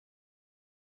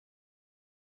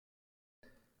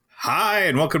Hi,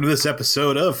 and welcome to this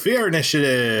episode of Fear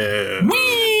Initiative.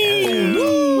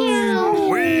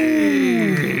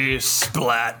 Wee!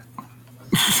 Splat.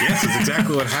 Yes, that's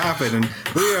exactly what happened, and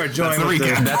we are joined with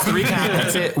That's the recap.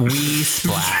 That's it. We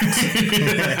splat.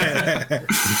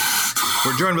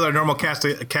 We're joined with our normal cast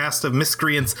of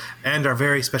miscreants and our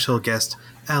very special guest,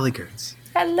 Allie Gertz.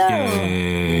 Hello.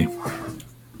 Yay. We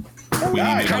need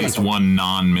at least one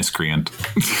non-miscreant.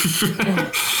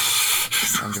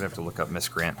 I'm going to have to look up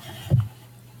miscreant.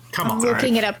 Come on. I'm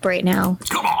looking it up right now.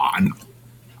 Come on.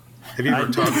 Have you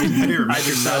ever talked? Have you ever met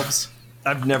yourselves?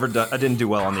 I've never done. I didn't do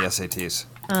well on the SATs.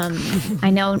 I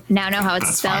know how it's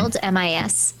That's spelled.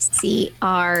 MISCREANT,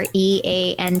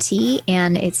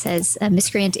 and it says a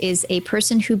miscreant is a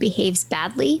person who behaves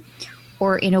badly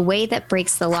or in a way that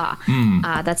breaks the law.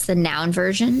 That's the noun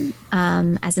version.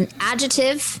 As an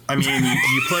adjective, I mean,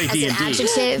 you play as D&D. an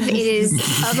adjective, it is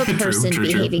of a person True.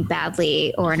 behaving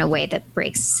badly or in a way that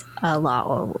breaks a law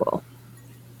or rule.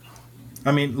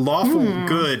 I mean, lawful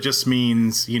good just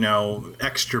means,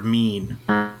 extra mean. So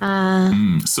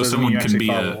Doesn't someone mean you can actually be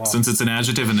follow the law. since it's an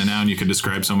adjective and a noun, you could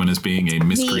describe someone as being a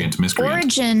miscreant. The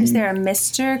origin. Is there a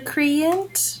Mr.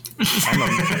 Creant?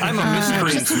 I'm a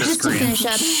miscreant.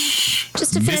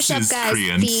 Just to finish up, Mrs. guys,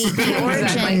 Creant. the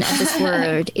origin of this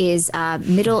word is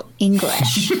Middle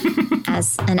English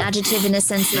as an adjective in the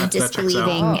sense Yeah, of that checks out.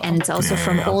 disbelieving, and it's also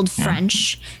from Yeah. Old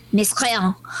French,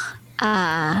 miscréant,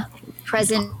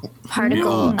 present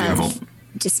particle Beautiful. of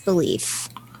disbelief.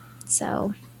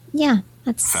 So, yeah,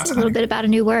 that's a Fascinating. little bit about a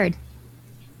new word.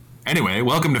 Anyway,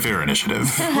 welcome to Fear Initiative.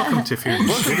 Welcome to Fear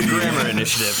Initiative. Grammar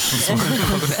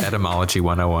initiative. Etymology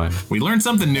 101. We learn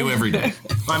something new every day.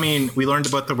 I mean, we learned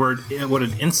about the word, what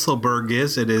an Inselberg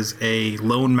is. It is a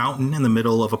lone mountain in the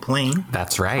middle of a plain.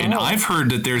 That's right. And I've heard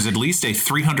that there's at least a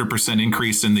 300%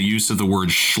 increase in the use of the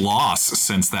word schloss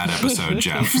since that episode,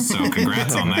 Jeff. So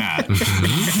congrats on that.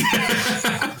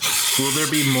 Will there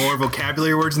be more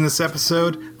vocabulary words in this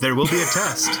episode? There will be a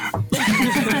test.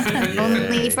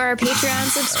 Only for our Patreon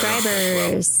subscribers. You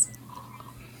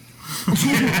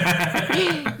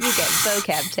get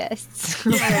vocab tests.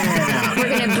 We're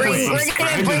gonna bring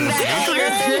back all your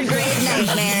third grade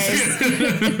nightmares.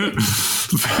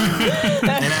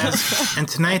 And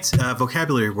tonight's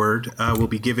vocabulary word will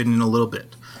be given in a little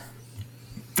bit.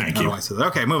 Thank I don't know you. why I said that.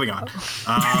 Okay, moving on.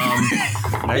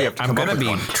 Now you have to I'm come gonna up with be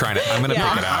one. trying to. I'm gonna pick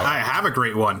it out. I have a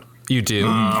great one. You do.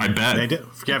 I bet. I do.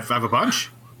 Yeah, I have a bunch.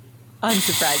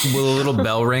 Unsurprising. Will a little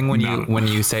bell ring when No.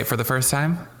 you say it for the first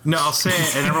time? No, I'll say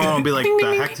it, and everyone will be like,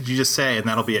 "The heck did you just say?" And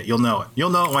that'll be it. You'll know it. You'll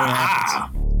know it when it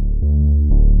happens.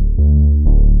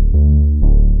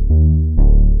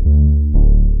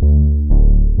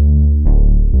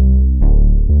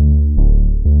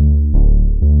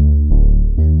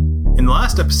 In the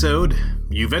last episode,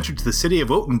 you ventured to the city of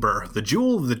Otenbur, the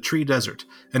jewel of the Tree Desert,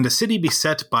 and a city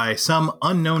beset by some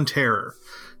unknown terror.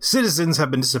 Citizens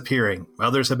have been disappearing,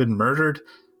 others have been murdered,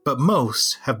 but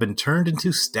most have been turned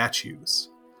into statues.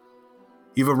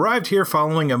 You've arrived here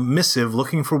following a missive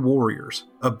looking for warriors,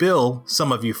 a bill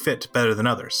some of you fit better than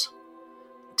others.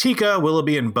 Tika,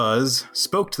 Willoughby, and Buzz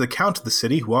spoke to the Count of the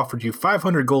city, who offered you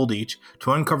 500 gold each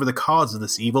to uncover the cause of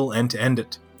this evil and to end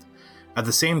it. At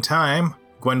the same time,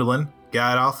 Gwendolyn,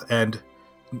 Gaddoth, and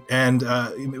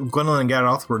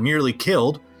Gaddoth were nearly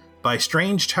killed by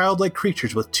strange childlike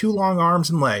creatures with 2 long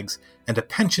arms and legs and a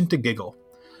penchant to giggle.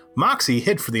 Moxie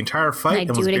hid for the entire fight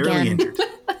and was barely injured.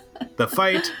 The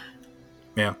fight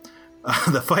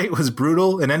was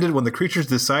brutal and ended when the creatures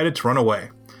decided to run away.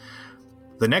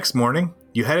 The next morning,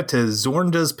 you headed to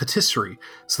Zornda's patisserie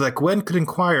so that Gwen could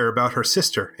inquire about her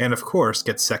sister and, of course,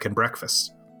 get second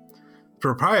breakfast. The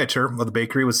proprietor of the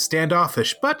bakery was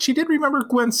standoffish, but she did remember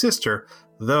Gwen's sister,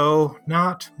 though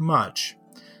not much.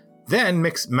 Then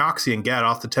Moxie and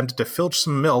Gaddoth attempted to filch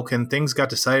some milk, and things got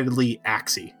decidedly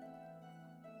axy.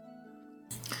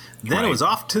 Then Right. it was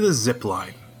off to the zip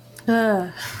line.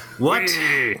 What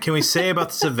can we say about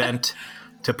this event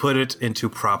to put it into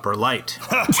proper light?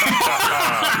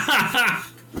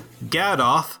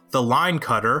 Gaddoth, the line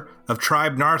cutter of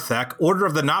Tribe Narthak, Order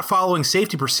of the Not Following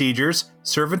Safety Procedures,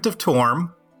 Servant of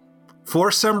Torm,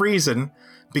 for some reason,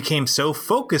 became so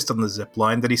focused on the zip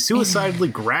line that he suicidally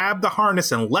grabbed the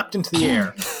harness and leapt into the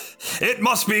air. It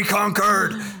must be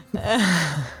conquered.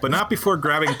 But not before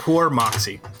grabbing poor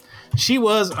Moxie. She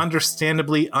was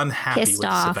understandably unhappy Pissed with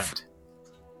off. this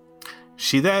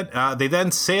event. They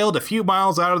then sailed a few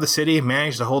miles out of the city,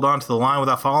 managed to hold on to the line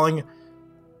without falling,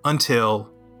 until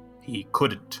he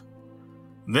couldn't.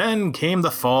 Then came the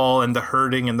fall and the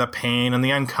hurting and the pain and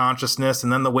the unconsciousness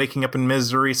and then the waking up in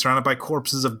misery surrounded by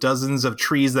corpses of dozens of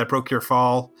trees that broke your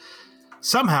fall.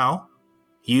 Somehow,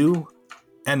 you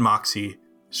and Moxie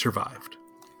survived.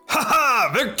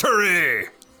 Ha! Victory!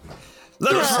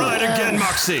 Let us ride again,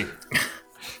 Moxie.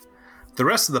 The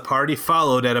rest of the party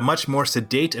followed at a much more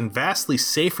sedate and vastly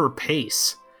safer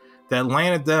pace that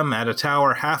landed them at a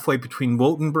tower halfway between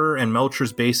Wotanber and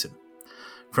Melcher's Basin.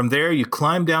 From there, you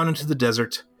climbed down into the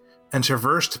desert and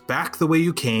traversed back the way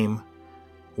you came,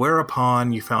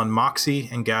 whereupon you found Moxie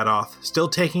and Gadoth still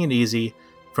taking it easy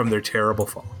from their terrible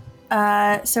fall.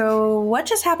 So what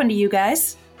just happened to you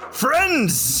guys?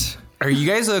 Friends! Are you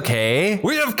guys okay?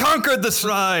 We have conquered this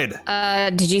ride!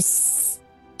 Did you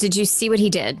see what he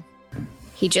did?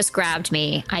 He just grabbed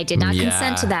me. I did not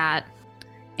consent to that.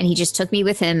 And he just took me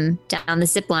with him down the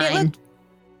zip line.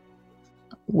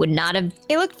 Would not have...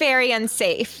 It looked very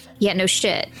unsafe. Yeah, no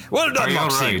shit. Well Are done, you all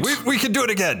Moxie. right? We can do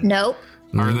it again. Nope.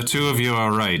 Are the two of you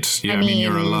all right? Yeah, I mean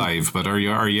you're alive, but are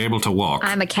you able to walk?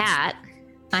 I'm a cat.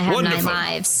 I have Wonderful. 9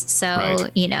 lives. So,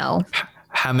 Right. you know...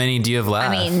 How many do you have left?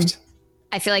 I mean,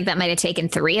 I feel like that might have taken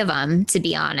 3 of them, to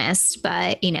be honest.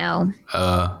 But, you know...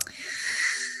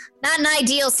 Not an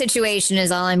ideal situation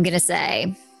is all I'm going to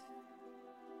say.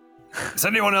 Does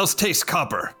anyone else taste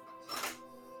copper?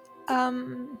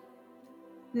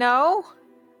 No?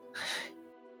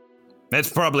 It's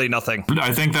probably nothing.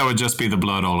 I think that would just be the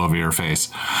blood all over your face.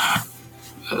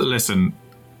 Listen,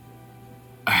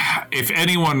 if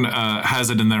anyone has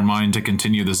it in their mind to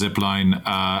continue the zip line,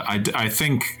 I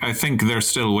think they're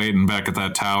still waiting back at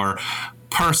that tower.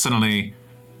 Personally,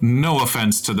 no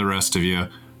offense to the rest of you,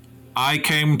 I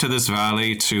came to this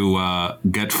valley to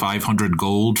get 500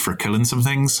 gold for killing some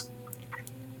things.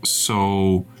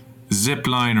 So, zip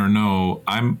line or no,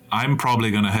 I'm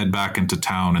probably gonna head back into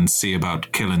town and see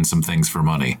about killing some things for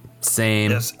money.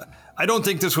 Same. Yes. I don't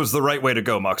think this was the right way to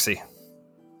go, Moxie.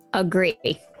 Agree.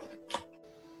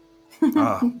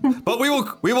 But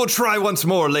we will try once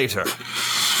more later.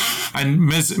 And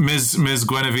Ms.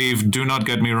 Guinevere, do not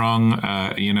get me wrong.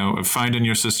 Finding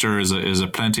your sister is a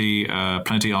plenty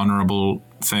honorable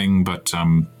thing.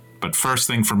 But first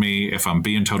thing for me, if I'm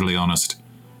being totally honest,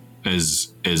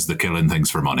 is the killing things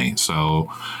for money.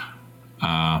 So,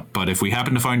 but if we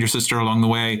happen to find your sister along the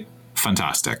way,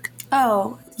 fantastic.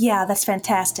 Oh, yeah, that's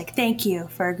fantastic. Thank you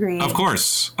for agreeing. Of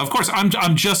course.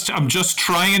 I'm just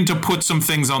trying to put some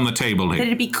things on the table But here.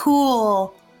 it'd be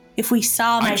cool if we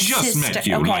saw my I just sister. met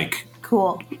you, okay,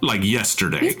 cool. like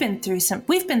yesterday. We've been through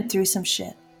some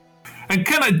shit.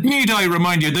 And need I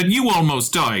remind you that you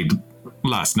almost died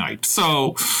last night?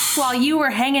 So While you were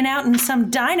hanging out in some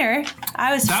diner,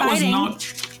 I was fighting.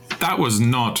 That was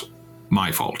not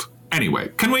my fault. Anyway,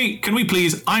 can we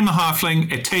please? I'm a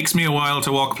halfling. It takes me a while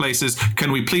to walk places.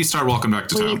 Can we please start walking back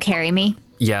to Will town? you carry me?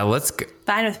 Yeah, let's go.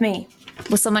 Fine with me.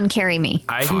 Will someone carry me?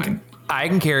 I Fine.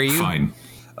 can carry you. Fine.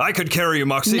 I could carry you,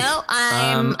 Moxie. No,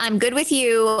 I'm good with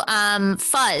you.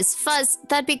 Fuzz,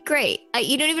 that'd be great.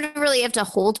 You don't even really have to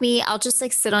hold me. I'll just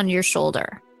sit on your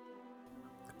shoulder.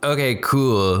 Okay,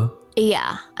 cool.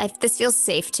 Yeah, this feels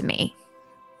safe to me.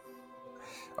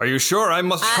 Are you sure? I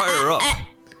must fire up.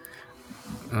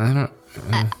 I don't.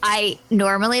 I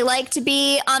normally like to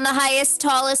be on the highest,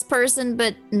 tallest person,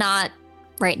 but not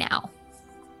right now.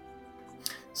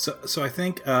 So I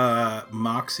think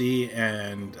Moxie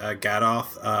and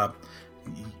Gadoth,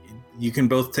 you can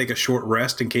both take a short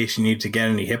rest in case you need to get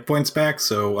any hit points back.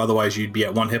 So otherwise, you'd be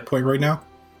at 1 hit point right now.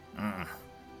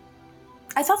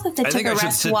 I thought that they took think a I should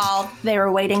rest sit- while they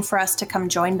were waiting for us to come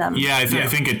join them. Yeah, I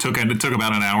think it took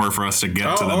about an hour for us to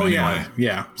get to them anyway.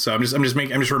 yeah. So I'm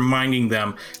just reminding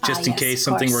them just in yes, case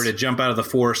of something course. were to jump out of the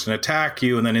forest and attack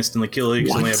you and then instantly kill you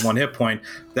because you only have 1 hit point.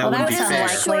 That Well, wouldn't that be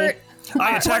was fair. unlikely.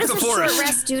 I attack the What does a short forest.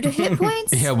 rest do to hit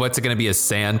points? Yeah, what's it gonna be? A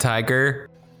sand tiger?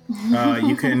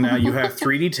 You can you have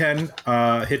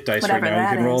 3d10 hit dice Whatever right now. You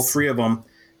that can roll is. 3 of them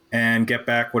and get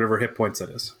back whatever hit points that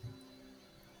is.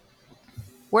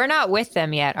 We're not with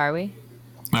them yet, are we?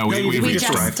 No, No, we We just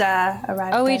just arrived.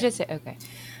 arrived. Oh, we there. just okay.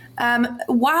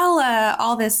 While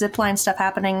all this zipline stuff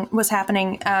was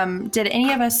happening, did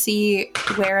any of us see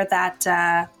where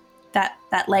that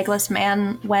legless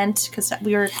man went? Because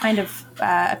we were kind of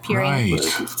appearing, Right.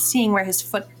 seeing where his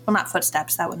not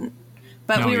footsteps. That wouldn't.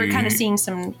 But No, we were kind of he- seeing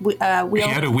some He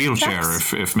had a wheelchair,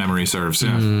 tracks. if memory serves.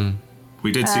 Yeah,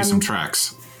 we did see some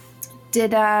tracks.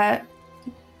 Did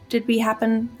we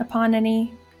happen upon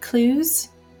any clues?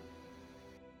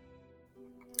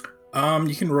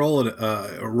 You can roll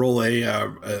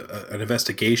an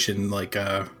investigation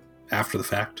after the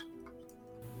fact.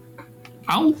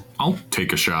 I'll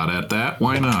take a shot at that.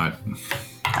 Why not?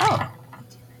 I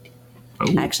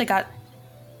actually got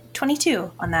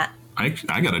 22 on that. I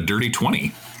got a dirty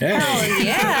 20. Hey. Oh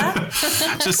yeah.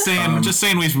 Just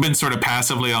saying we've been sort of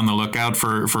passively on the lookout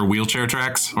for wheelchair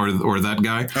tracks or that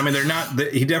guy. I mean, they're not.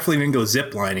 He definitely didn't go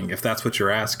ziplining, if that's what you're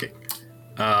asking.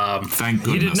 Thank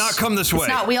goodness. He did not come this way. It's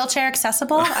not wheelchair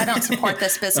accessible. I don't support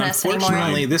this business anymore.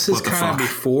 Unfortunately, this is What the kind of fuck?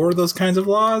 before those kinds of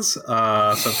laws, so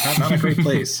not a great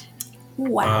place.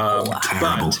 Wow.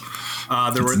 Terrible.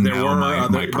 But there It's were now my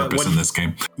but purpose what- in this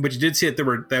game. But you did see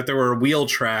that there were wheel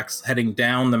tracks heading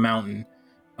down the mountain,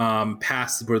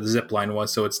 past where the zip line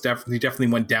was. So it's definitely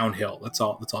went downhill. That's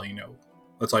all you know.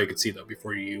 That's all you could see though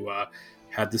before you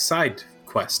had the side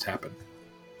quest happen.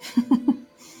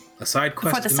 A side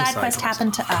quest. Before the in side quest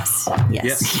happened to us.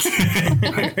 Yes.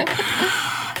 Yes.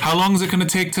 How long is it going to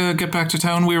take to get back to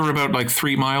town? We were about like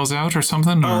 3 miles out or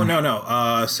something. Oh or-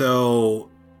 no. So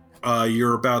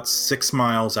you're about 6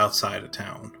 miles outside of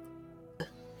town.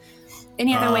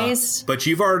 Any other ways? But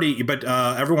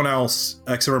everyone else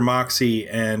except for Moxie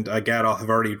and Gadol have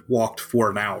already walked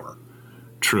for an hour.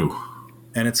 True.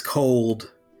 And it's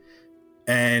cold,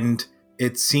 and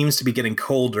it seems to be getting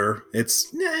colder.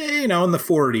 It's in the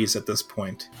 40s at this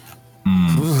point.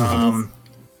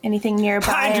 Anything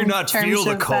nearby? I do in not terms feel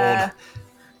the of, cold.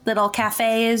 Little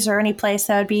cafes or any place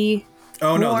that would be.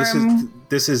 Oh no, warm.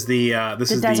 this is the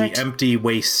desert. empty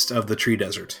waste of the tree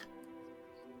desert.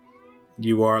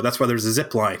 That's why there's a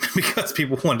zip line, because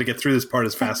people wanted to get through this part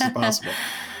as fast as possible.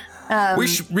 We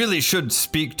really should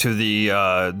speak to the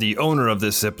owner of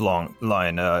this zip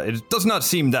line. It does not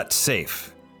seem that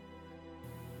safe.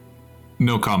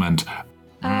 No comment.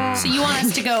 So you want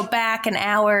us to go back an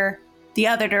hour the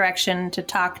other direction to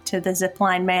talk to the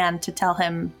zipline man to tell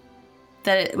him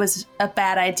that it was a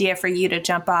bad idea for you to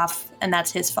jump off and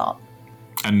that's his fault.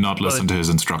 And not listen to his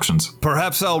instructions.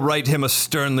 Perhaps I'll write him a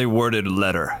sternly worded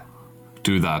letter.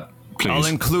 Do that, please. I'll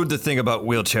include the thing about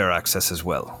wheelchair access as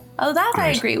well. Oh, that I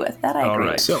Great. agree with. That I All agree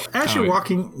right. with. So as you're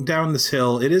walking down this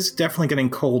hill, it is definitely getting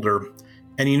colder,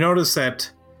 and you notice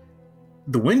that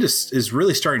the wind is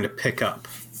really starting to pick up.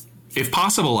 If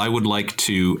possible, I would like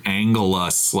to angle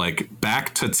us like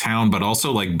back to town, but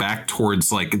also like back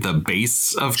towards like the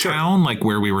base of town, like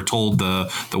where we were told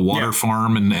the water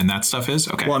farm and that stuff is.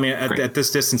 Okay. Well, I mean, great. at this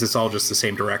distance, it's all just the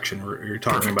same direction. You're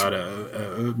talking Perfect. about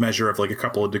a measure of like a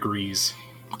couple of degrees.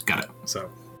 Got it. So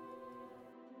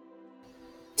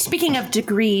Speaking of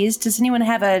degrees, does anyone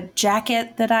have a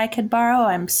jacket that I could borrow?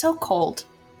 I'm so cold.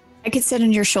 I could sit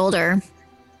on your shoulder.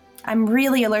 I'm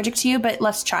really allergic to you, but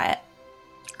let's try it.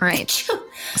 All right.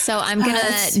 So I'm gonna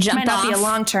This jump might not off. be a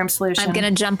long-term solution. I'm gonna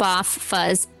jump off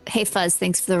Fuzz. Hey Fuzz,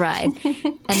 thanks for the ride.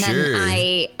 And Sure.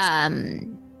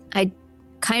 then I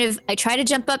try to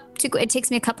jump up to. It takes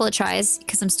me a couple of tries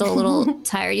because I'm still a little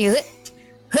tired. You.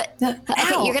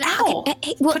 Ow, you're gonna. ow. Okay,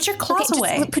 hey, well, Put your claws just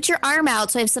away. Put your arm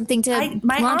out so I have something to.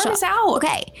 My launch arm off. is out.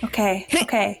 Okay. Okay.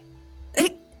 Okay.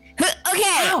 Okay,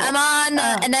 Ow. I'm on,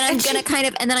 and then I'm gonna kind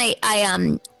of, and then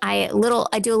I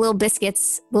do a little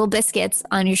biscuits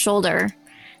on your shoulder,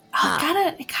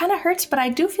 It kind of hurts, but I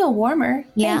do feel warmer.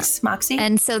 Yeah. Thanks, Moxie.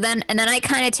 and then I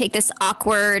kind of take this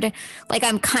awkward, like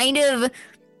I'm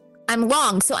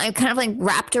long, so I'm kind of like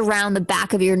wrapped around the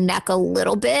back of your neck a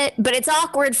little bit, but it's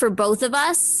awkward for both of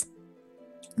us.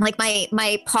 Like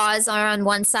my paws are on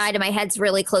one side and my head's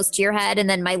really close to your head, and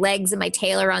then my legs and my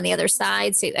tail are on the other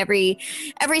side. So every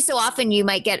so often you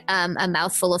might get a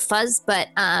mouthful of fuzz, but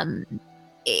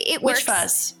it works. Which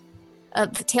fuzz?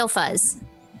 Tail fuzz.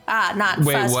 Not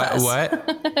Wait, fuzz. what? Fuzz. What?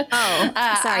 Oh,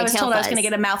 sorry, I was tail told fuzz. I was going to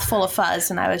get a mouthful of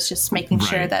fuzz, and I was just making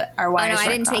sure Right. that our Oh, wires no, I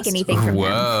weren't didn't take crossed. anything from him.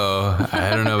 Whoa! I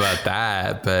don't know about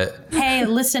that, but Hey,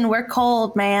 listen, we're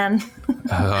cold, man.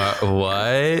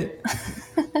 what?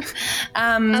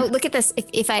 Oh, look at this!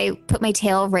 If I put my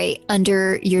tail right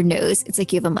under your nose, it's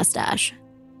like you have a mustache.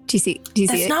 Do you see?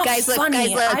 That's it? not Guys, look! funny.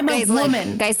 Guys, look! I'm a guys, look!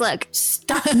 woman. Guys, look!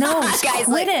 Stop. No, Guys, quit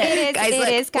look. it. Guys, look,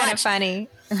 It is kind of watch. funny.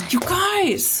 You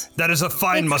guys. That is a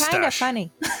fine It's mustache. kind of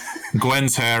funny.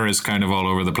 Gwen's hair is kind of all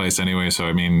over the place anyway, so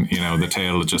I mean, the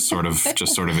tail just sort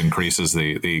of increases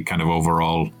the kind of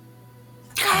overall.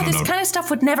 God, this know. kind of stuff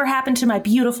would never happen to my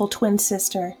beautiful twin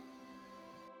sister.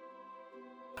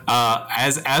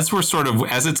 As we're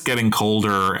as it's getting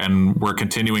colder and we're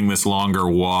continuing this longer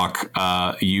walk,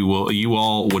 you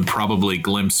all would probably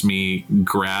glimpse me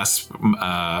grasp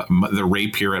the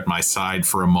rapier at my side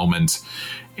for a moment,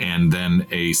 and then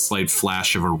a slight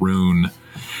flash of a rune.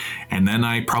 And then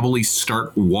I probably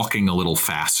start walking a little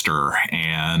faster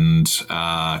and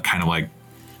kind of like,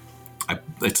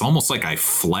 it's almost like I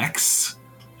flex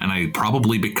and I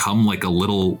probably become like a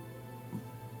little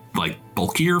like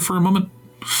bulkier for a moment.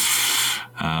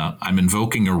 I'm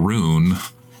invoking a rune,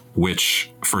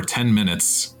 which for 10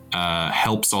 minutes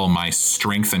helps all my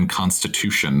strength and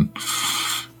constitution.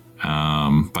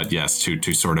 But yes,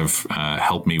 to sort of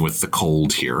help me with the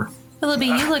cold here. Willoughby,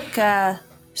 you look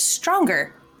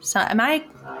stronger. So, am I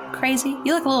crazy?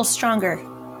 You look a little stronger.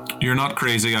 You're not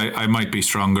crazy. I might be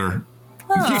stronger.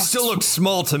 You still look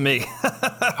small to me.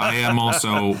 I am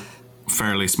also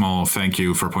fairly small. Thank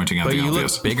you for pointing out But the you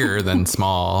obvious. look bigger than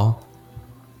small.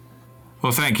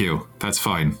 Well, thank you. That's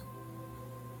fine.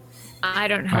 I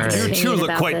don't have Alright. to You say two it look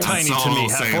about quite this. tiny That's to all me. I'll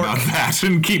say Half-orc. about that,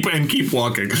 and keep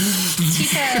walking.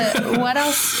 Tika, what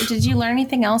else? Did you learn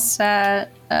anything else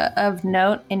of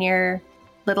note in your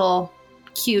little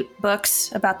cute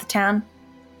books about the town?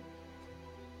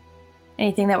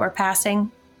 Anything that we're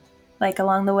passing, like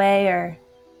along the way, or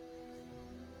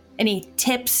any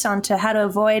tips onto how to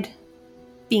avoid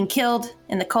being killed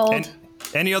in the cold?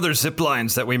 Any other zip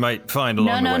lines that we might find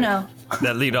along the way? No.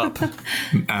 That lead up.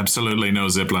 Absolutely no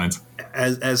zip lines.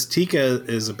 As Tika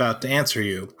is about to answer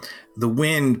you, the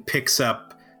wind picks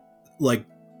up like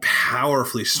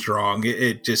powerfully strong.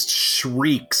 It just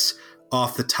shrieks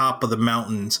off the top of the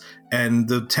mountains, and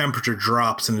the temperature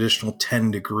drops an additional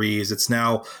 10 degrees. It's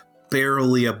now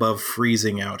barely above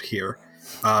freezing out here.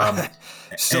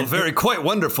 Still quite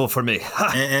wonderful for me.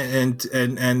 And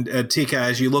Tika,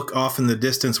 as you look off in the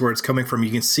distance where it's coming from,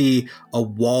 you can see a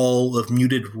wall of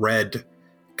muted red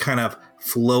kind of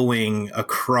flowing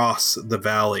across the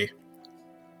valley.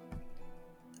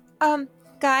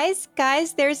 Guys,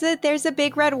 there's a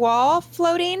big red wall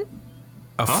floating.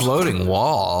 A floating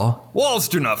wall? Walls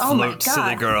do not Oh my float,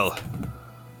 silly God. girl.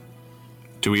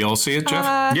 Do we all see it,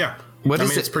 Jeff? Yeah. What I is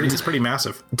mean, it? it's pretty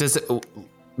massive. Does it? What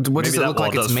does Maybe it that look wall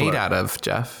like it's does made float. out of,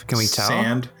 Jeff? Can we tell?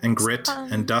 Sand and grit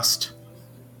and dust.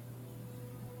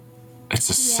 It's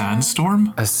a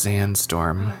sandstorm? A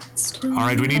sandstorm. All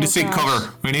right, we need to seek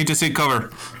cover. We need to seek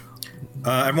cover.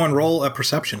 Everyone roll a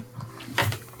perception.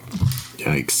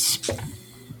 Yikes.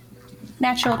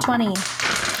 Natural 20.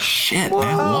 Shit,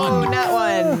 Oh, man. not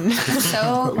one.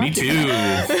 So Me lucky.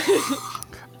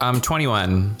 too.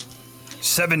 21.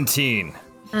 17.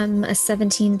 I'm a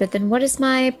 17, but then what is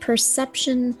my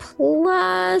perception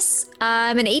plus?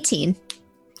 I'm an 18.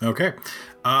 Okay.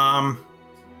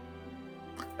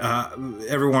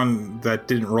 Everyone that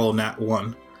didn't roll nat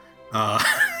 1.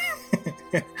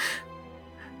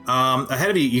 Ahead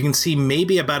of you, you can see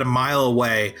maybe about a mile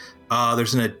away,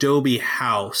 there's an adobe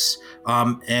house.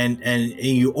 And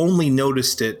you only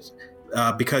noticed it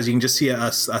because you can just see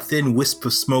a thin wisp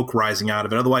of smoke rising out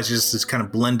of it. Otherwise, it's just kind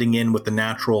of blending in with the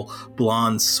natural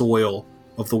blonde soil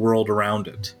of the world around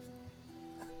it.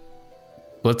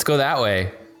 Let's go that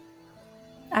way.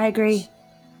 I agree.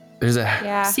 There's a.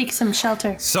 Yeah. Seek some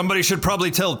shelter. Somebody should probably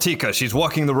tell Tika she's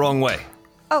walking the wrong way.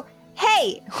 Oh,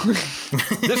 hey.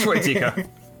 This way, Tika.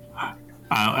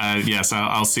 Yes,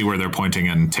 I'll see where they're pointing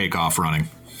and take off running.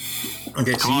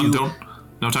 Okay, Come on,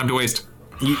 no time to waste.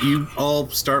 You all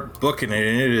start booking it,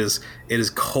 and it is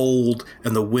cold,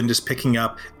 and the wind is picking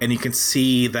up, and you can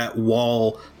see that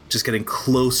wall just getting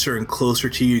closer and closer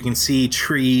to you. You can see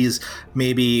trees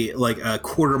maybe like a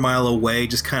quarter mile away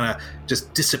just kind of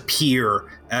just disappear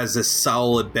as this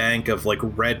solid bank of like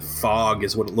red fog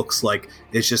is what it looks like.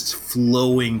 It's just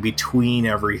flowing between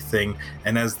everything,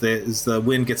 and as the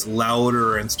wind gets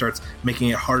louder and starts making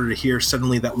it harder to hear,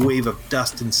 suddenly that wave of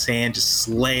dust and sand just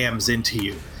slams into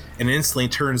you and instantly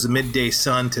turns the midday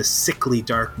sun to sickly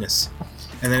darkness,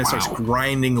 and then it starts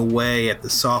grinding away at the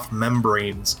soft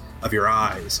membranes of your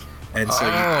eyes. And so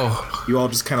you all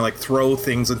just kind of like throw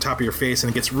things on top of your face,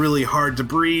 and it gets really hard to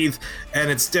breathe, and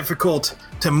it's difficult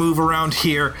to move around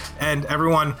here. And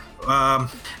everyone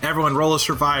roll a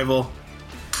survival.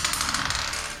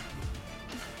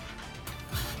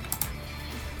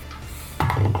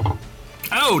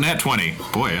 Oh, nat 20.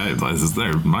 Boy,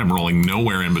 I'm rolling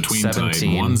nowhere in between 17.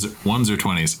 tonight. Ones or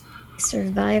 20s.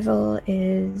 Survival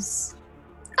is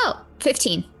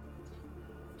 15.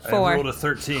 I 4. rolled a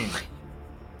 13.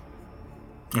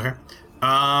 Okay.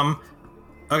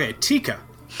 Okay, Tika.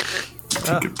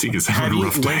 Tika's Have having a you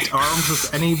rough day. linked arms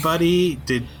with anybody?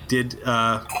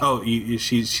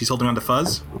 She's holding on to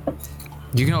Fuzz?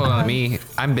 You can hold on to me.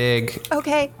 I'm big.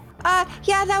 Okay.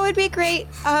 Yeah, that would be great.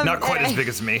 Not quite as big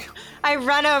as me. I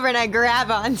run over and I grab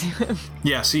onto him.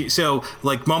 Yeah, so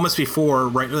like moments before,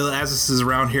 right as this is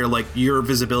around here, like your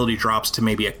visibility drops to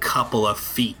maybe a couple of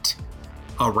feet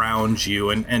around you,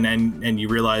 and you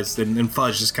realize that, and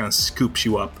Fuzz just kind of scoops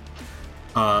you up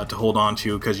to hold on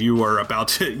to, because you are about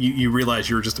to, you realize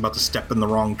you're just about to step in the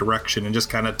wrong direction and just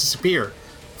kind of disappear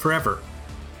forever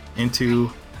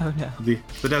into the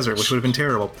desert, which would have been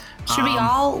terrible. Should we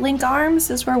all link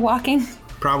arms as we're walking?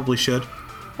 Probably should.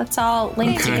 Let's all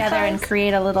link Okay. together and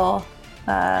create a little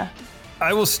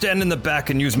I will stand in the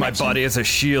back and use my body as a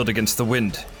shield against the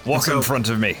wind. Walk in front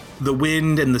of me. The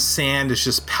wind and the sand is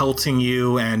just pelting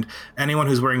you, and anyone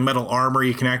who's wearing metal armor,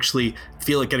 you can actually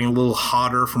feel it getting a little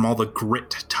hotter from all the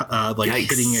grit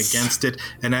hitting against it.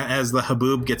 And as the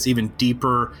haboob gets even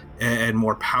deeper and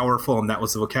more powerful, and that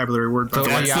was the vocabulary word. That's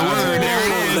the word. There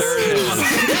it is.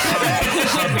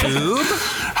 Haboob?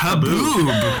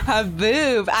 Haboob.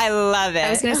 Haboob. I love it. I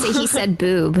was going to say he said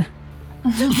boob. How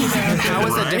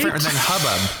is that different than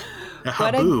hubbub?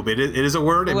 Haboob. It is a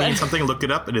word. It means something. Look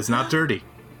it up. It is not dirty.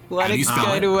 What do a you spell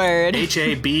good it? word.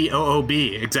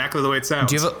 Haboob. Exactly the way it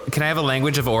sounds. Can I have a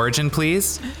language of origin,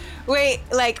 please? Wait,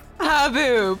 like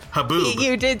haboob. Haboob.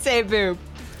 You did say boob.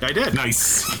 I did.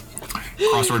 Nice.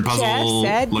 Crossword puzzle.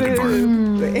 Jeff said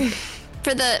Looking boob.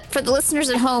 For the listeners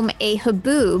at home, a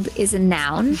haboob is a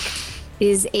noun.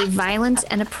 Is a violent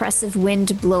and oppressive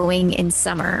wind blowing in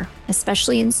summer,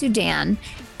 especially in Sudan,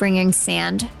 bringing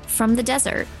sand from the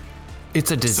desert. It's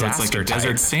a So disaster it's like a type.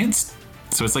 desert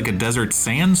So it's like a desert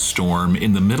sandstorm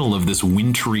in the middle of this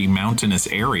wintry mountainous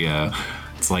area.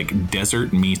 It's like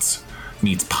desert meets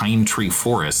pine tree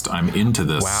forest. I'm into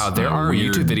this. Wow, there are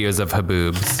weird YouTube videos of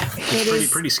haboobs.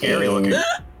 It's pretty scary looking.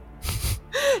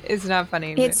 It's not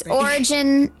funny. Its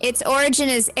origin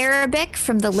is Arabic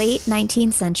from the late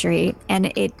 19th century,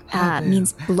 and it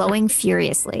means blowing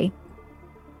furiously.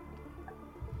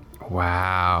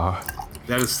 Wow.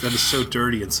 That is so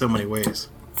dirty in so many ways.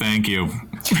 Thank you.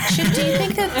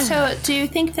 Do you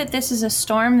think that this is a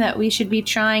storm that we should be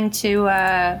trying to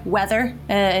weather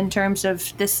in terms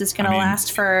of this is going to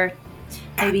last for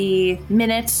maybe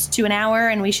minutes to an hour,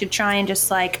 and we should try and just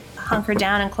like hunker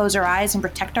down and close our eyes and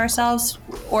protect ourselves,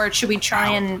 or should we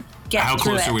try and get How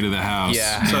through close it? are we to the house?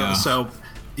 Yeah. So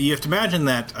you have to imagine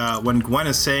that when Gwen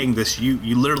is saying this, you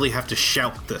literally have to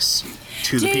shout this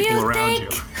to the people around you.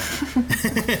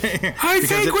 I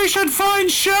think we should find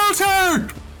shelter.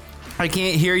 I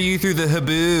can't hear you through the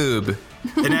haboob.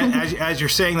 And as you're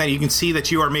saying that, you can see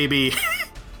that you are maybe.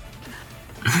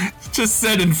 Just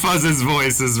said in Fuzz's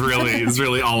voice is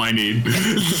really all I need.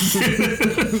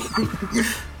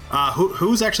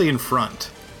 Who's actually in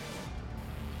front?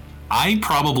 I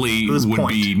probably Who's would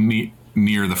point? be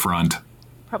near the front.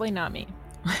 Probably not me.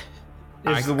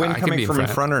 Is the wind I can coming be in from in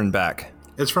front. front or in back?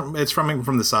 It's from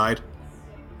the side.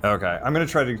 Okay, I'm gonna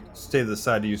try to stay to the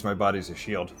side to use my body as a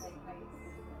shield.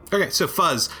 Okay, so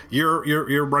Fuzz,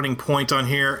 you're running point on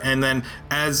here, and then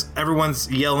as everyone's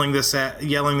yelling this,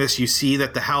 you see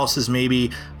that the house is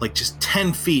maybe like just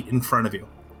 10 feet in front of you.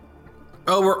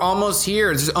 Oh, we're almost here.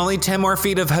 There's only 10 more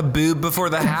feet of haboob before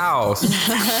the house.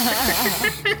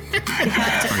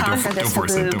 Conquer Don't this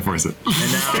force it. haboob. Don't force it.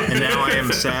 And now I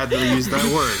am sad that I used that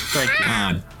word. Thank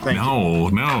you. Thank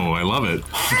No, I love it.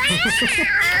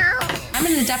 I'm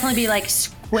gonna definitely be like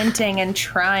squinting and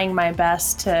trying my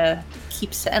best to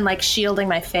keep and like shielding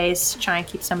my face, try and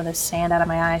keep some of the sand out of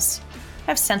my eyes.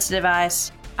 I have sensitive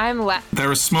eyes.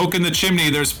 There is smoke in the chimney.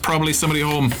 There's probably somebody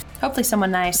home. Hopefully someone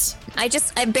nice. I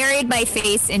buried my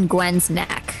face in Gwen's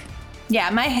neck. Yeah,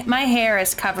 my hair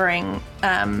is covering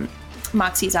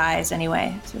Moxie's eyes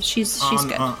anyway, so she's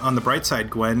good. On the bright side,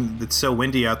 Gwen, it's so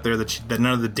windy out there that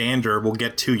none of the dander will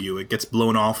get to you. It gets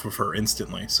blown off of her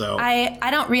instantly. So I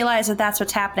don't realize that that's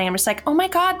what's happening. I'm just like, oh my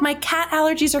god, my cat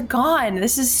allergies are gone.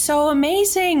 This is so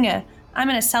amazing. I'm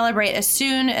gonna celebrate as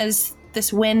soon as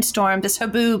this windstorm, this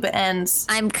haboob ends.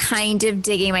 I'm kind of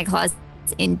digging my claws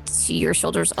into your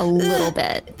shoulders a little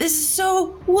bit. This is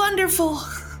so wonderful.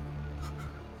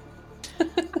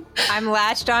 I'm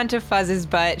latched onto Fuzz's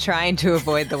butt, trying to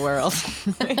avoid the world.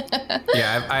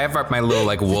 Yeah, I have my little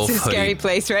like wolf It's a scary hoodie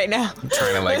place right now.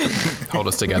 trying to like hold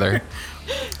us together.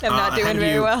 I'm not doing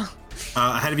very well.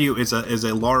 ahead of you is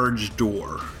a large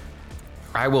door.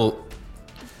 I will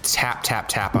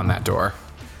tap on that door.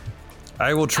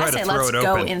 I will I try to say throw let's it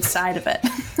go open. inside of it.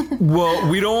 Well,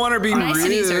 we don't want to be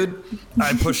Niceties are- rude.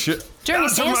 I push it. During a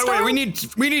Out of my way.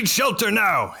 sandstorm? We need shelter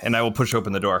now. And I will push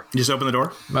open the door. You just open the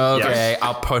door. Okay,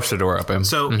 I'll push the door open.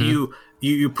 So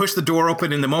you push the door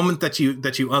open, and the moment that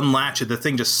you unlatch it, the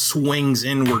thing just swings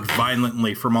inward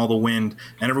violently from all the wind,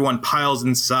 and everyone piles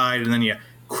inside, and then you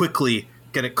quickly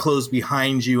get it closed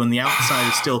behind you, and the outside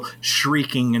is still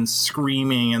shrieking and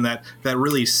screaming, and that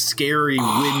really scary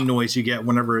wind noise you get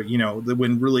whenever the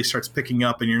wind really starts picking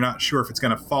up, and you're not sure if it's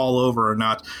going to fall over or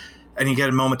not, and you get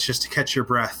a moment just to catch your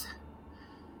breath.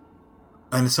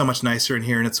 And it's so much nicer in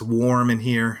here, and it's warm in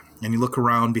here, and you look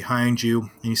around behind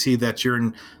you, and you see that you're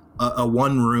in a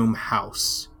one-room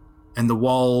house, and the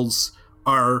walls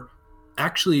are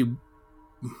actually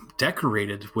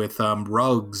decorated with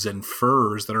rugs and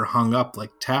furs that are hung up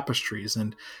like tapestries,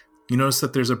 and You notice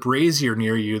that there's a brazier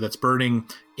near you that's burning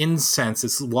incense.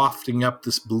 It's wafting up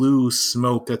this blue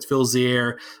smoke that fills the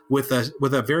air with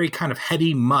a very kind of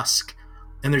heady musk.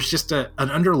 And there's just an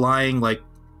underlying like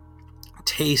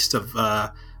taste of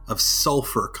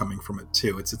sulfur coming from it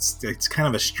too. It's kind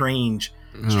of a strange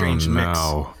mix.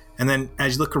 And then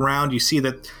as you look around, you see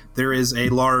that there is a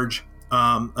large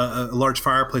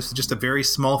fireplace with just a very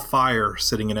small fire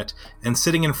sitting in it. And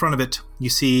sitting in front of it, you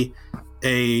see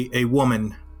a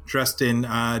woman dressed in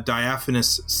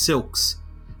diaphanous silks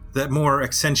that more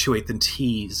accentuate than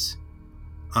tease.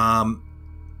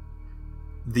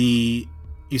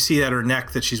 You see at her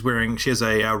neck that she's wearing, she has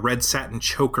a red satin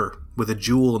choker with a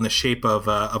jewel in the shape of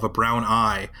a brown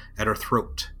eye at her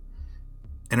throat.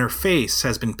 And her face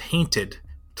has been painted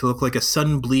to look like a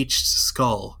sun-bleached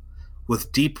skull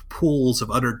with deep pools of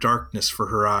utter darkness for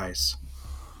her eyes.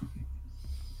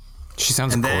 She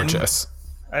sounds gorgeous.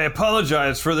 I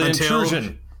apologize for the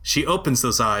intrusion. She opens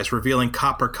those eyes, revealing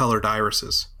copper-colored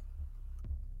irises.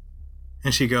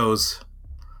 And she goes,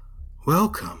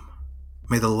 "Welcome.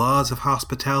 May the laws of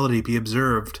hospitality be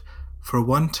observed for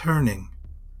one turning."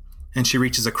 And she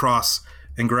reaches across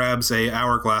and grabs a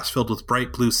hourglass filled with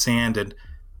bright blue sand and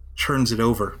turns it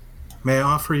over. "May I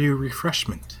offer you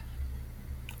refreshment?"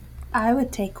 I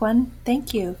would take one.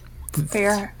 Thank you for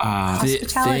your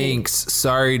hospitality. Thanks.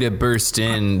 Sorry to burst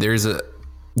in. There's a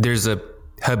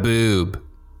haboob.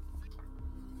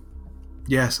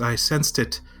 Yes, I sensed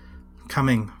it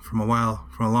coming from a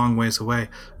long ways away.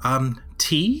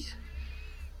 Tea?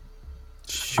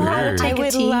 Sure. I'll take I a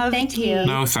would tea. love Thank tea. you.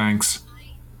 No, thanks.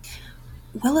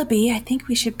 Willoughby, I think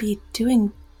we should be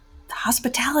doing the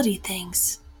hospitality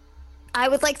things. I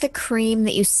would like the cream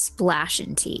that you splash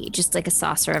in tea, just like a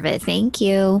saucer of it. Thank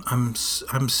you. I'm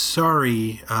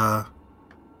sorry,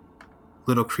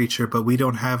 little creature, but we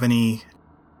don't have any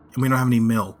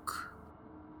milk.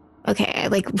 Okay,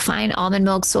 like fine almond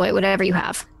milk, soy, whatever you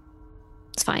have.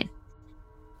 It's fine.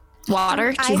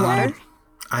 Water? Do you have water?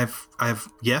 I've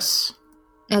yes.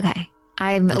 Okay.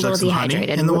 I'm a Would you little like some honey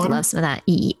dehydrated. in the Would water? love some of that.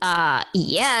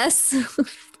 Yes.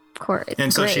 Of course.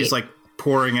 And so Great. she's like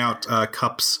pouring out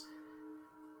cups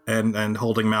and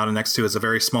holding them out, and next to it is a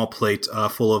very small plate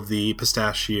full of the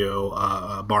pistachio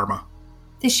barma.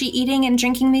 Is she eating and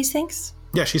drinking these things?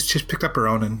 Yeah, she's picked up her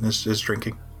own and is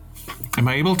drinking. Am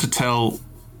I able to tell,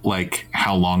 like,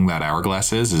 how long that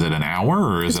hourglass is? Is it an hour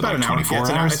or is It's it about like an hour. 24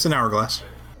 Yeah, hours? it's an hourglass.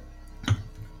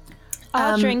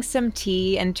 I'll drink some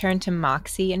tea and turn to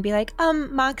Moxie and be like,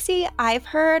 Moxie,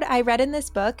 I read in this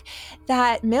book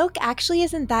that milk actually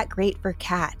isn't that great for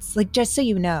cats. Like, just so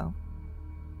you know.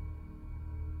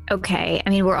 Okay. I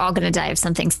mean, we're all going to die of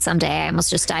something someday. I almost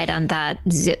just died on that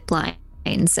zip line.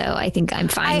 So I think I'm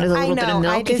fine with a little bit of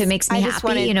milk if it makes me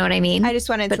happy. You know what I mean? I just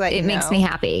wanted but to let you it makes know. me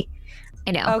happy.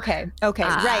 I know. Okay.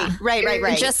 Right.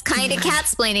 You're just kind of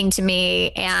cat-splaining to me,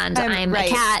 and I'm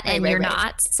right, a cat, and you're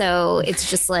not. So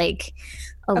it's just like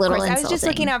a little insulting. I was just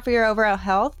looking out for your overall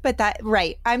health, but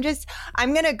I'm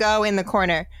going to go in the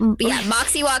corner. Yeah,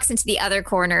 Moxie walks into the other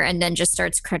corner and then just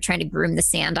starts trying to groom the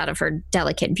sand out of her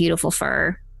delicate, beautiful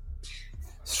fur.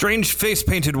 Strange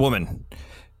face-painted woman.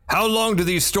 How long do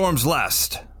these storms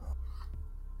last?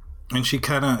 And she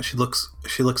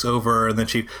looks over, and then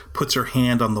she puts her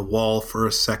hand on the wall for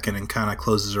a second and kind of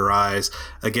closes her eyes,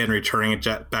 again returning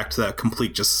it back to that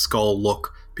complete just skull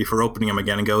look before opening them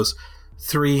again, and goes,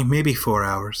 3, maybe 4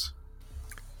 hours.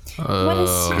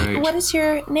 What is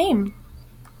your name?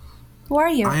 Who are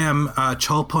you? I am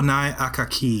Chalponai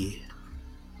Akaki.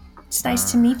 It's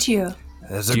nice to meet you.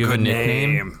 That's Do you have a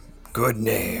nickname? Good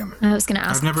name. I was going to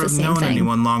ask I've never the same known thing.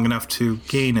 anyone long enough to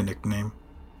gain a nickname.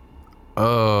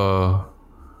 Oh.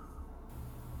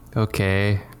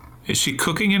 Okay. Is she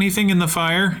cooking anything in the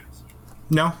fire?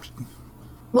 No.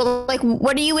 Well, like,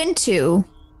 what are you into?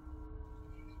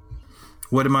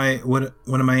 What am I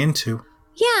into?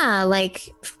 Yeah, like,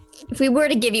 if we were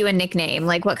to give you a nickname,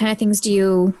 like, what kind of things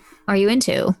are you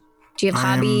into? Do you have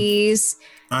hobbies?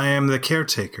 I am the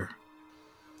caretaker.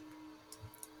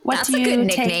 What That's do a you good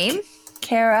take nickname.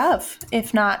 care of,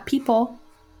 if not people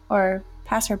or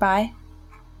passerby?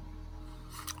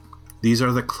 These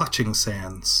are the clutching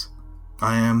sands.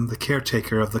 I am the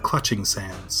caretaker of the clutching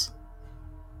sands.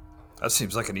 That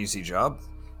seems like an easy job.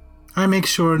 I make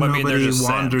sure Well, I mean, they're nobody just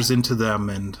sand. wanders into them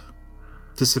and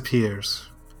disappears.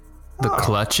 The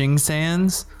clutching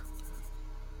sands?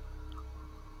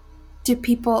 Do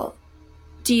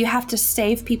you have to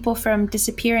save people from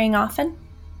disappearing often?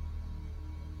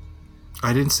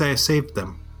 I didn't say I saved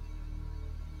them.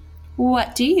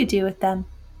 What do you do with them?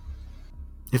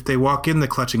 If they walk in the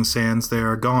clutching sands, they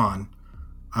are gone.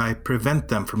 I prevent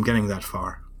them from getting that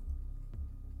far.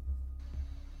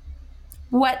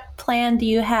 what plan do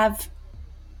you have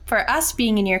for us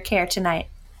being in your care tonight?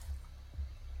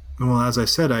 Well, as I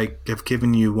said, I have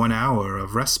given you 1 hour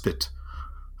of respite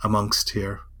amongst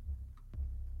here,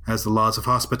 as the laws of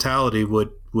hospitality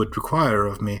would require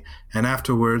of me, and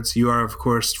afterwards you are, of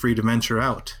course, free to venture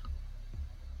out.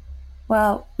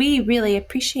 Well, we really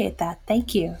appreciate that.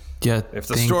 Thank you. Yeah. If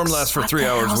the storm lasts for 3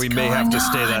 hours, we may have to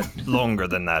stay on? that longer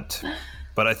than that.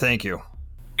 But I thank you.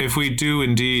 If we do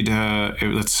indeed,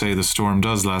 let's say the storm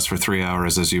does last for 3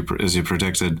 hours as you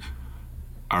predicted,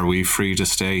 are we free to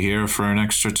stay here for an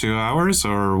extra 2 hours,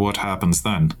 or what happens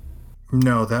then?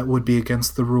 No, that would be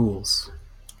against the rules.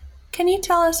 Can you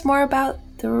tell us more about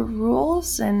the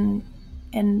rules and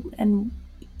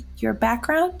your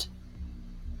background?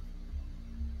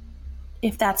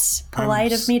 If that's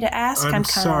polite of me to ask, I'm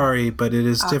sorry, but it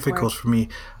is awkward. difficult for me.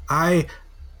 I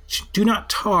do not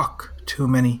talk to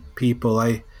many people.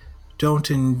 I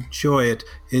don't enjoy it.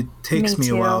 It takes me a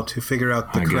too. while to figure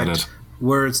out the I get correct it.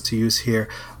 words to use here.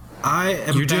 I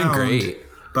am You're doing bound great.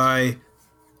 by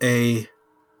a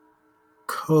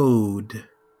code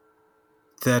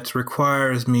that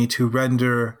requires me to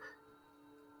render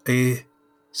a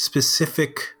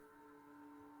specific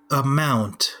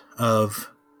amount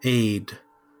of aid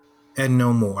and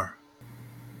no more.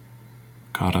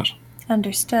 Got it.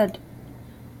 Understood.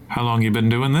 How long you been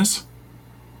doing this?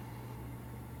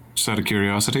 Just out of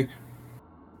curiosity.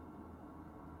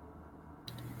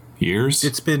 Years?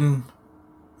 It's been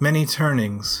many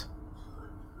turnings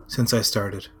since I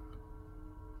started.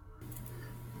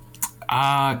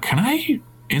 Can I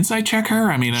insight check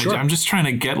her? I mean, Sure. I'm just trying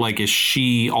to get, like, is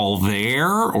she all there,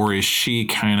 or is she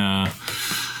kind of,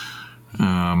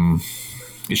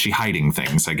 is she hiding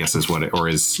things, I guess is what it, or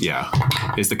is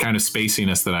the kind of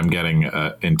spaciness that I'm getting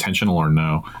intentional or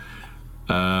no?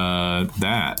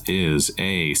 That is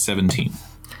a 17.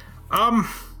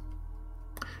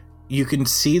 You can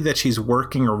see that she's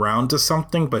working around to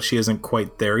something, but she isn't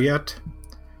quite there yet.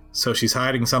 So she's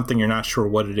hiding something, you're not sure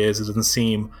what it is. It doesn't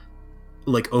seem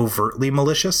like overtly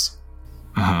malicious.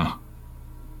 Uh-huh.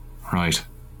 Right.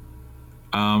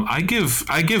 I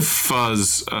give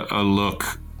Fuzz a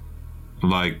look,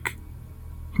 like,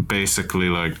 basically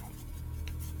like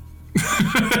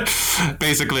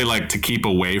to keep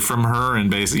away from her and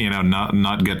basically,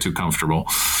 not get too comfortable.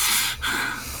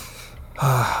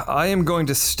 I am going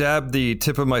to stab the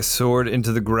tip of my sword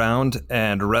into the ground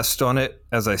and rest on it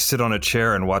as I sit on a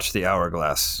chair and watch the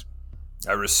hourglass.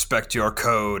 I respect your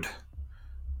code.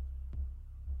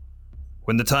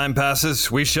 When the time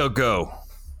passes, we shall go.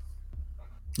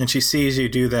 And she sees you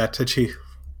do that, and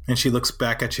she looks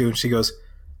back at you and she goes,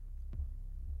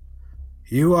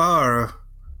 "You are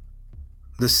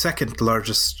the second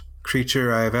largest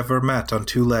creature I have ever met on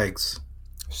 2 legs.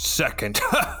 Second.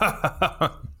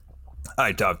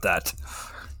 I doubt that.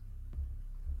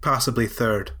 Possibly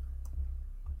third."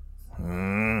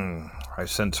 I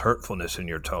sense hurtfulness in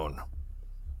your tone.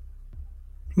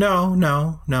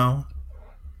 No.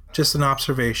 Just an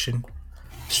observation.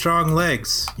 Strong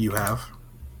legs you have.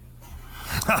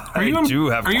 I do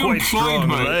have quite strong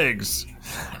legs.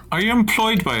 Are you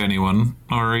employed by anyone,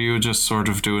 or are you just sort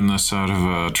of doing this out of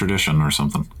a tradition or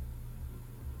something?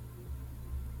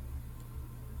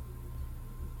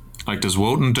 Like, does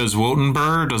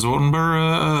Wodenburr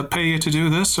pay you to do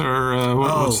this, or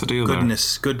what's the deal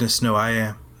Goodness, no,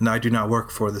 I do not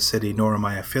work for the city, nor am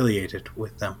I affiliated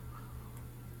with them.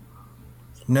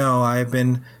 No, I have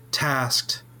been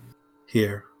tasked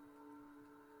here.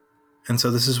 And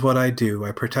so this is what I do.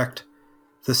 I protect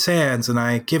the sands, and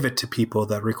I give it to people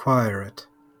that require it.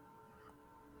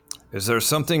 Is there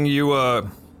something you,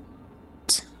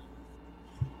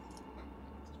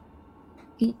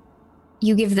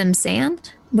 You give them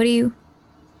sand? What do you...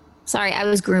 Sorry, I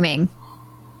was grooming.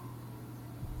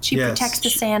 She Yes. protects the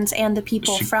sands and the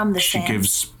people from the sands. She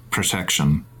gives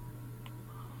protection.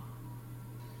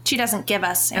 She doesn't give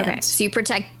us sand. Okay, so you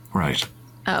protect... Right.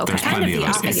 Oh, okay. There's plenty the of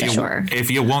it. opposite. Sure. If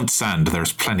you want sand,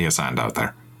 there's plenty of sand out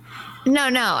there. No,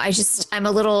 I'm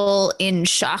a little in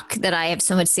shock that I have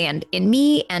so much sand in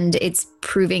me, and it's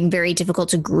proving very difficult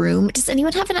to groom. Does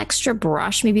anyone have an extra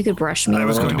brush? Maybe you could brush me I a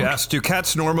was little. going to ask, do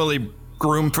cats normally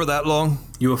groom for that long?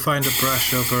 You will find a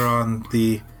brush over on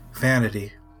the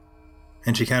vanity.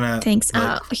 And she kind of Thanks.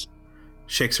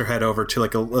 shakes her head over to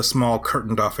like a small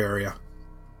curtained off area.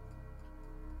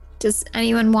 Does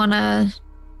anyone want to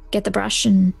get the brush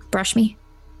and brush me?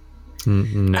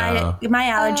 No. My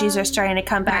allergies are starting to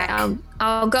come back.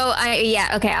 I'll go.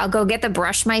 I'll go get the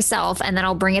brush myself, and then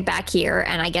I'll bring it back here,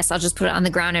 and I guess I'll just put it on the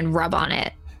ground and rub on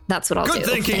it. That's what I'll do. Good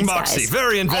thinking, Thanks, Moxie. guys.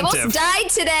 Very I inventive. almost died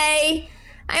today.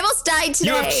 I almost died today.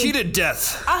 You have cheated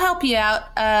death. I'll help you out.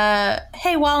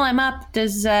 Hey, while I'm up,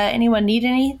 does anyone need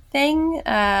anything?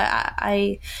 Jeff,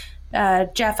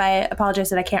 I apologize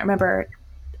that I can't remember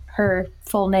her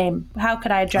full name. How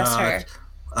could I address her?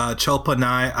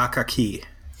 Chelpanai Akaki.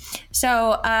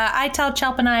 So I tell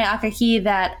Chelpanai Akaki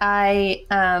that I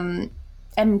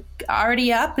am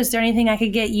already up. Is there anything I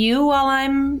could get you while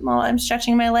I'm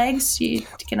stretching my legs?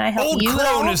 Can I help Old you?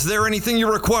 crone, is there anything you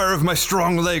require of my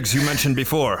strong legs you mentioned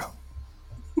before?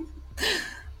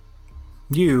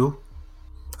 You.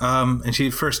 And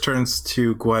she first turns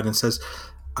to Gwen and says,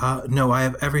 no, I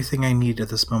have everything I need at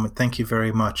this moment. Thank you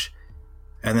very much.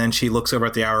 And then she looks over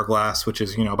at the hourglass, which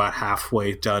is, about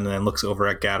halfway done, and then looks over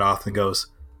at Gadoth and goes,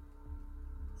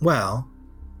 well,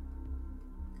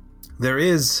 there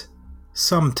is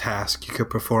some task you could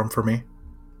perform for me.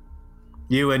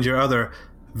 You and your other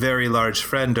very large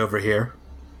friend over here.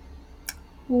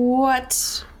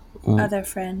 What other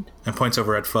friend? And points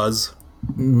over at Fuzz.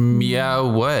 Yeah,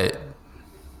 what?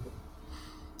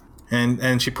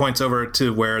 And she points over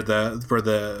to where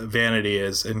the vanity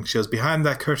is, and she goes, behind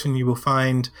that curtain you will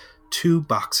find 2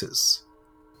 boxes.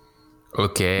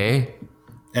 Okay.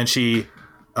 And she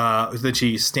then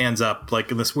she stands up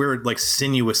like in this weird, like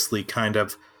sinuously kind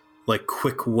of like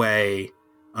quick way,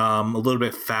 a little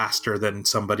bit faster than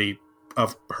somebody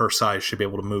of her size should be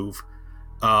able to move,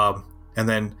 and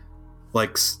then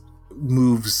like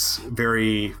moves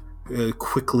very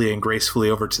quickly and gracefully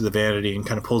over to the vanity and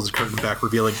kind of pulls the curtain back,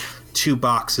 revealing 2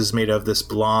 boxes made of this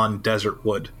blonde desert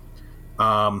wood.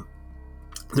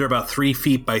 They're about 3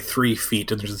 feet by 3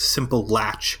 feet, and there's a simple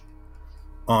latch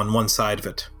on one side of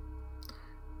it.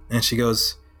 And she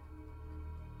goes,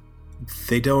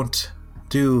 they don't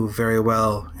do very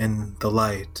well in the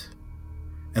light.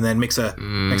 And then makes a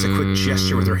quick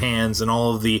gesture with her hands, and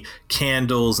all of the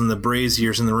candles and the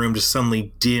braziers in the room just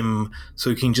suddenly dim, so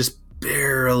you can just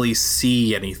barely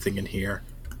see anything in here.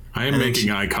 I am making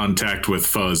eye contact with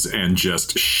Fuzz and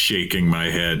just shaking my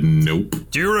head. Nope.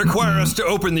 Do you require us to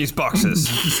open these boxes?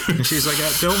 And she's like,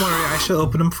 don't worry, I shall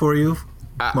open them for you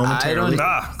momentarily.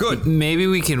 Good. Maybe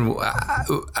we can.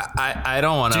 I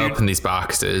don't want to open these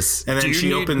boxes. And then Do she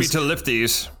you need opens. me to lift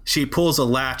these? She pulls a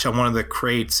latch on one of the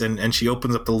crates, and she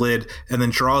opens up the lid, and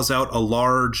then draws out a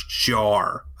large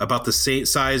jar about the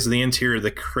size of the interior of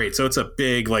the crate. So it's a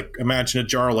big, like, imagine a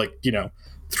jar like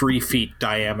 3 feet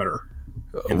diameter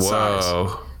in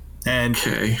size. And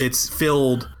it's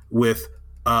filled with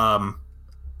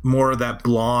more of that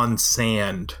blonde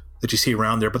sand that you see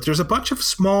around there, but there's a bunch of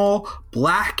small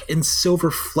black and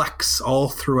silver flecks all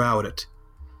throughout it.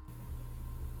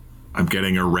 I'm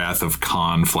getting a Wrath of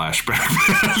Khan flashback.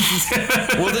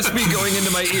 Will this be going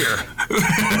into my ear?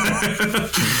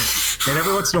 And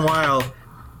every once in a while,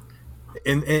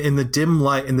 in the dim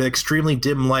light, in the extremely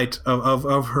dim light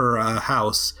of her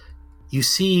house, you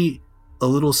see a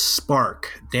little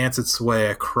spark dance its way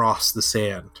across the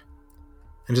sand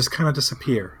and just kind of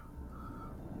disappear.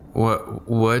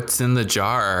 What's in the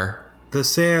jar? The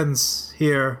sands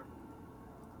here,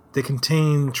 they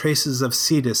contain traces of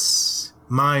Cetus,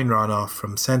 mine runoff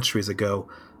from centuries ago.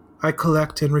 I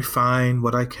collect and refine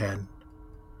what I can,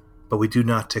 but we do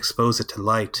not expose it to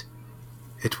light.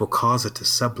 It will cause it to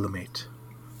sublimate.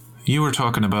 You were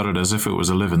talking about it as if it was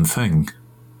a living thing.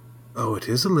 Oh, it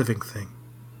is a living thing.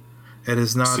 It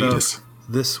is not Cetus. of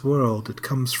this world. It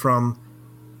comes from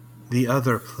the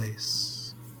other place.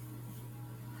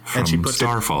 From she puts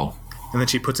Starfall. And then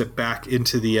she puts it back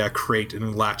into the crate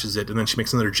and latches it, and then she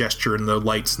makes another gesture, and the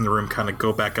lights in the room kind of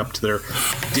go back up to their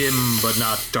dim but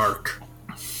not dark.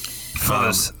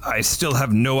 Fuzz, I still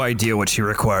have no idea what she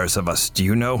requires of us. Do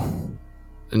you know?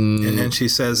 And then she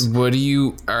says, What are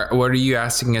you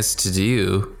asking us to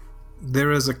do?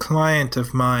 there is a client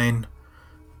of mine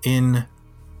in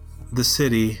the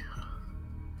city.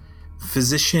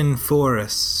 Physician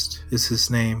Forrest is his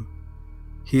name.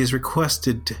 He has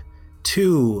requested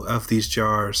 2 of these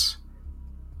jars,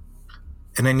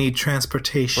 and I need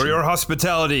transportation. For your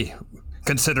hospitality,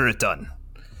 consider it done.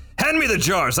 Hand me the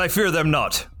jars, I fear them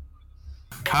not.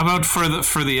 How about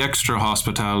for the extra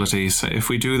hospitality? So if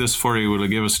we do this for you, will it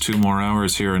give us 2 more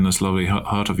hours here in this lovely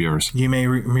hut of yours? You may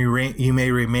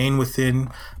remain within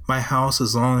my house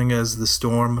as long as the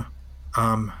storm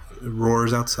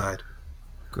roars outside.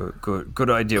 Good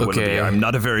idea, Willoughby. Okay. I'm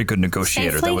not a very good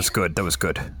negotiator. Safely? That was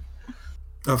good.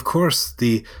 Of course,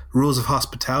 the rules of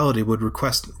hospitality would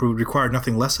require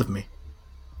nothing less of me.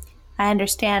 I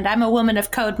understand. I'm a woman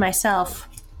of code myself.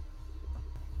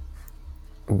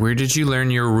 Where did you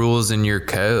learn your rules and your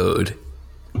code?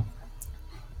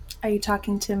 Are you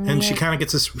talking to me? And she kind of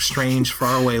gets this strange,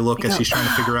 faraway look as she's trying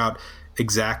to figure out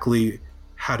exactly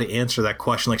how to answer that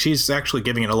question. Like, she's actually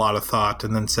giving it a lot of thought,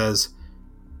 and then says,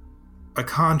 a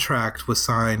contract was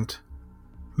signed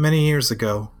many years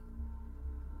ago.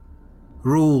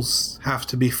 Rules have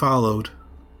to be followed.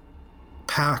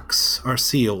 Pacts are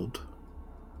sealed.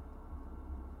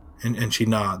 And she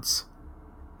nods.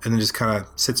 And then just kind of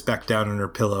sits back down in her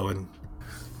pillow and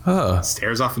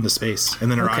stares off into space. And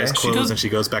then her eyes close and she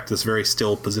goes back to this very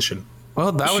still position.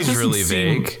 Well, that was really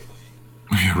vague.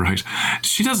 You're right.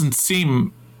 She doesn't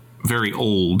seem very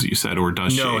old, you said, or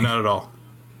does she? No, not at all.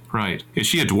 Right. Is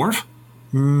she a dwarf?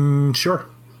 Sure.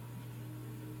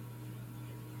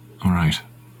 All right.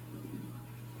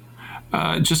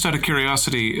 Just out of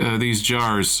curiosity, these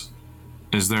jars,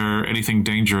 is there anything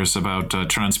dangerous about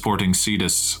transporting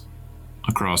Cetus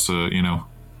across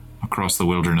the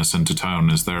wilderness into town?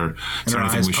 Is there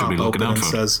anything we should be looking out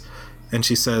for? And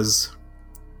she says,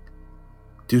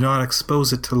 do not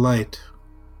expose it to light.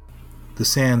 The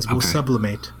sands will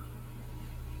sublimate.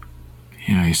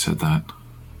 Yeah, he said that.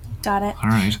 Got it. All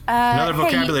right. Another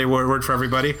vocabulary word for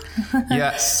everybody.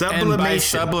 Yeah. Sublimation. And by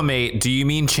sublimate, do you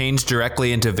mean change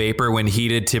directly into vapor when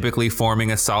heated, typically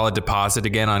forming a solid deposit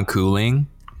again on cooling?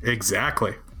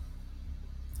 Exactly.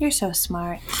 You're so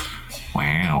smart.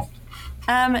 Wow.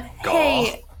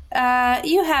 Hey,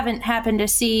 you haven't happened to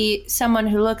see someone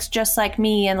who looks just like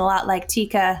me and a lot like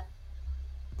Tika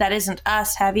that isn't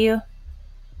us, have you?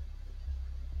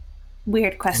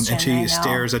 Weird question. And she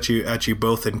stares at you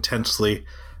both intensely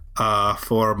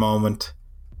for a moment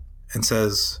and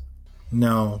says,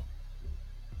 no.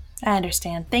 I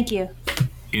understand. Thank you.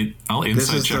 I'll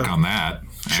insight check on that,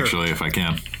 actually, if I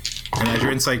can. And as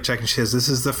your insight check, she says, this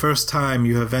is the first time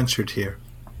you have ventured here.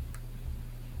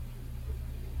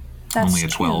 That's only a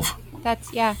 12.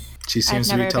 That's, yeah. She seems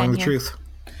to be telling the truth.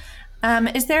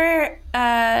 Is there...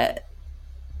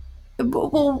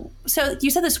 well, so you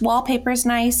said this wallpaper is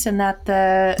nice and that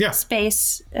the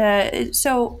space...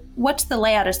 so what's the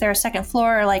layout? Is there a second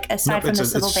floor, or like aside from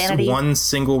this little vanity? It's one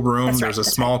single room. That's There's a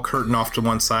small curtain off to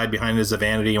one side. Behind it is a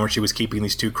vanity where she was keeping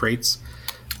these 2 crates.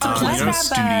 Did I grab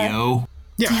studio?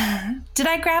 Yeah. Did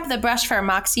I grab the brush for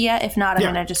Moxie yet? If not, I'm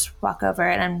going to just walk over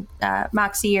it. And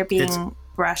Moxie, you're being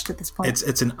brushed at this point.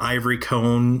 It's an ivory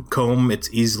comb. It's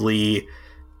easily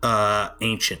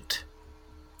ancient.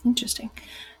 Interesting.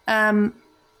 Do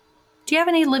you have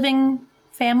any living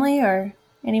family or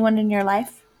anyone in your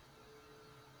life?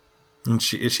 And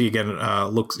she again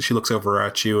looks over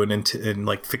at you and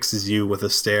like fixes you with a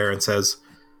stare and says,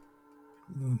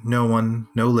 no one,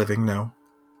 no living, no.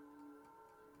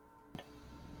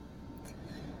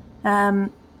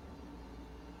 Well,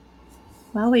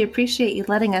 we appreciate you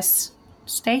letting us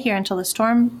stay here until the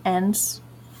storm ends.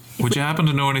 Would you happen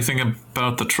to know anything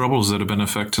about the troubles that have been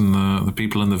affecting the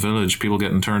people in the village? People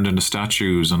getting turned into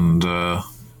statues and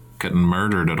getting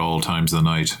murdered at all times of the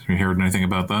night. Have you heard anything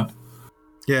about that?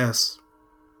 Yes.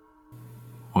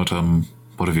 What have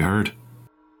you heard?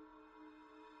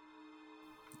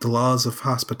 The laws of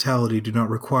hospitality do not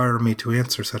require me to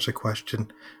answer such a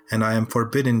question, and I am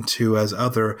forbidden to, as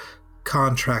other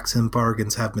contracts and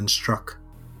bargains have been struck.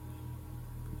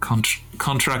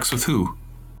 Contracts with who?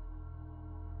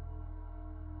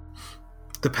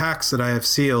 The pacts that I have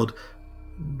sealed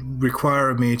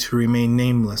require me to remain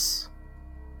nameless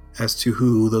as to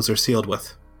who those are sealed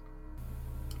with.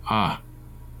 Ah.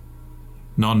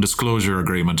 Non-disclosure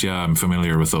agreement. Yeah, I'm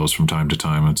familiar with those from time to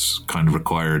time. It's kind of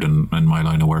required in my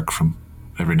line of work from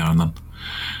every now and then.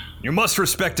 You must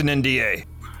respect an NDA.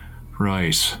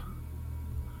 Right.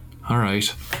 All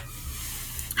right.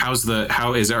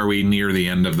 Are we near the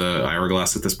end of the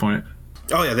hourglass at this point?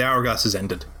 Oh yeah, the hourglass is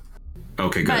ended.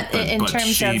 Okay, good.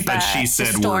 But she said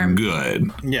storm. we're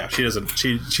good. Yeah, she doesn't.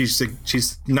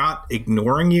 She's not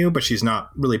ignoring you, but she's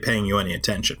not really paying you any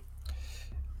attention.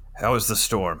 How is the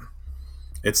storm?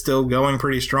 It's still going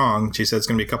pretty strong. She said it's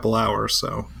going to be a couple hours.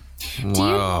 So,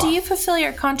 do you fulfill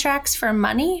your contracts for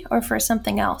money or for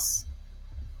something else?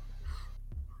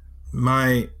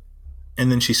 And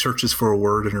then she searches for a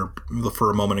word for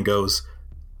a moment and goes,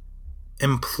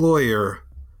 employer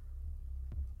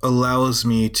allows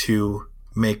me to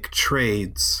make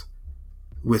trades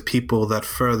with people that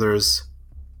furthers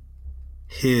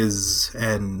his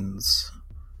ends.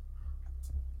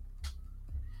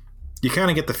 You kind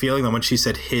of get the feeling that when she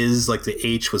said his, like the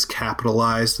H was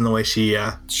capitalized in the way she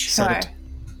said it.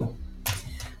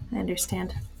 I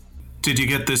understand. Did you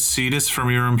get this Cetus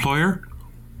from your employer?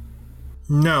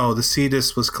 No, the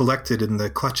Cetus was collected in the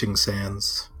clutching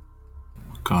sands.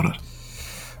 Got it.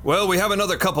 Well, we have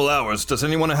another couple hours. Does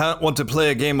anyone want to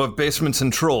play a game of Basements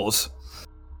and Trolls?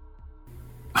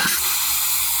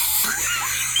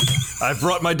 I've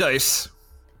brought my dice.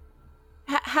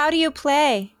 How do you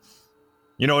play?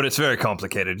 You know what? It's very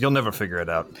complicated. You'll never figure it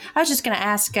out. I was just going to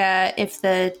ask if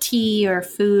the tea or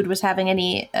food was having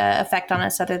any effect on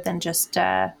us other than just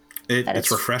that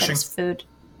it's refreshing. that it's food.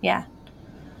 Yeah.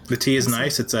 The tea is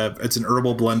nice. It's an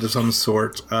herbal blend of some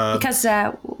sort. Because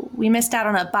we missed out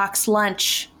on a box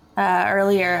lunch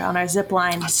earlier on our zip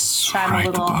line. That's So I'm a right,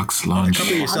 the little- box the lunch.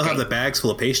 company you still have hungry. the bags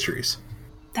full of pastries.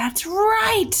 That's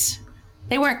right.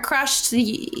 They weren't crushed.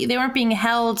 They weren't being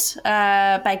held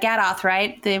by Gadoth,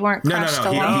 right? They weren't crushed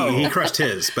No. along. He crushed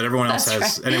his, but everyone else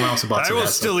That's has. Anyone else who bought I some will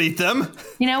has some. still eat them.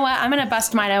 You know what? I'm going to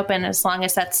bust mine open as long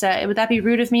as that's... would that be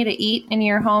rude of me to eat in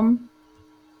your home?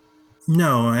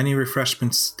 No, any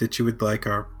refreshments that you would like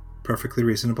are perfectly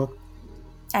reasonable.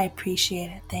 I appreciate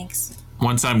it. Thanks.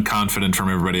 Once I'm confident from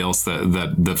everybody else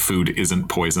that the food isn't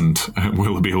poisoned,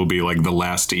 Willoughby will be like the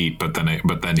last to eat, but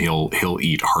then he'll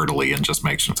eat heartily and just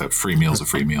make sure that free meal's a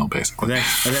free meal, basically.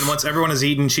 And then once everyone has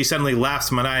eaten, she suddenly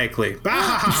laughs maniacally.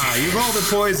 Bah! You've all been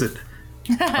poisoned.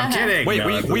 I'm kidding. Wait, No, it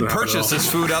we doesn't happen at purchased all.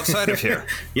 this food outside of here.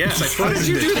 Yes, I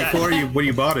poisoned it before when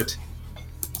you bought it.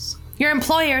 Your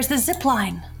employer is the zip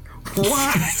line.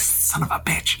 What? Son of a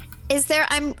bitch. Is there?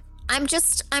 I'm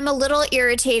a little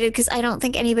irritated because I don't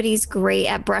think anybody's great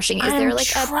at brushing. Is there I'm like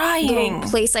a trying. little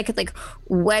place I could like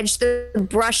wedge the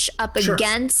brush up Sure.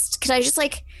 against? Could I just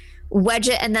like wedge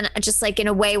it and then just like in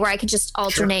a way where I could just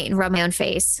alternate and rub my own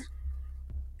face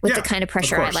with the kind of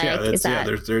pressure course, I like? Is that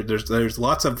there's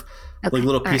lots of like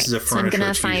little all right. pieces of So I'm furniture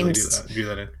gonna that you usually find- do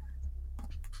that in.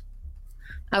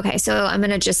 okay? So I'm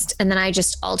gonna and then I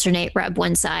just alternate rub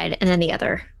one side and then the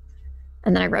other,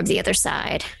 and then I rub the other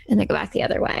side and then go back the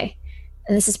other way.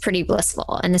 And this is pretty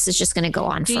blissful. And this is just going to go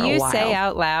on Do for a you while. say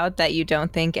out loud that you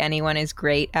don't think anyone is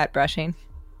great at brushing?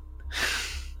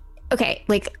 Okay,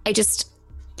 like I just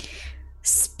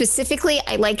specifically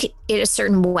I like it a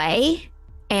certain way,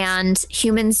 and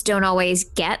humans don't always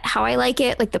get how I like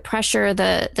it, like the pressure,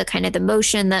 the kind of the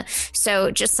motion,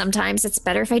 so just sometimes it's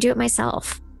better if I do it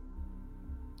myself.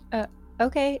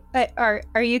 Okay, but are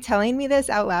you telling me this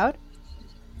out loud?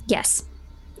 Yes.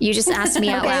 You just asked me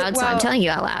out Okay, loud, so I'm well- telling you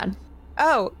out loud.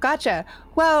 Oh, gotcha.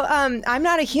 Well, I'm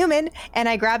not a human, and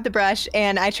I grab the brush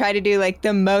and I try to do like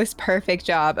the most perfect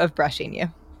job of brushing you.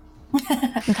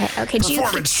 Okay, do you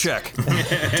Performance check.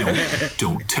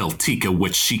 Don't tell Tika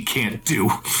what she can't do.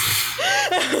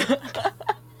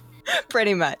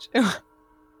 Pretty much.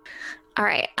 All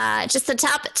right, just the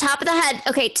top of the head.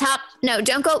 Okay, no,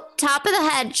 don't go top of the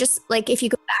head, just like if you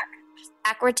go back.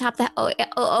 Backward top that. Oh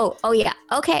yeah.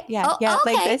 Okay. Yeah, Oh, yeah,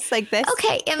 okay. like this.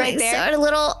 Okay. It Right makes there. it a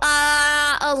little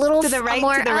To the right,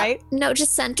 more to the up. right. No,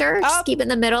 just center. Up. Just keep it in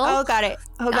the middle. Oh, got it.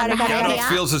 Oh, got the it, got it, head, got Adolf it. yeah.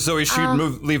 feels as though he should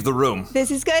leave the room.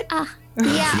 This is good. Yeah.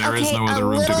 There okay. is no other a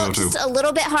room to little, go to. just a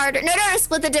little bit harder. No,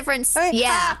 split the difference. Okay.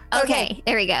 Yeah. Ah, Okay. okay.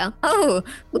 There we go. Oh.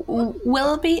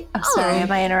 Willoughby? Oh, sorry, am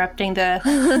I interrupting the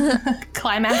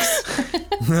climax?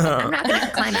 I'm not gonna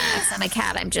climax. I'm a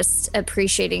cat. I'm just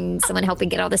appreciating someone helping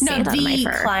get all the No, sand out of my the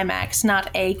fur. climax, not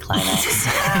a climax.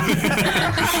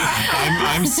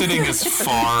 I'm sitting as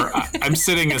far. I'm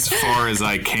sitting as far as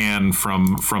I can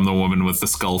from the woman with the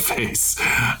skull face.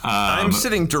 I'm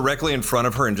sitting directly in front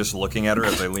of her and just looking at her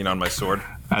as I lean on my sword.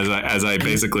 As I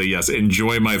basically, yes,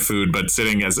 enjoy my food, but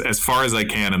sitting as far as I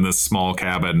can in this small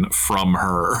cabin from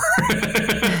her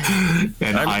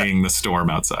and eyeing the storm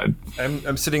outside.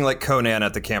 I'm sitting like Conan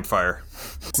at the campfire.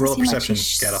 Roll a Seem like perception,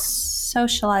 she Gato.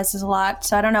 socializes a lot,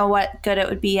 so I don't know what good it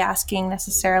would be asking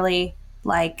necessarily,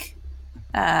 like,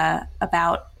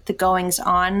 about the goings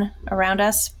on around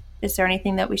us. Is there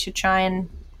anything that we should try and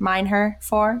mine her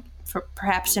for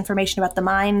perhaps information about the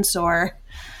mines or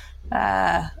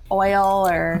oil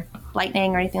or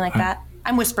lightning or anything like that?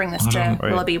 I'm whispering this to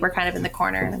Willoughby. We're kind of in the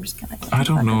corner, and I'm just kind of. I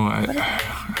don't know. I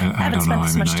haven't don't know. spent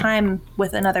this much I time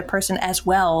with another person as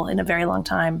well in a very long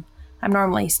time. I'm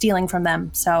normally stealing from them,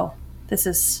 so this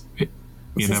is you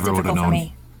this is never would have difficult for known.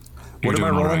 me. You're What am I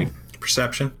doing all rolling? right.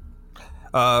 Perception.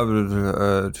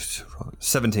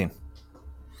 17.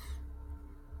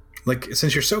 Like,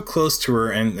 since you're so close to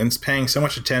her and paying so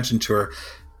much attention to her,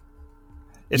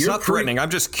 It's You're not threatening. I'm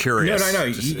just no, curious. no,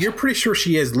 you're pretty sure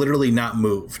she has literally not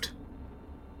moved.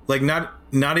 Like, not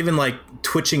even like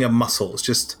twitching a muscle. It's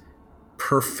just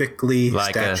perfectly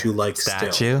Like statue-like a still.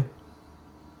 statue.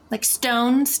 Like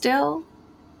stone still?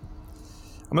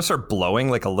 I'm gonna start blowing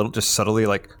like a little, just subtly,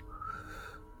 like.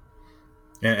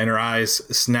 And her eyes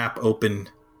snap open,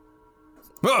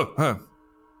 Oh, huh.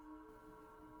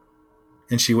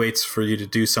 and she waits for you to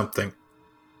do something.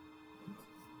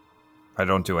 I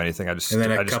don't do anything. I just. And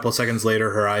then I a just- couple seconds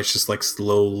later, her eyes just like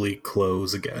slowly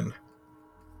close again.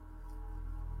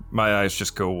 My eyes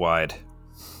just go wide.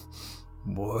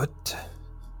 What?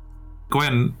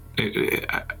 Gwen,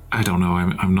 I don't know.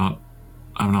 I'm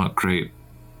not great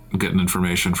getting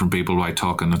information from people by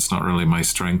talking. It's not really my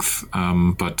strength.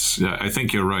 But I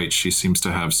think you're right. She seems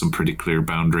to have some pretty clear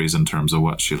boundaries in terms of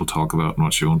what she'll talk about and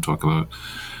what she won't talk about.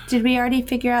 Did we already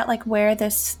figure out like where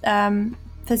this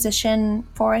physician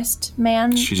forest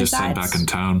man She just said back in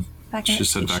town. She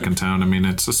said back in town. I mean,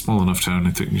 it's a small enough town.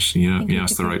 I think you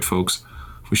ask the right folks.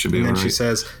 We should be all right. And then she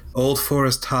says, Old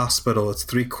Forest Hospital. It's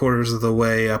 3/4 of the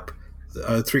way up,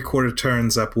 3/4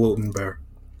 turns up Wotenberg.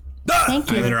 Thank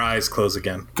you. And then her eyes close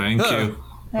again. Thank you.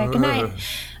 All right, good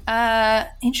night.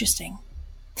 Interesting.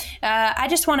 I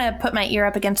just want to put my ear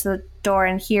up against the door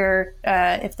and hear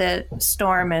if the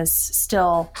storm is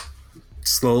still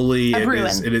slowly. A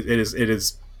It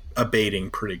is abating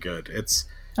pretty good. It's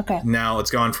okay. Now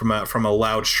it's gone from a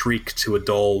loud shriek to a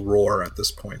dull roar at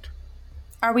this point.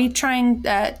 Are we trying?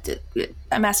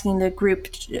 I'm asking the group.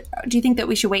 Do you think that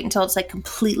we should wait until it's like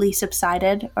completely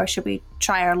subsided, or should we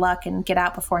try our luck and get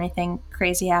out before anything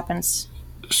crazy happens?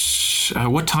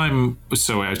 What time?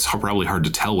 So it's probably hard to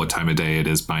tell what time of day it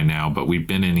is by now, but we've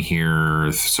been in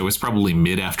here, so it's probably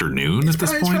mid-afternoon at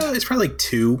this point. It's probably like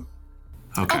 2.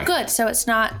 Okay. Oh, good. So it's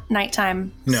not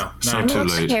nighttime. No, So not too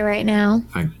It's late. okay right now.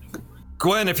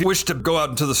 Gwen, if you wish to go out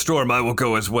into the storm, I will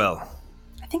go as well.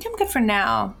 I think I'm good for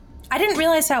now. I didn't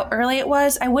realize how early it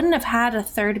was. I wouldn't have had a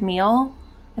third meal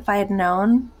if I had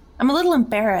known. I'm a little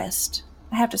embarrassed,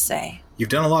 I have to say. You've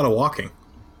done a lot of walking.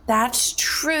 That's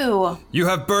true. You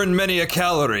have burned many a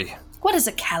calorie. What is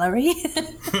a calorie?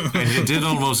 And you did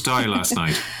almost die last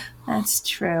night. That's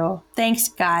true. Thanks,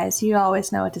 guys. You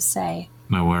always know what to say.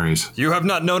 No worries. You have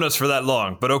not known us for that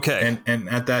long, but okay. And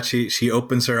at that, she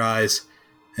opens her eyes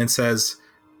and says,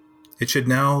 "It should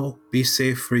now be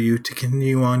safe for you to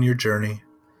continue on your journey.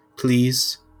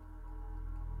 Please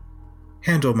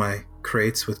handle my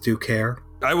crates with due care."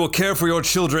 I will care for your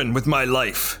children with my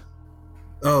life.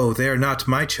 "Oh, they are not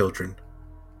my children."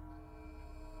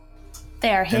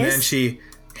 They're his. And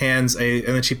then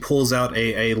and then she pulls out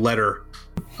a letter,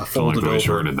 folded I over.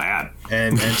 heard of that.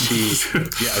 And she,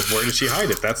 where did she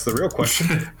hide it? That's the real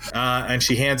question. And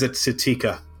she hands it to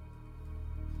Tika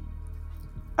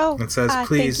Oh, and says, thank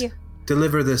 "Please you.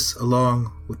 deliver this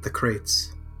along with the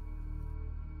crates."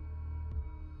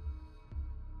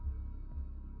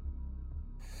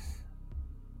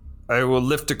 I will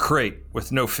lift a crate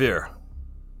with no fear.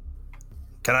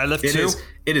 Can I lift 2?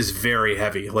 It is very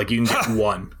heavy. Like, you can get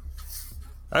 1.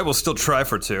 I will still try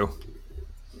for 2.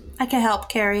 I can help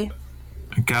carry.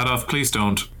 Gaddoff, please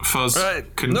don't. Fuzz,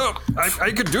 No,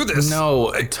 I could do this.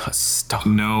 No, stop.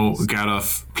 No,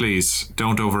 Gaddoff, please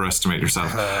don't overestimate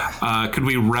yourself. Could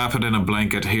we wrap it in a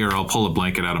blanket here? I'll pull a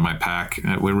blanket out of my pack.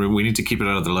 We need to keep it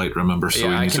out of the light, remember? So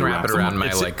we Yeah, need I can to wrap it them around up. my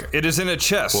It is in a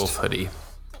chest. wolf hoodie.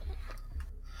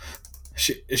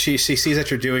 She sees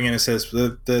that you're doing it and it says,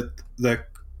 the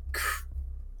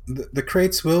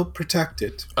crates will protect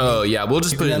it. Oh yeah, we'll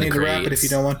just You put it don't in the need to wrap it if crates. you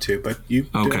don't want to, but you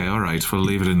Okay, all right. We'll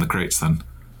leave it in the crates then.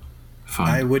 Fine.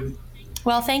 I would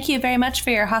Well, thank you very much for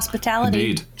your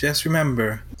hospitality. Indeed. just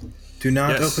remember, do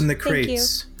not Yes. open the Thank you.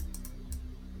 crates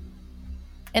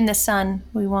In the sun,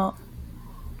 we won't.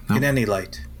 in any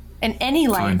light. In any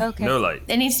light. Fine. Okay. No light.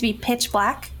 It needs to be pitch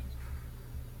black.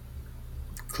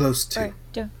 Close to. All right,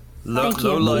 Low, Thank you.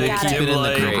 low light, Got it. Keep dim it in the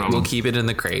light. crate. problem. We'll keep it in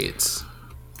the crates.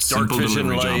 Dark Simple vision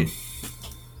delivery light. job.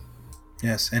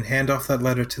 Yes, and hand off that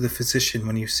letter to the physician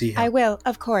when you see him. I will,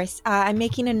 of course. I'm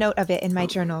making a note of it in my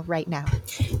journal right now.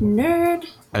 Nerd.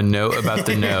 A note about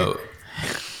the note.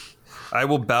 I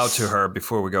will bow to her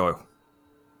before we go.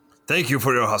 Thank you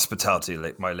for your hospitality,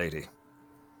 my lady.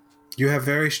 You have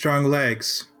very strong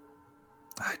legs.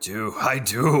 I do.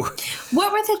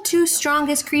 What were the 2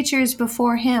 strongest creatures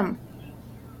before him?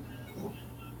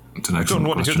 It's an I don't excellent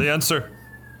want to question. hear the answer.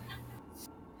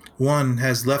 One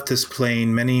has left this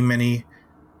plane many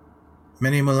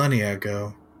millennia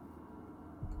ago.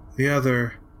 The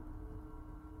other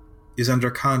is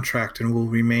under contract and will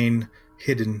remain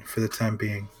hidden for the time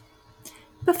being.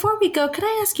 Before we go, could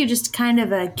I ask you just kind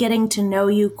of a getting to know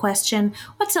you question?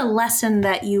 What's a lesson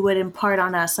that you would impart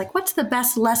on us? Like, what's the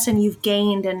best lesson you've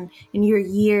gained in your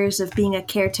years of being a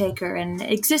caretaker and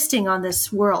existing on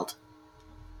this world?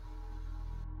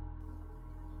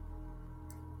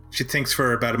 She thinks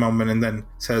for about a moment and then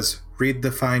says, "Read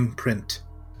the fine print."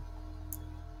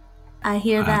 I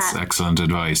hear That's that. excellent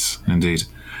advice, indeed.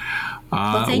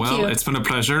 thank you. It's been a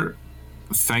pleasure.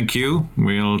 Thank you.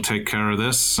 We'll take care of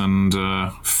this and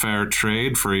fair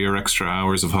trade for your extra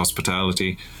hours of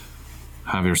hospitality.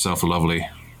 Have yourself a lovely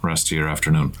rest of your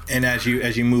afternoon. And as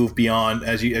you move beyond,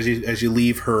 as you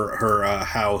leave her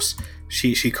house,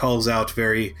 she calls out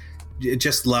very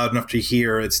just loud enough to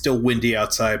hear. It's still windy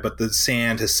outside, but the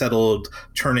sand has settled,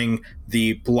 turning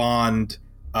the blonde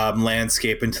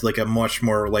landscape into like a much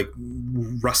more like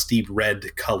rusty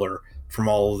red color from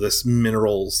all of this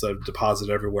minerals that have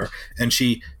deposited everywhere. And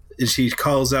she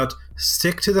calls out,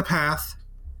 "Stick to the path.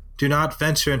 Do not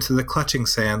venture into the clutching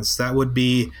sands. That would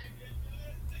be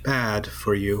bad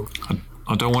for you."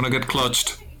 I don't want to get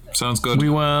clutched. Sounds good. We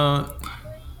will.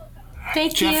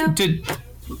 Thank Jeff, you.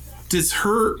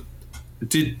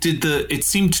 it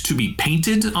seemed to be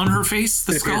painted on her face,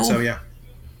 the It appeared skull? so, yeah.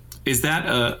 Is that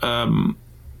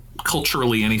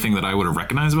culturally anything that I would have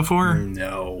recognized before?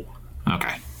 No.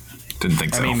 Okay. Didn't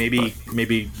think so. I mean, maybe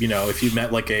if you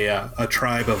met like a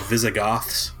tribe of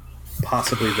Visigoths,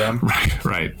 possibly them.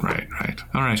 Right.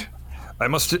 All right. I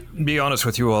must be honest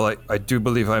with you all. I do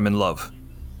believe I'm in love.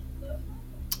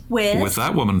 With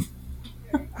that woman.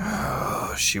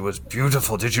 Oh, she was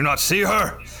beautiful. Did you not see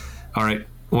her? All right.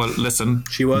 Well, listen.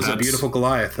 She was a beautiful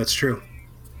Goliath. That's true.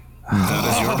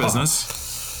 That is your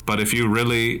business. But if you're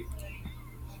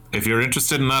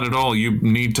interested in that at all, you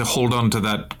need to hold on to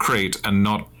that crate and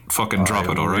not fucking drop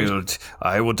it, all right?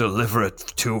 I will deliver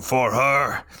it for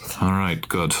her. All right,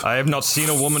 good. I have not seen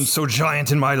a woman so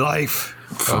giant in my life.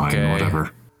 Fine, Okay.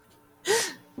 whatever.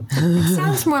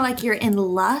 Sounds more like you're in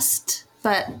lust,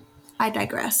 but I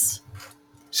digress.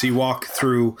 So you walk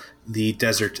through the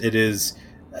desert. It is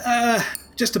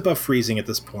just above freezing at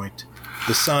this point.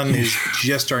 The sun is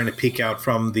just starting to peek out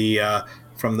from the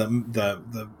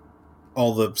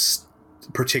all the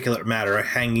particulate matter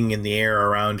hanging in the air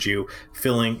around you,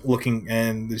 looking,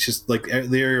 and it's just like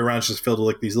the area around is just filled with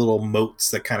like these little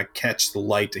motes that kind of catch the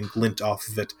light and glint off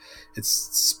of it. It's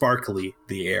sparkly,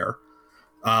 the air.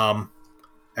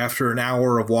 After an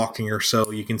hour of walking or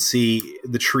so, you can see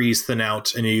the trees thin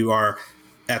out, and you are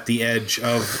at the edge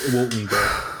of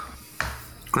Woltenberg.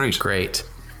 Great.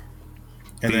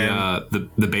 And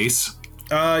the base?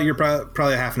 You're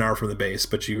probably half an hour from the base,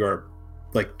 but you are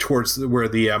like towards where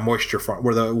the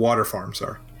where the water farms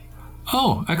are.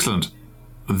 Oh, excellent.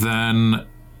 Then,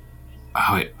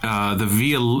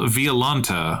 the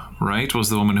Violanta, right, was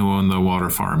the woman who owned the water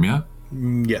farm, yeah?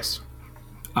 Yes.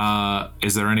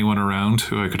 Is there anyone around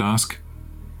who I could ask?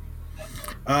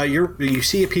 You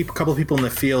see couple of people in the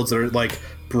fields that are like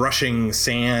brushing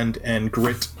sand and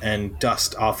grit and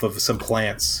dust off of some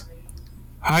plants.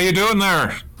 How you doing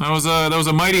there? That was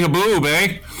a mighty haboob,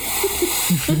 eh?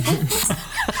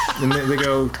 And they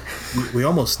go, "We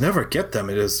almost never get them.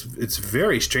 It's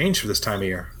very strange for this time of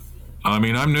year." I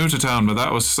mean, I'm new to town, but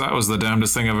that was the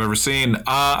damnedest thing I've ever seen.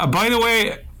 By the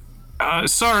way,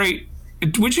 sorry,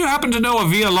 would you happen to know a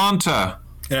Violanta?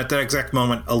 And at that exact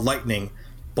moment, a lightning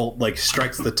bolt like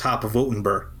strikes the top of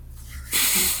Wotenberg.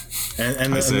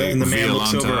 And the man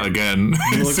looks over again.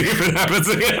 See if it happens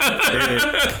again.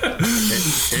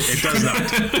 It does not.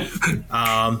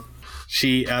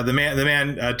 The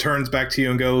man turns back to you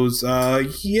and goes,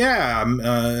 "Yeah,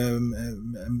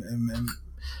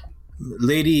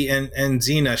 Lady and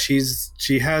Xena,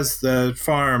 she has the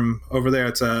farm over there.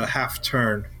 It's a half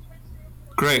turn."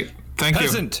 Great, thank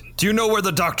Peasant, do you know where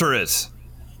the doctor is?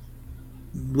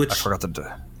 Which I forgot the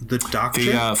doctor?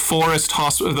 you. The forest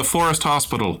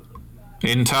hospital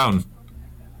in town.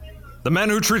 The man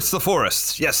who treats the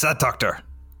forests. Yes, that doctor.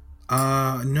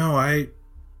 No,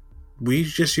 we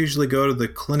just usually go to the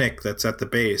clinic that's at the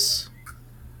base.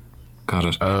 Got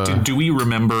it. Do we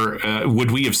remember,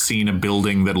 would we have seen a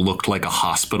building that looked like a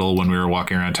hospital when we were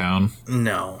walking around town?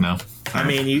 No. I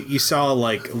mean, you saw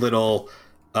like little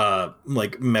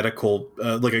like medical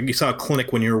you saw a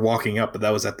clinic when you were walking up, but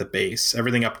that was at the base.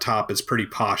 Everything up top is pretty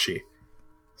poshy.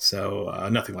 So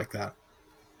nothing like that.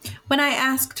 When I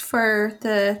asked for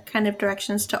the kind of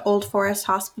directions to Old Forest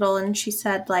Hospital, and she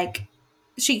said like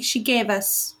she gave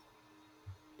us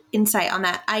insight on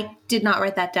that. I did not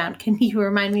write that down. Can you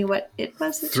remind me what it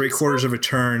was? 3/4 of a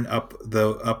turn up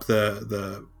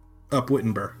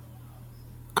Wittenberg.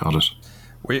 Got it.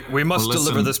 We must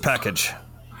deliver this package.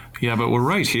 Yeah, but we're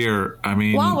right here. I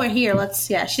mean, while we're here,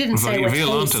 she didn't say with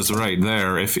Violanta's haste. right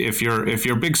there. If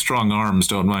your big strong arms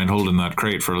don't mind holding that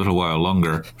crate for a little while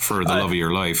longer, for the love of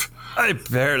your life. I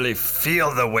barely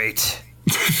feel the weight.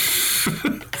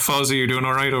 Fuzzy, you doing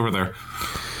all right over there?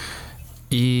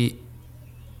 Yeah,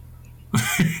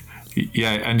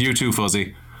 and you too,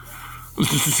 Fuzzy.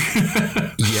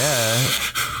 Yeah.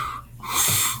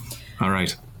 All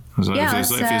right. As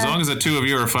long as the two of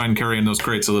you are fine carrying those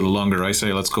crates a little longer, I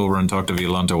say let's go over and talk to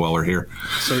Violanta while we're here.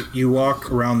 So you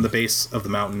walk around the base of the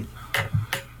mountain.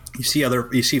 You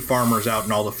see farmers out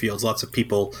in all the fields, lots of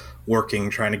people working,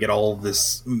 trying to get all of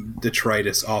this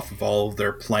detritus off of all of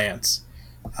their plants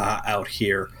out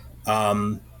here.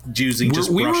 using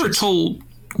just brushes.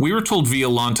 We were told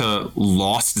Violanta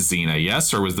lost Xena,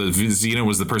 yes? Or was Xena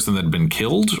was the person that had been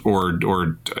killed? Or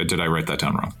did I write that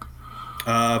down wrong?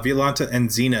 Violanta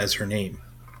Enzina is her name.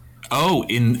 Oh,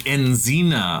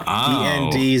 Enzina.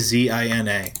 Oh.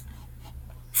 Endzina.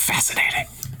 Fascinating.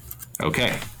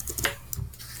 Okay.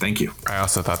 Thank you. I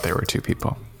also thought there were two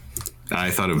people.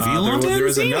 I thought of Violanta there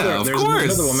was Enzina, another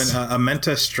woman,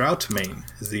 Amenta Stroutmane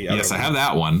is the other Yes, one. I have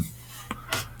that one.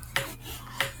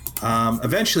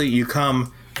 Eventually, you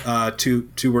come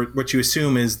to what you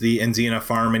assume is the Enzina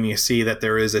farm, and you see that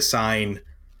there is a sign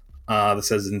that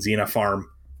says Enzina farm,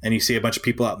 and you see a bunch of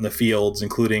people out in the fields,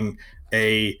 including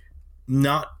a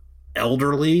not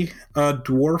elderly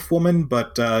dwarf woman,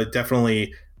 but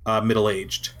definitely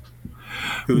middle-aged.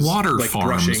 Who's Water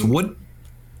farms. brushing.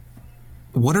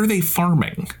 What are they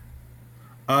farming?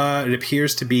 It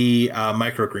appears to be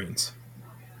microgreens.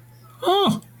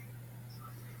 Oh.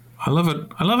 I love it.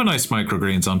 I love a nice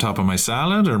microgreens on top of my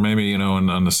salad, or maybe,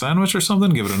 on a sandwich or something.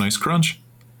 Give it a nice crunch.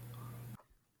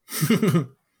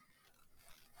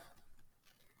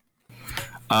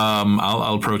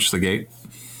 I'll approach the gate.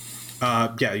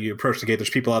 Yeah, you approach the gate. There's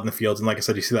people out in the fields, and like I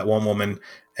said, you see that one woman,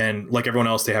 and like everyone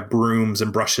else, they have brooms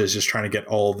and brushes, just trying to get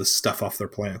all this stuff off their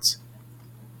plants.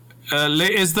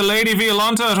 Is the Lady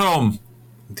Violanta at home?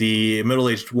 The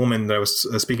middle-aged woman that I was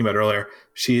speaking about earlier,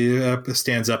 she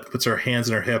stands up, puts her hands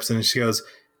on her hips, and she goes,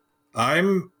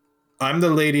 I'm the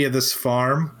lady of this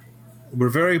farm. We're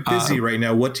very busy right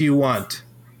now. What do you want?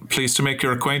 Pleased to make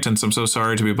your acquaintance. I'm so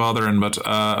sorry to be bothering, but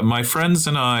my friends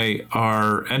and I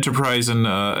are enterprising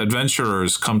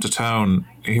adventurers come to town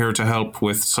here to help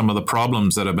with some of the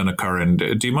problems that have been occurring.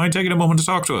 Do you mind taking a moment to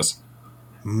talk to us?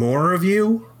 More of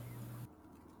you?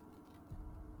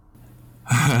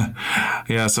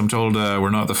 Yes, I'm told we're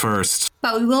not the first.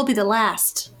 But we will be the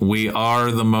last. We are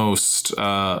the most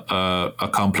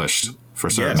accomplished, for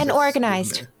certain. Yes. And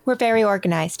organized. We're very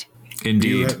organized.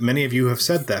 Indeed. Many of you have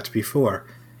said that before.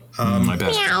 I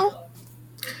bet. Meow.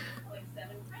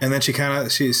 And then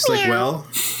she's like, well,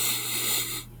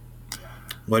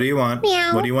 what do you want?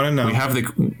 Meow. What do you want to know?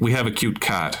 We have a cute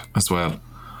cat as well.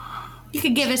 You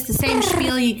could give us the same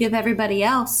spiel you give everybody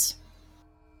else.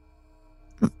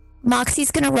 Moxie's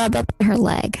gonna rub up her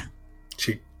leg.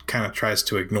 She kind of tries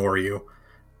to ignore you.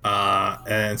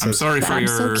 And says, I'm sorry for I'm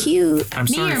your. so cute. I'm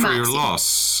sorry or for your Moxie?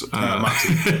 loss.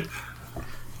 Moxie.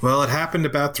 Well, it happened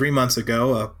about 3 months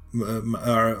ago.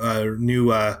 Our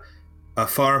new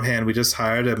farmhand we just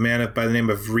hired, a man by the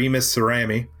name of Remus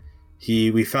Cerami.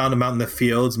 We found him out in the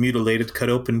fields, mutilated, cut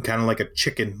open, kind of like a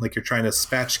chicken, like you're trying to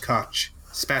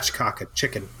spatchcock a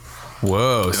chicken.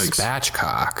 Whoa, Yikes.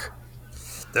 spatchcock.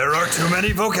 There are too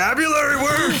many vocabulary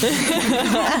words.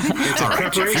 It's a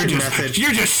preparation method.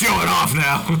 You're just showing off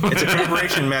now. It's a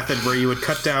preparation method where you would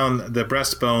cut down the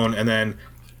breastbone and then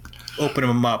open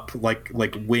them up like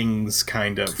wings,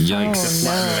 kind of. Yikes.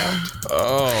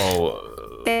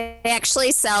 Oh. They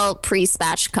actually sell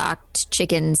pre-spatchcocked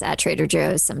chickens at Trader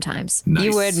Joe's sometimes. Nice.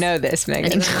 You would know this,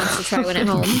 Megan. Anyone wants to try one at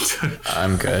home?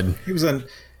 I'm good. He was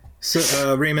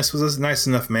Remus was a nice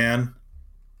enough man.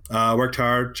 Worked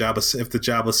hard. If the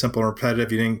job was simple and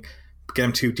repetitive, you didn't get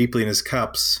him too deeply in his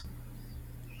cups.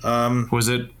 Was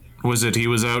it he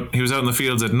was out in the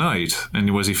fields at night,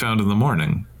 and was he found in the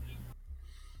morning?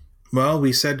 Well,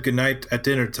 we said goodnight at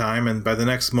dinner time, and by the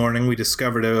next morning we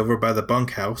discovered it over by the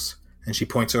bunkhouse. And she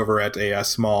points over at a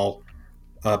small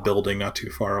building not too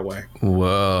far away.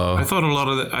 Whoa. I thought a lot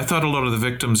of the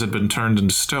victims had been turned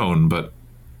into stone, but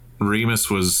Remus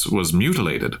was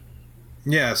mutilated.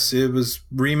 Yes,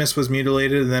 Remus was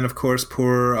mutilated, and then of course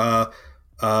poor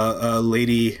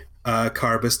Lady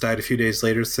Carbus died a few days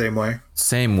later the same way.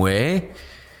 Same way?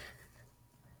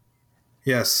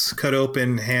 Yes, cut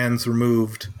open, hands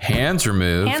removed. Hands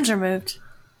removed. Hands removed.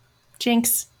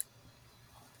 Jinx.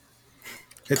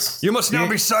 You must now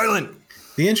be silent.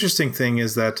 The interesting thing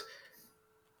is that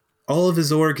all of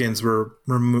his organs were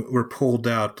pulled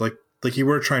out, like you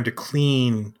were trying to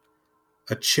clean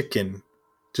a chicken,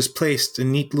 just placed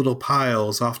in neat little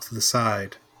piles off to the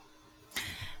side.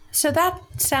 So that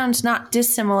sounds not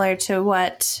dissimilar to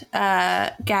what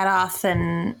Gadoth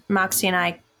and Moxie and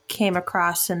I came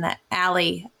across in the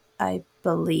alley, I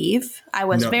believe. I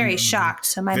was very shocked,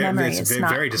 so my memory is not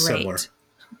very great. dissimilar.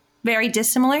 Very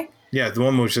dissimilar? Yeah, the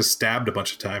one was just stabbed a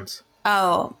bunch of times.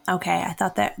 Oh, okay. I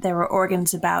thought that there were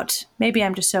organs about. Maybe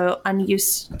I'm just so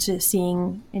unused to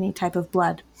seeing any type of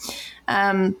blood.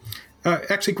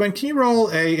 Actually, Gwen, can you roll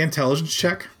a intelligence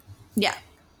check? Yeah.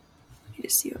 Let me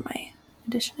just see what my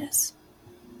addition is.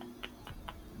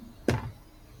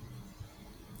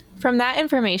 From that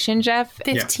information, Jeff,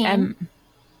 15.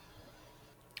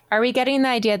 Are we getting the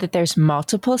idea that there's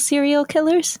multiple serial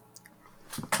killers?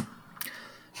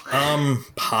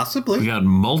 Possibly. We got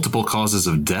multiple causes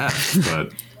of death,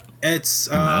 but It's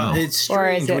strange. Or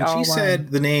is it when all she said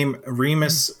the name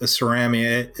Remus Cerami,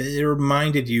 it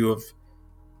reminded you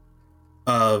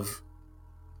of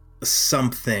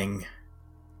something.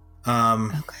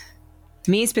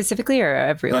 Me specifically, or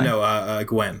everyone?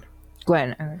 Gwen.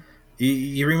 Gwen.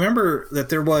 You remember that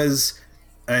there was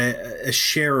a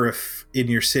sheriff in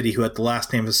your city who had the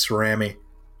last name of Cerami.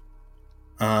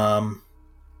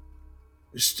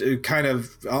 Just kind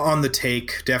of on the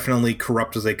take, definitely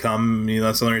corrupt as they come.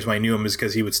 That's the only reason why I knew him is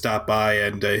because he would stop by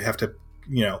and have to,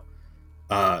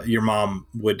 your mom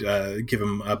would give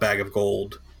him a bag of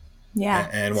gold,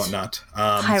 and whatnot.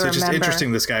 So it's just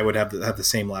interesting this guy would have the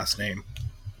same last name.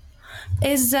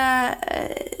 Is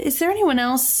there anyone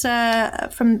else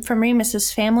from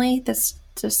Remus's family that's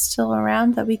still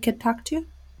around that we could talk to?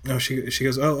 No, she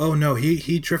goes, oh no,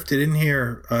 he drifted in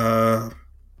here about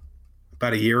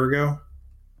a year ago.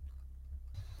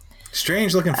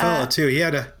 Strange looking fella too. He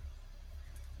had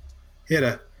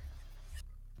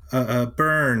a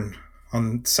burn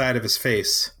on the side of his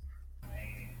face.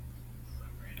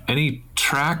 any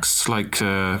tracks like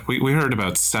we heard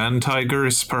about sand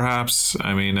tigers, perhaps?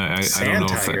 I mean, I don't know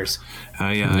tigers.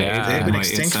 If They've been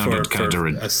extinct for counter.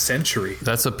 a century.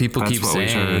 That's what people That's keep what we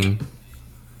saying. heard.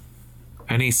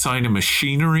 Any sign of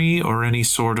machinery or any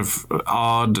sort of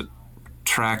odd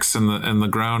tracks in the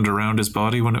ground around his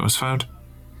body when it was found?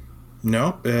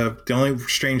 No, the only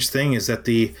strange thing is that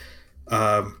the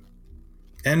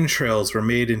entrails were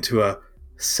made into a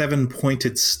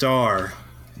 7-pointed star.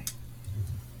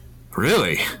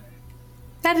 Really?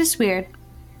 That is weird.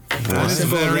 That is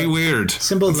very weird.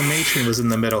 Symbol of the matron was in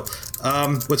the middle.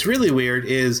 What's really weird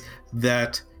is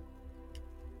that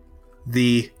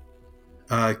the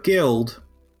guild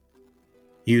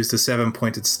used the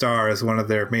 7-pointed star as one of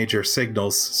their major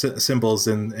symbols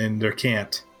in their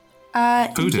cant.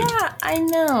 Who did? Yeah, I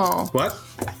know. What?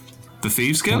 The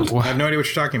Thieves Guild? I have no idea what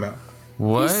you're talking about.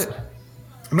 What?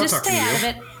 I'm not Just talking stay to you. out of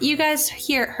it. You guys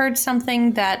heard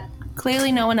something that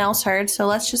clearly no one else heard, so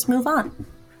let's just move on.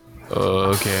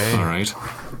 Okay. All right.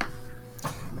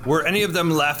 Were any of them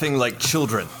laughing like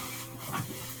children?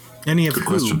 Any of who?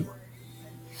 question.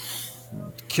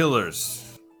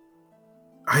 Killers.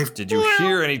 I've Did you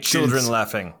hear any children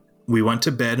laughing? We went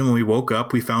to bed, and when we woke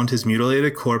up, we found his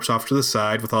mutilated corpse off to the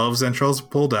side with all of his entrails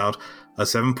pulled out, a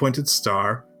 7-pointed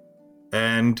star,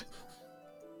 and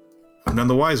none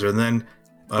the wiser. And then...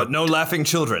 But no laughing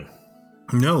children.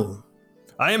 No.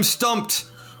 I am stumped.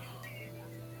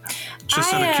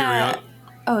 Just out of curiosity.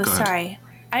 Oh, Go ahead. sorry.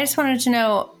 I just wanted to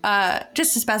know,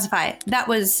 just to specify, that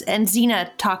was Enzina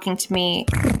talking to me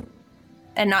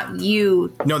and not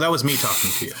you. No, that was me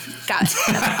talking to you. Got it.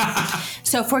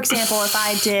 So, for example, if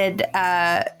I did,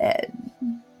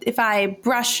 if I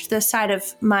brushed the side of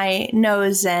my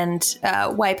nose and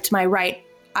wiped my right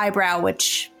eyebrow,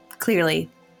 which clearly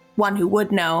one who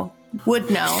would know,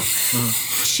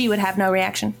 she would have no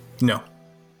reaction. No.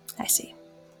 I see.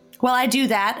 Well, I do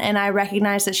that, and I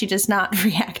recognize that she does not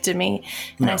react to me.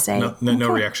 And I say, no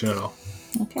reaction at all.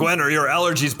 Gwen, are your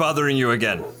allergies bothering you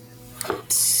again?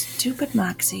 Stupid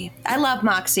Moxie. I love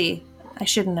Moxie. I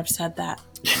shouldn't have said that.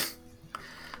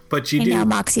 But you And do. now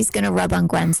Moxie's gonna rub on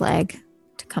Gwen's leg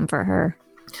to comfort her.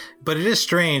 But it is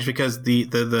strange because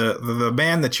the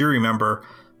man that you remember,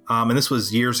 and this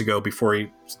was years ago before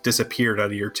he disappeared out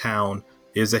of your town,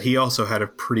 is that he also had a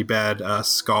pretty bad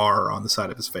scar on the side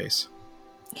of his face.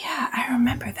 Yeah, I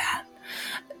remember that.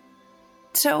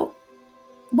 So,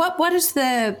 what is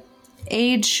the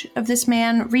age of this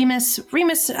man, Remus?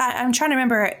 I'm trying to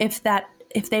remember if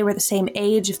they were the same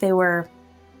age, if they were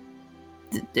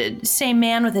the same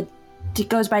man with it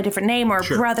goes by a different name, or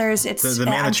Sure. brothers. It's The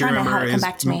man I'm that you trying to have remember it come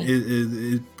back to me.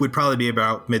 it would probably be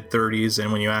about mid-30s,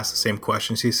 and when you ask the same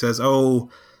questions, he says,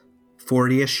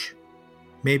 40-ish,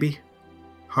 maybe.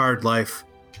 Hard life.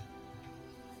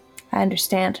 I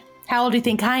understand. How old do you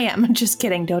think I am? Just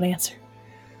kidding. Don't answer.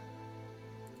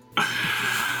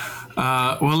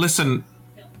 Well, listen.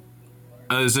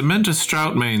 Is Amenta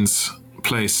Stroutmane's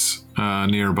place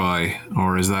nearby,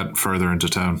 or is that further into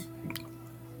town?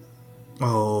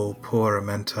 Oh, poor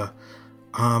Amenta.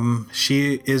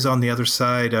 She is on the other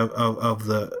side of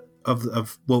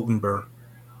Wotenburg,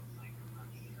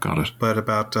 Got it. but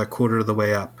about a quarter of the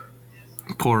way up.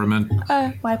 Poor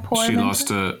Amenta. Why poor? She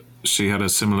Amenta? She had a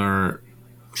similar.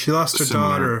 She lost her Similar.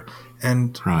 daughter,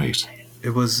 and Right. it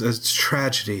was a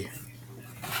tragedy.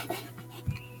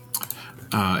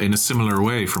 In a similar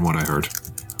way, from what I heard.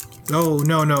 Oh,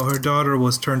 no, her daughter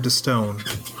was turned to stone.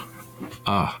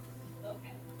 Got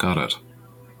it.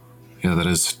 Yeah, that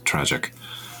is tragic.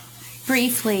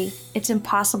 Briefly, it's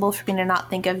impossible for me to not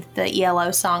think of the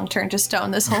ELO song Turn to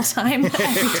Stone this whole time,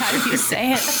 every time you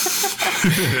say it.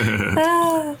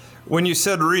 When you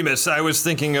said Remus, I was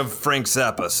thinking of Frank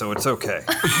Zappa, so it's okay.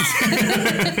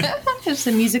 It's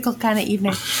a musical kind of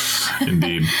evening.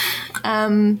 Indeed.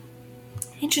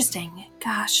 Interesting.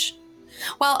 Gosh.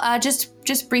 Well,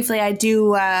 just briefly, I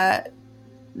do. Well,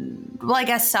 I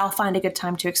guess I'll find a good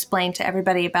time to explain to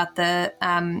everybody about the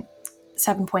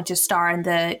seven-pointed star and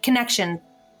the connection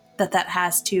that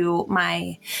has to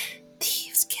my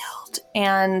Thieves Guild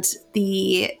and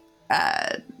the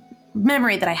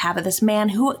memory that I have of this man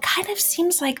who kind of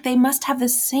seems like they must have the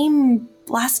same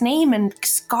last name and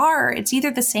scar. It's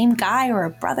either the same guy or a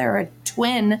brother or a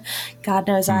twin. God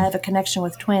knows I have a connection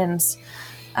with twins.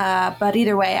 But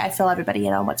either way, I fill everybody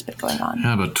in on what's been going on.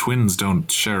 Yeah, but twins don't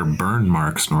share burn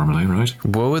marks normally, right?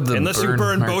 What would the Unless you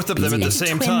burn both of them at the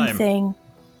same twin time. Thing.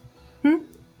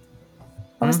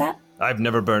 What was that? I've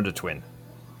never burned a twin.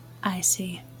 I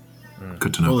see.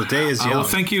 Good to know. Well, the day is young. Well,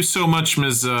 thank you so much,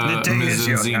 Ms.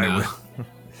 Zina.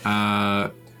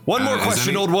 One more is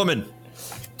question, any- old woman.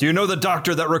 Do you know the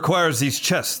doctor that requires these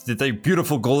chests that the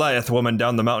beautiful Goliath woman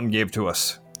down the mountain gave to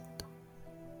us?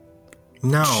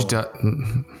 No. She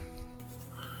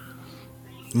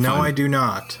No, I do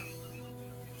not.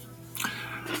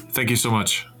 Thank you so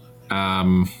much.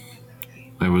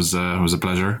 It was a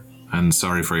pleasure, and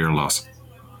sorry for your loss.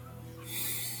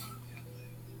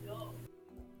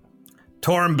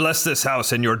 Torm, bless this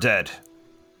house and you're dead.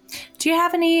 Do you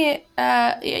have any,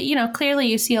 clearly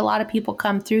you see a lot of people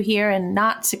come through here and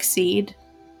not succeed.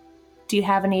 Do you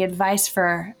have any advice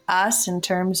for us in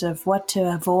terms of what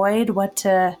to avoid, what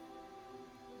to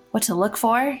look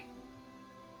for?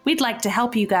 We'd like to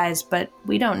help you guys, but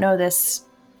we don't know this.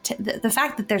 The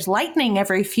fact that there's lightning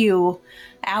every few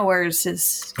hours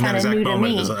is In that kind of exact new to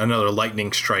moment, me. there's another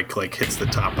lightning strike hits the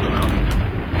top of the mountain.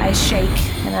 I shake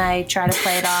and I try to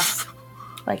play it off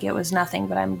like it was nothing,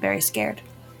 but I'm very scared.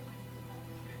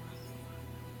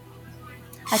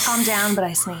 I calm down, but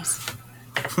I sneeze.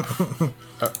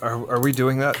 Are we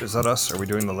doing that? Is that us? Are we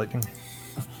doing the lightning?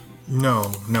 No,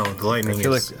 the lightning I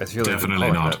feel is like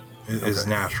Definitely not.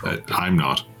 natural. I'm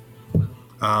not.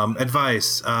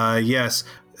 Advice, yes,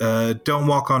 don't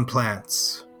walk on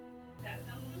plants.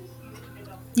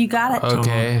 You got it.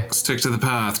 Okay. Stick to the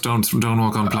path. Don't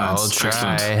walk on plants. I'll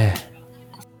try. Excellent.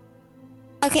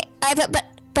 Okay,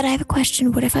 but I have a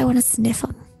question. What if I want to sniff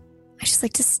them? I just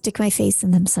like to stick my face in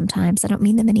them sometimes. I don't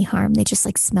mean them any harm. They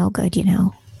just smell good, you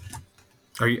know.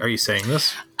 Are you saying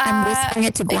this? I'm whispering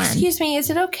it to Gwen. Excuse me,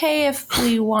 is it okay if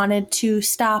we wanted to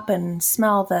stop and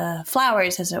smell the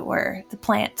flowers, as it were, the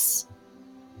plants?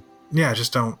 Yeah,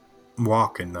 just don't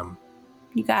walk in them.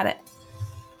 You got it.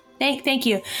 Thank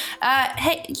you.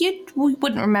 Hey, we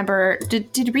wouldn't remember.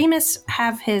 Did Remus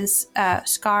have his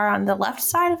scar on the left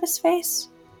side of his face?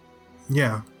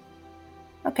 Yeah.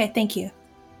 Okay, thank you.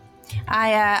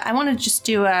 I want to just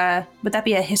do would that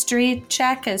be a history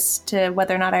check as to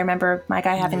whether or not I remember my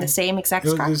guy having the same exact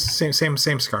It scar? was same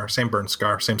scar, same burn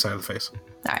scar, same side of the face.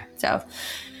 All right, so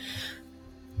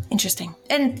interesting.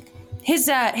 And his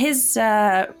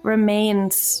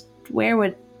remains, where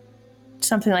would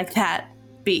something like that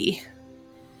be?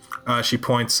 She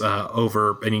points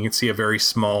over, and you can see a very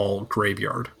small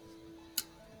graveyard.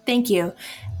 Thank you.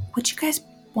 Would you guys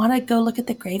want to go look at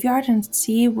the graveyard and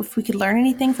see if we could learn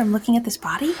anything from looking at this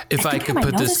body? If I think could might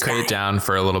put know this crate guy. down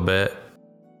for a little bit.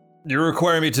 You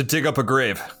require me to dig up a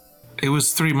grave. It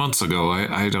was 3 months ago.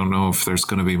 I don't know if there's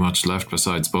going to be much left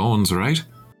besides bones, right?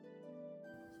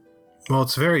 Well,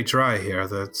 it's very dry here.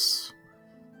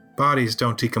 Bodies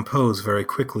don't decompose very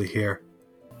quickly here.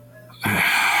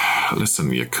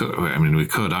 Listen, you could. I mean, we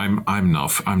could. I'm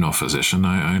no physician.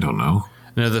 I don't know.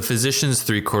 No, the physician's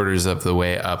 3/4 of the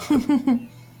way up.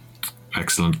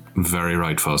 Excellent. Very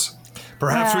right, Fuzz.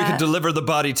 Perhaps we could deliver the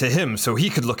body to him so he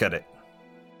could look at it.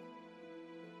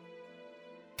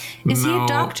 Is he No. a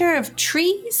doctor of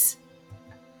trees?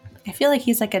 I feel like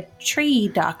he's like a tree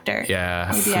doctor. Yeah.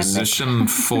 Maybe I missed- Physician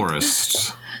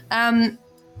Forest.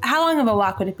 How long of a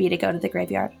walk would it be to go to the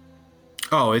graveyard?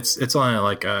 Oh, it's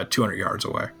only 200 yards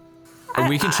away.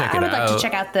 We can check I it would like to out.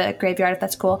 check out the graveyard if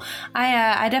that's cool.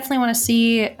 I definitely want to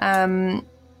see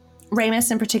Ramus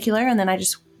in particular, and then I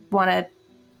just want to.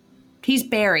 He's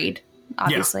buried,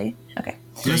 obviously. Okay.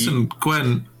 Listen,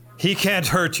 Gwen. He can't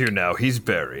hurt you now. He's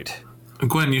buried.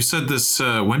 Gwen, you said this.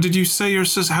 When did you say your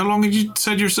sister? How long had you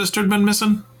said your sister had been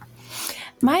missing?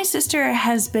 My sister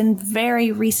has been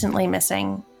very recently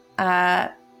missing.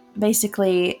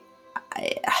 Basically,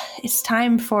 it's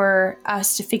time for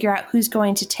us to figure out who's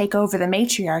going to take over the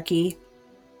matriarchy.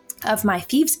 of my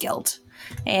Thieves Guild.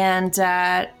 And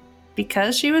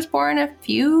because she was born a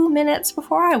few minutes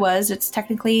before I was, it's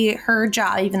technically her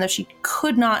job, even though she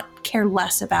could not care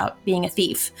less about being a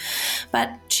thief.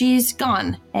 But she's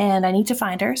gone, and I need to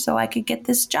find her so I could get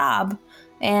this job.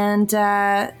 And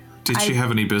did she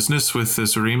have any business with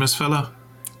this Remus fella?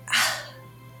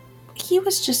 He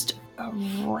was just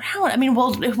around. I mean,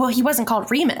 well, he wasn't called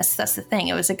Remus. That's the thing.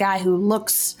 It was a guy who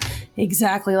looks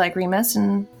exactly like Remus,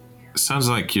 and sounds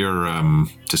like your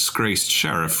disgraced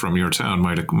sheriff from your town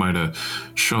might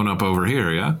have shown up over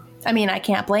here. Yeah. I mean, I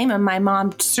can't blame him. My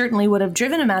mom certainly would have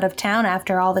driven him out of town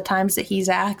after all the times that he's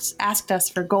asked us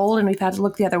for gold, and we've had to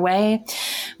look the other way.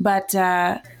 But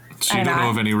so you don't know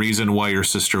of any reason why your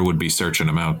sister would be searching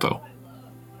him out, though.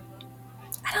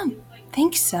 I don't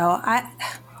think so.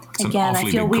 It's an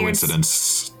awfully big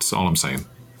coincidence. That's all I'm saying.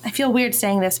 I feel weird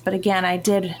saying this, but again, I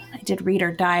did read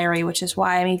her diary, which is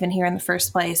why I'm even here in the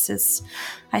first place. Is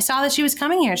I saw that she was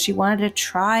coming here. She wanted to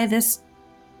try this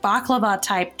baklava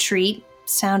type treat.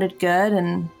 Sounded good,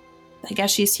 and I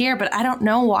guess she's here, but I don't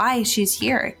know why she's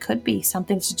here. It could be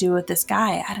something to do with this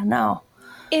guy. I don't know.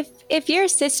 If your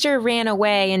sister ran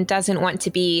away and doesn't want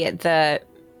to be the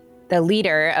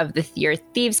leader of your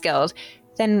Thieves Guild,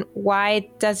 then why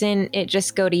doesn't it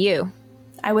just go to you?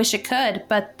 I wish it could,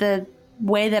 but the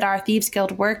way that our Thieves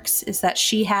Guild works is that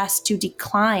she has to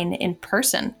decline in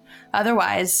person.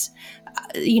 Otherwise,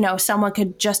 someone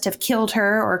could just have killed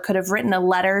her or could have written a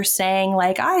letter saying,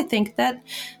 like, I think that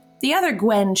the other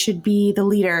Gwen should be the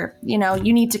leader. You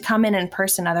need to come in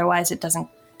person. Otherwise, it doesn't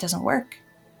work.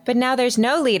 But now there's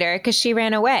no leader because she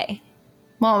ran away.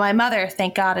 Well, my mother,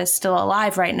 thank God, is still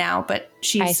alive right now, but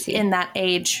she's in that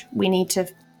age. We need to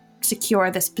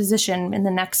secure this position in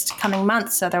the next coming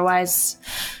months. Otherwise,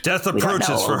 death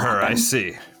approaches for her. I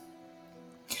see.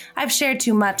 I've shared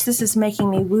too much. This is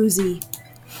making me woozy.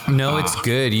 No, it's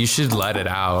good. You should let it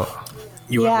out.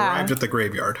 You have arrived at the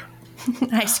graveyard.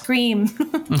 I scream.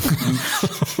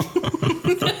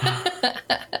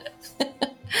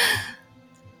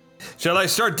 Shall I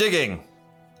start digging?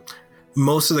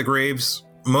 Most of the graves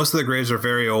are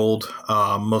very old.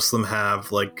 Most of them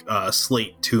have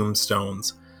slate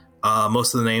tombstones.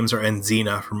 Most of the names are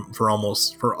Enzina for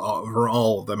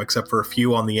all of them, except for a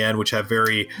few on the end, which have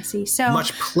very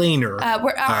much plainer.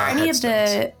 Are any of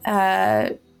the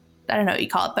I don't know what you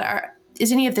call it, but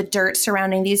is any of the dirt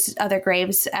surrounding these other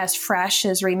graves as fresh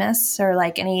as Remus, or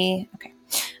any? Okay.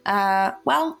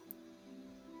 Well,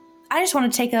 I just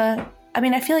want to take a. I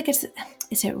mean, I feel like is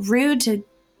it rude to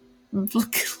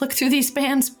look through these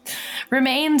man's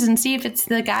remains and see if it's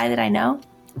the guy that I know?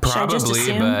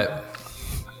 Probably, but.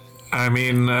 I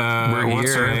mean,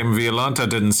 what's her name? Violanta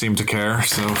didn't seem to care,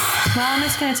 so... Well, I'm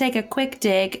just going to take a quick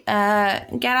dig.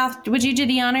 Gaddoth, would you do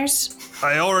the honors?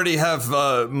 I already have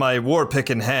my war pick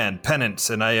in hand, Penance,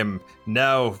 and I am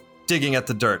now digging at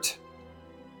the dirt.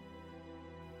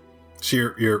 So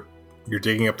you're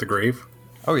digging up the grave?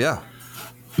 Oh, yeah.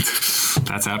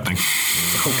 That's happening.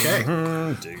 Okay.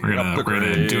 We're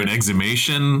gonna do an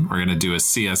exhumation. We're going to do a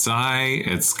CSI.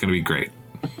 It's going to be great.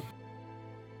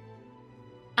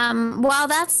 While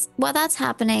that's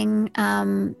happening,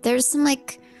 there's some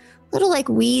little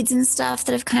weeds and stuff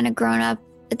that have kind of grown up.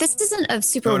 This isn't a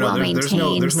super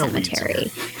well-maintained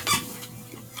cemetery.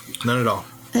 None at all.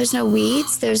 There's no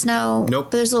weeds. There's no. Nope.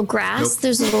 There's little grass.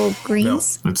 There's little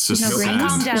greens. No, it's just greens. Calm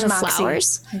down, there's no Moxie.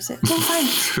 flowers.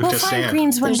 We'll find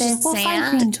greens one day. We'll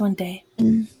find greens one day.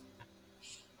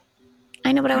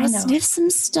 I know, but I want to sniff some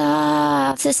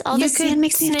stuff. This sand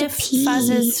makes me have to pee.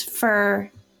 Fuzz's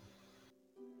fur.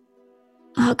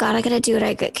 Oh God, I gotta do it.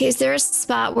 Okay, is there a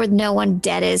spot where no one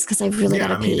dead is? Because I really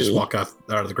gotta pee. Just walk out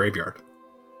of the graveyard.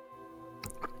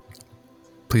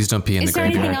 Please don't pee in the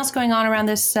graveyard. Is there anything else going on around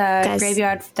this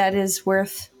graveyard that is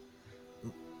worth?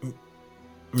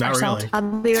 Not really. I'll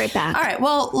be right back. All right.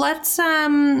 Well, let's.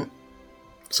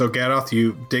 So Gaddoth,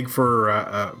 you dig for.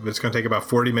 It's going to take about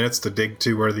 40 minutes to dig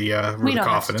to where the coffin is. We don't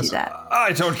have to do that.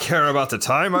 I don't care about the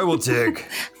time. I will dig.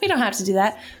 We don't have to do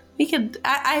that. We could.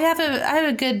 I have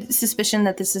a good suspicion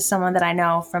that this is someone that I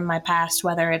know from my past,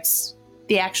 whether it's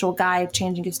the actual guy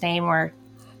changing his name or.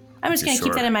 I'm just going to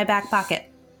keep that in my back pocket.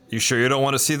 You sure you don't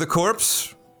want to see the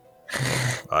corpse?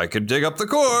 I could dig up the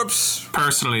corpse.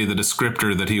 Personally, the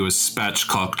descriptor that he was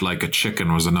spatchcocked like a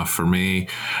chicken was enough for me.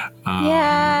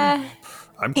 Yeah.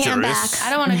 I'm Hey, I'm curious. back. I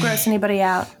don't want to gross anybody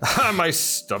out. My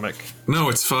stomach. No,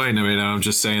 it's fine. I mean, I'm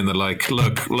just saying that, like,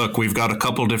 look, we've got a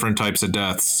couple different types of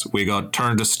deaths. We got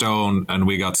turned to stone and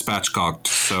we got spatchcocked.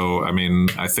 So, I mean,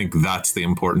 I think that's the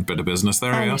important bit of business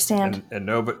there. I Yeah? understand. And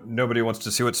nobody wants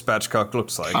to see what spatchcock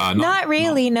looks like. Not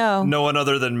really, no. No one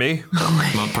other than me.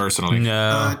 Not personally.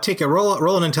 No. Tika,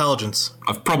 roll an intelligence.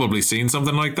 I've probably seen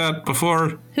something like that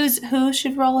before. Who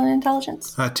should roll an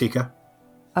intelligence? Tika.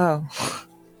 Oh.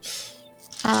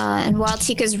 And while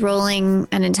Tika's rolling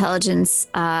an intelligence,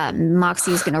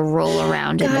 Moxie's gonna roll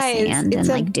around in the Guys, sand it's and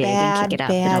a like dig and kick it up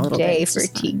in a bad little day bit. It's for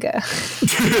just fun.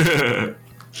 Tika.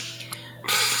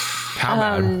 How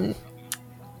bad?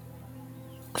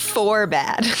 4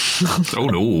 bad. Oh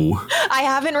no. I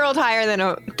haven't rolled higher than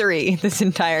a 3 this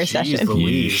entire Jeez session.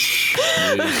 Louise.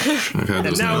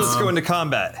 And now let's go into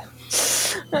combat.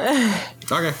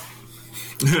 Okay.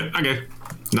 Okay.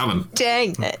 Nothing.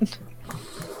 Dang it.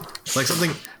 Like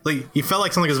something, like you felt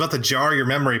like something was about to jar your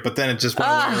memory, but then it just went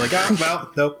away. You're like, oh,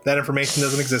 well, nope, that information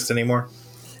doesn't exist anymore.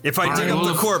 If I dig up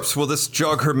the corpse, will this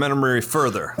jog her memory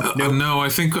further? No, I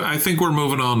think we're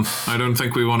moving on. I don't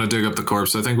think we want to dig up the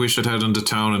corpse. I think we should head into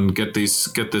town and get this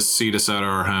Cetus out of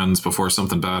our hands before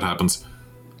something bad happens.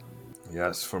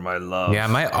 Yes, for my love. Yeah,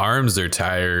 my arms are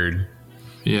tired.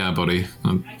 Yeah, buddy.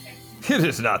 It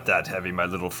is not that heavy, my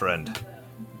little friend.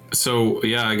 So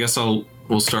yeah, I guess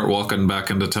we'll start walking back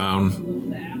into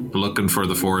town, looking for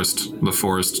the forest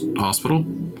hospital,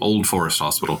 Old Forest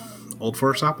Hospital. Old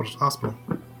Forest Hospital.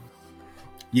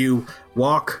 You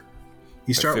walk.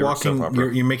 You start favorite walking. soap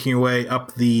opera. You're making your way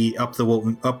up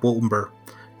Woltenberg.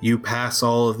 You pass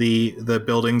all of the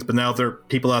buildings, but now there are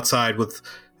people outside with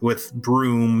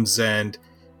brooms and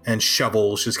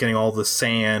shovels, just getting all the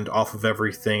sand off of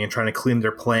everything and trying to clean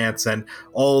their plants, and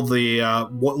all the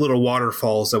little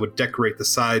waterfalls that would decorate the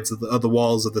sides of the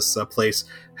walls of this place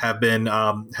have been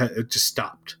just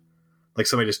stopped. Like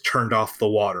somebody just turned off the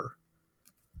water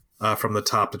from the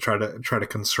top to try to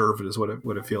conserve it. Is what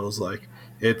it feels like.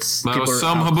 It's That people was are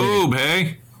some out cleaning. haboob,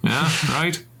 hey? Yeah,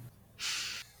 right.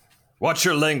 Watch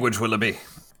your language, Willoughby.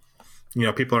 You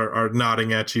know, people are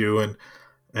nodding at you,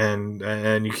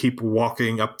 and you keep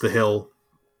walking up the hill,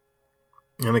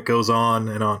 and it goes on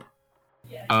and on.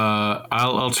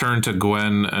 I'll turn to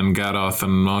Gwen and Gadoth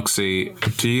and Moxie.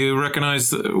 Do you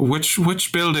recognize which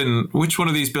one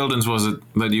of these buildings was it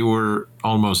that you were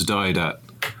almost died at?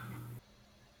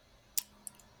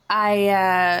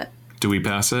 Do we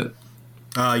pass it?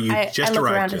 You just I look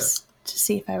around arrived. to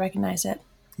see if I recognize it.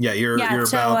 Yeah, you're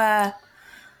So about.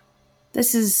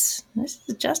 this is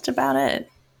just about it.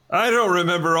 I don't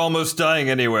remember almost dying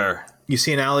anywhere. You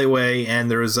see an alleyway, and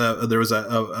there was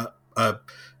a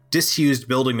disused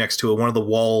building next to it. One of the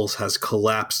walls has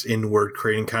collapsed inward,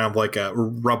 creating kind of like a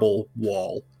rubble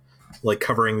wall, like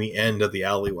covering the end of the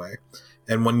alleyway.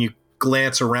 And when you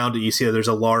glance around it, you see that there's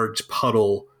a large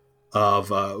puddle of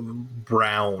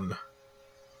brown.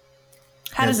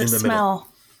 How does in it the middle.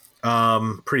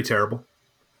 smell? Pretty terrible.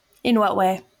 In what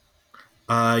way?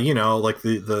 Like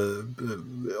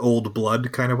the old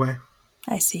blood kind of way.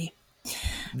 I see.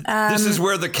 This is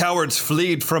where the cowards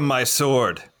fled from my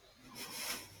sword.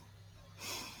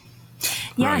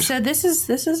 Yeah, Right. so this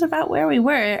is about where we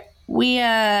were. We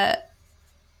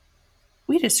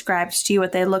described to you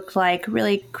what they looked like.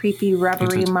 Really creepy,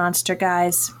 rubbery monster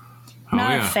guys. Oh,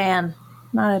 Not yeah. a fan.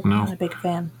 Not a big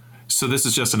fan. So this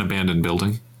is just an abandoned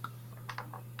building?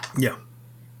 Yeah.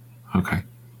 Okay.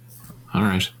 All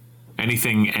right.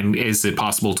 Anything, and is it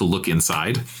possible to look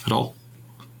inside at all?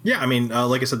 Yeah, I mean,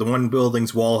 like I said, the one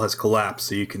building's wall has collapsed,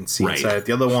 so you can see Right. inside.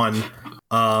 The other one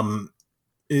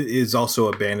is also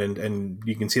abandoned, and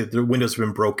you can see that the windows have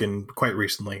been broken quite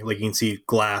recently. Like, you can see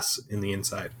glass in the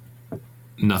inside.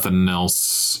 Nothing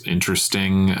else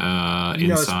interesting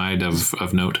inside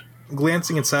of note?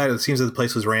 Glancing inside, it seems that the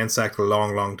place was ransacked a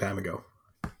long, long time ago.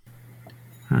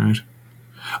 All right.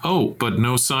 Oh, but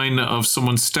no sign of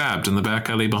someone stabbed in the back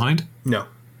alley behind? No.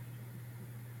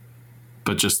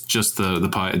 But just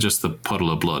the puddle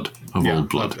of blood, of Yeah, old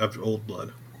blood. Of old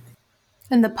blood.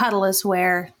 And the puddle is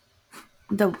where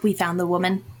we found the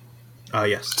woman.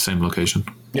 Yes. Same location.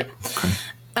 Yeah.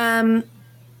 Okay.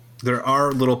 There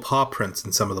are little paw prints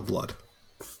in some of the blood.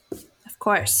 Of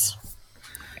course.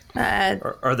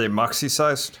 Are they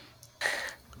moxie-sized?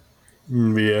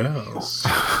 Yes.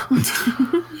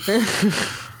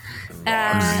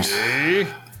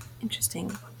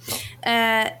 Interesting.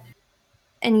 And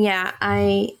yeah,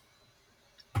 I'm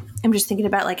just thinking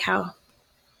about like how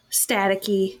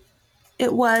staticky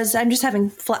it was. I'm just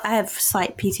having I have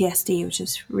slight PTSD, which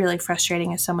is really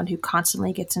frustrating as someone who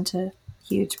constantly gets into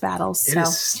huge battles. It So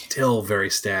is still very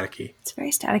staticky. it's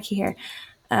very staticky here.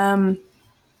 Everyone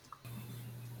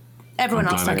I'm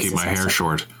else glad I thought keep it was my hair disgusting.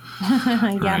 short.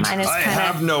 Yeah, Right. mine is I kind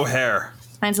have of. no hair.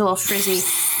 Mine's a little frizzy.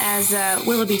 As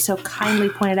Willoughby so kindly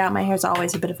pointed out, my hair's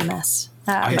always a bit of a mess.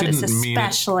 But it's didn't mean it.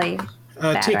 especially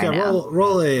bad Tika, right now.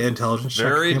 roll a intelligence check.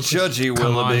 Very again, please. judgy, Come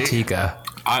on, Willoughby. Tika.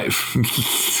 I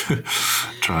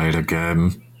try it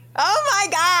again. Oh my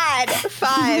God!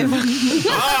 5.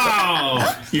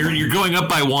 Oh, you're going up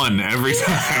by 1 every time.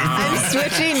 I'm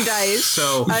switching dice.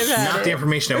 So, I've had not it. the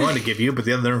information I wanted to give you, but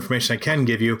the other information I can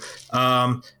give you.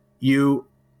 You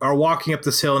are walking up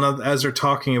this hill, and as they're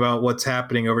talking about what's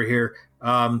happening over here,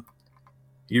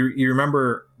 you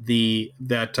remember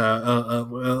that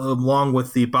along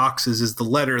with the boxes is the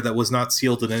letter that was not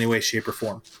sealed in any way, shape, or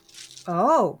form.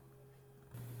 Oh.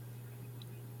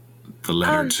 The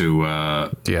letter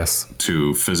Yes.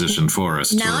 to Physician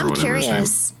Forrest. Now or I'm whatever his name.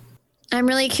 curious. I'm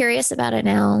really curious about it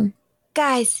now.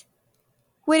 Guys,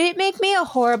 would it make me a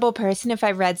horrible person if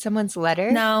I read someone's letter?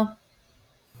 No.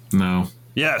 No.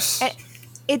 Yes.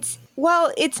 It's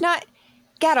not.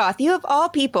 Gadoth, you of all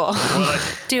people.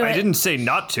 Do I it. didn't say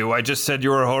not to. I just said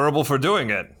you were horrible for doing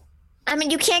it. I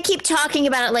mean, you can't keep talking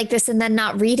about it like this and then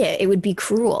not read it. It would be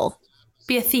cruel.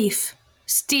 Be a thief.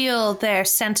 Steal their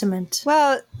sentiment.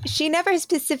 Well, she never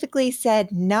specifically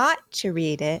said not to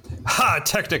read it. Ha!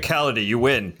 Technicality, you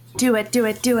win. Do it, do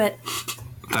it, do it.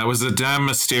 That was a damn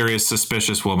mysterious,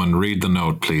 suspicious woman. Read the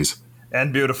note, please.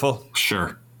 And beautiful.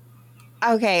 Sure.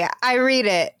 Okay, I read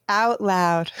it out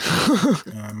loud.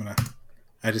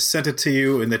 I just sent it to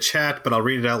you in the chat, but I'll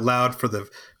read it out loud for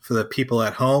the people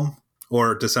at home.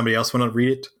 Or does somebody else want to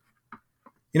read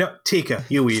it? Tika,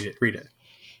 you read it. Read it.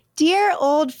 Dear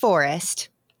Old Forest.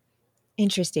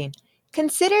 Interesting.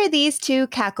 Consider these 2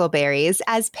 cackleberries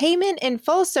as payment in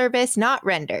full service not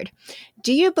rendered.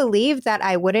 Do you believe that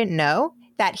I wouldn't know?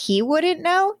 That he wouldn't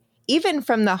know? Even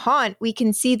from the haunt, we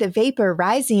can see the vapor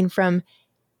rising from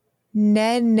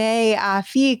Nene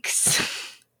Afix.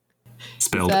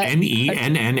 Spelled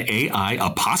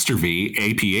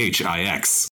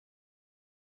NENNAI''APHIX.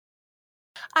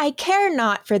 I care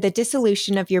not for the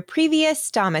dissolution of your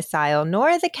previous domicile,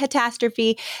 nor the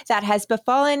catastrophe that has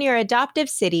befallen your adoptive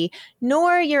city,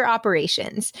 nor your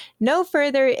operations. No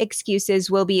further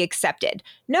excuses will be accepted.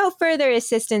 No further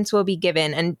assistance will be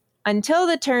given until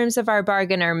the terms of our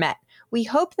bargain are met. We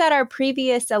hope that our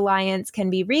previous alliance can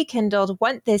be rekindled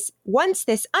once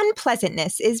this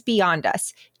unpleasantness is beyond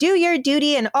us. Do your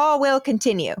duty and all will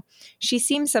continue. She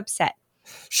seems upset.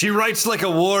 She writes like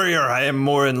a warrior. I am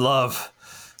more in love.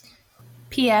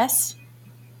 P.S.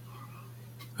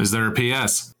 Is there a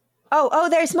P.S.? Oh,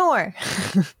 there's more.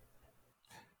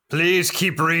 Please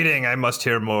keep reading. I must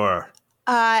hear more.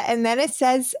 And then it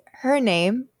says her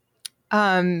name,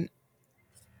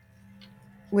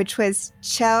 which was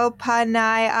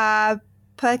Chelpanai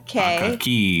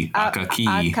Apake. Akaki.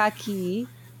 Akaki.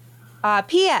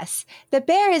 P.S. The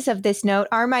bearers of this note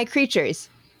are my creatures.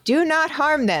 Do not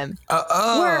harm them.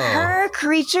 We're her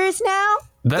creatures now?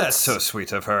 That's so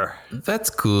sweet of her.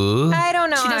 That's cool. I don't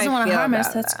know. She doesn't want to harm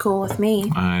us. That's cool with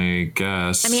me. I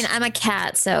guess. I mean, I'm a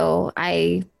cat, so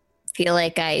I feel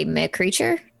like I'm a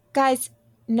creature. Guys,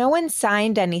 no one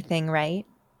signed anything, right?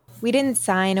 We didn't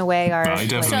sign away our. I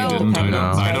definitely So- didn't.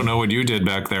 Independence I Day. don't know what you did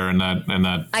back there in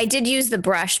that. I did use the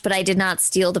brush, but I did not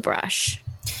steal the brush.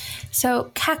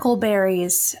 So,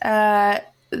 cackleberries.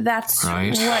 That's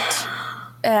Right. what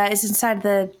is inside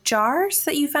the jars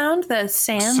that you found? The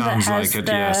sand Sounds that has like it,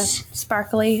 the yes.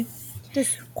 sparkly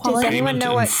Does quality. anyone know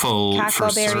in what full for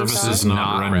cackleberries services are?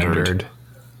 not rendered.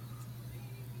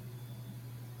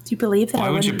 Do you believe that Why I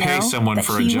would you wouldn't pay know? someone That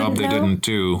for a he job they wouldn't know? didn't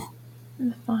do?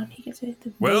 Fine, he gets it.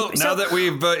 The Well, vape. now So, that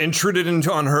we've intruded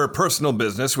on her personal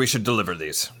business, we should deliver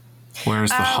these. Where's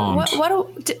the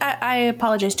haunt? I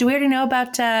apologize. Do we already know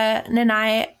about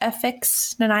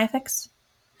Nanaifix? Nanaifix?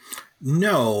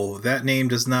 No, that name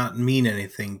does not mean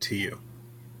anything to you.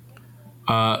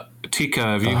 Tika,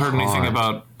 have you heard anything haunt.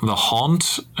 about the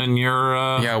haunt in your?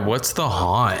 Yeah, what's the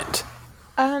haunt?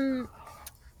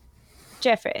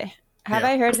 Jeffrey, have Yeah.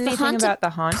 I heard The anything haunted about the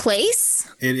haunt? place?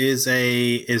 It is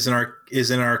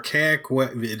an archaic way.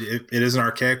 It is an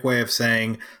archaic way of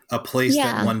saying a place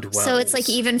that one dwells. So it's like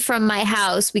even from my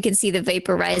house, we can see the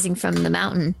vapor rising from the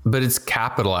mountain. But it's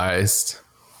capitalized.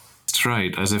 That's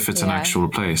right, as if it's an Yeah. actual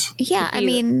place. Yeah, I you-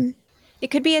 mean, It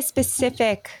could be a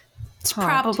specific. It's haunt.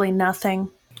 probably nothing.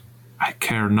 I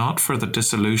care not for the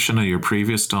dissolution of your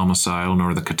previous domicile,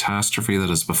 nor the catastrophe that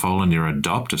has befallen your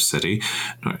adoptive city.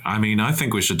 I mean, I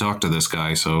think we should talk to this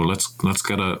guy. So let's get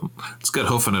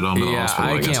hoofing it onto the Yeah,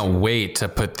 hospital. I guess. can't wait to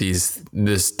put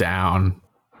this down.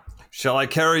 Shall I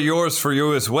carry yours for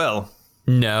you as well?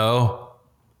 No.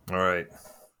 All right.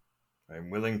 I'm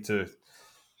willing to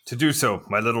do so,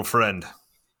 my little friend.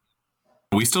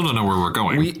 We still don't know where we're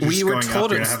going. We were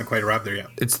told I haven't quite arrived there yet.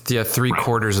 it's three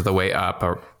quarters of the way up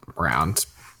around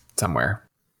somewhere.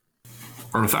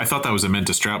 Or I thought that was a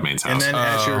Minta Stroutmaid's house. And then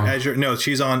as you're no,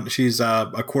 she's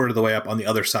a quarter of the way up on the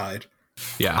other side.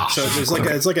 Yeah. So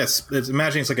there's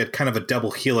imagine it's like a kind of a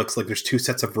double helix. Like there's two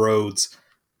sets of roads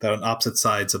that are on opposite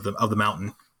sides of the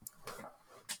mountain,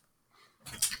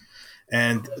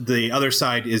 and the other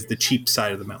side is the cheap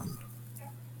side of the mountain.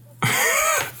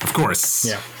 Of course.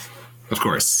 Yeah. Of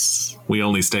course. We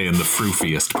only stay in the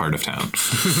froofiest part of town.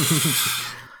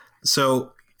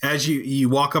 So as you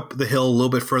walk up the hill a little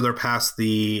bit further past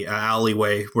the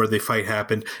alleyway where the fight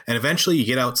happened, and eventually you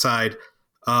get outside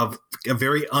of a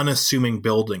very unassuming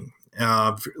building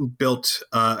built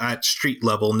at street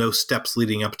level, no steps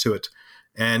leading up to it.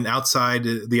 And outside,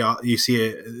 you see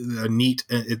a neat.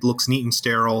 It looks neat and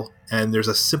sterile, and there's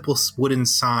a simple wooden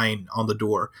sign on the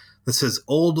door that says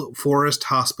 "Old Forest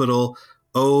Hospital,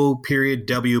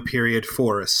 O.W.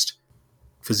 Forest,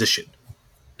 Physician."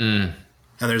 And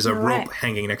there's a rope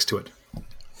hanging next to it.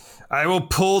 I will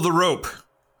pull the rope.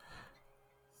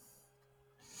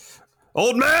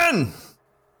 Old man!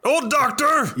 Old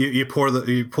doctor! You pull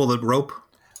the rope.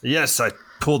 Yes, I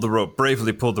pulled the rope.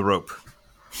 Bravely pulled the rope.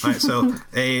 All right, so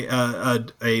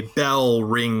a bell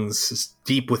rings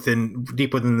deep within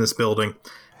this building,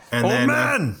 and Old then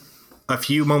man! A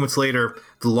few moments later,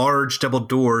 the large double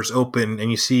doors open,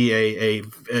 and you see a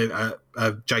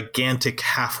gigantic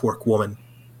half-orc woman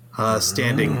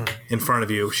standing in front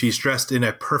of you. She's dressed in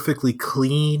a perfectly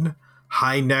clean,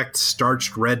 high-necked,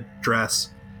 starched red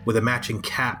dress with a matching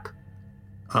cap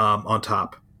on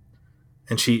top.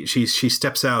 And she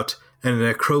steps out, and in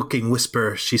a croaking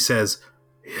whisper, she says,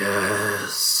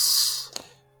 "Yes."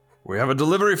 We have a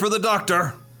delivery for the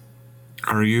doctor.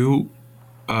 Are you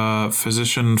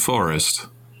Physician Forrest?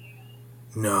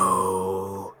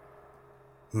 No.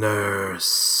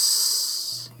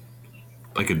 Nurse.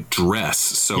 Like a dress.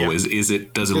 So Yeah. is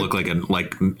it? Does it look like a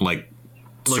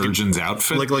surgeon's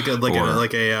outfit? Like a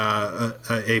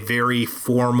very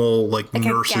formal Like a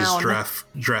nurse's gown.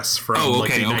 dress from the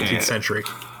 19th century.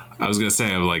 I was gonna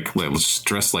say, let's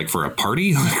dress like for a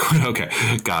party. Okay,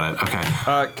 got it. Okay.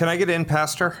 Can I get in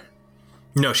past her?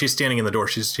 No, she's standing in the door.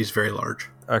 She's very large.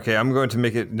 Okay, I'm going to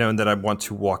make it known that I want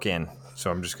to walk in. So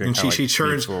I'm just going to And she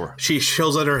turns. She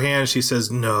shows out her hand. She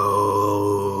says,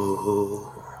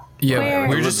 "No." Yeah, Where-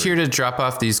 we're just here to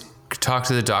talk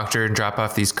to the doctor and drop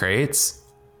off these crates.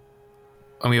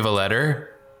 And we have a letter.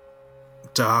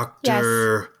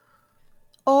 Doctor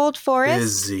Old Forest?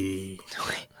 busy.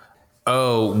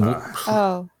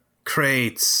 Oh.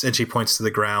 Crates. And she points to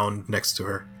the ground next to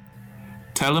her.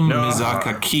 Tell him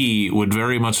Mizaka Ki would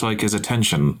very much like his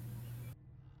attention.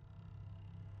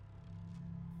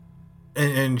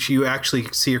 And you actually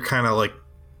see her kind of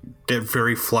get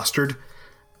very flustered.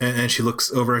 And she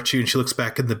looks over at you, and she looks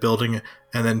back in the building,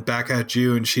 and then back at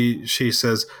you, and she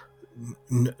says,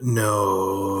 "No."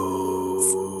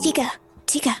 Tika.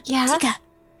 Yeah? Tika.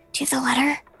 Do you have the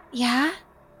letter? Yeah?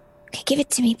 Okay, give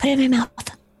it to me. Put it in my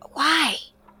mouth. Why?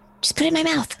 Just put it in my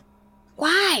mouth.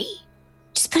 Why?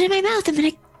 Just put it in my mouth.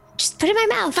 Just put it in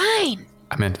my mouth. Fine.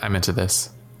 I'm into this.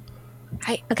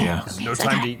 Okay. Yeah. No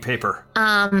time to eat paper.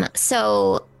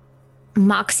 So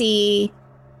Moxie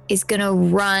is gonna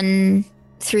run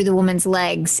through the woman's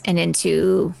legs and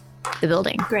into the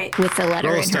building. Great. With the letter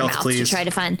Roll in her stealth, mouth please. to try to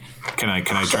find. Can I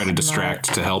try to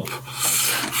distract to help?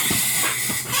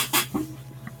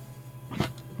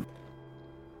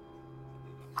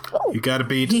 You gotta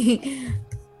beat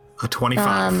a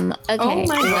 25. Okay. Oh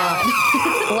my god.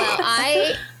 Well,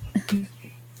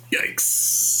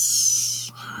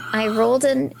 Yikes. I rolled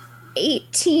an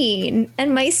 18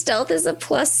 and my stealth is a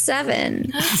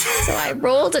 +7. So I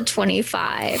rolled a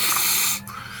 25.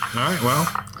 All right, well,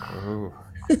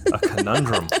 A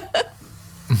conundrum.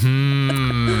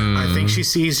 I think she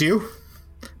sees you.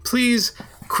 Please,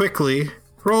 quickly,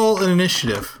 roll an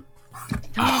initiative.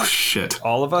 Oh shit.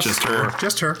 All of us? Just her.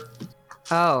 Just her.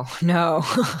 Oh, no.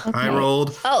 I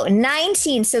rolled. Oh,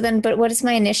 19. So then, but what is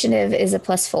my initiative is a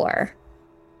 +4.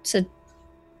 So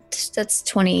that's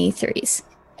 23s.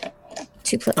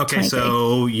 2 plus Okay, 23.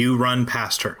 so you run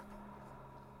past her.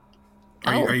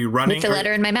 Are you running? With the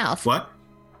letter in my mouth. What?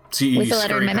 So you With the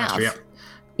letter in scurry my past her, mouth.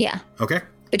 Yeah. Yeah. Okay.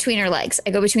 Between her legs. I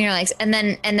go between her legs. And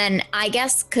then I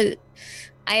guess cause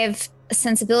I have a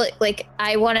sensibility,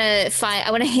 I want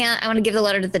to give the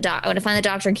letter to the doc. I want to find the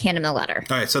doctor and hand him the letter.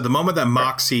 All right. So the moment that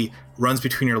Moxie runs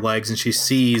between your legs and she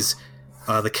sees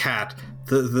the cat,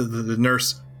 the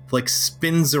nurse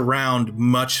spins around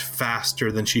much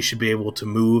faster than she should be able to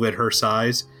move at her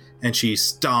size, and she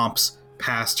stomps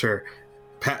past her,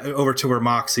 over to where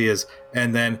Moxie is,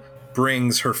 and then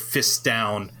brings her fist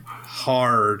down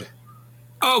hard.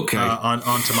 Okay.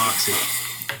 Onto Moxie.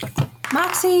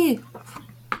 Moxie!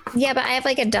 Yeah, but I have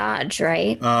like a dodge,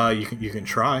 right? You can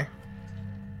try.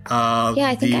 Yeah,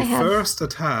 I think I have. The first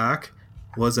attack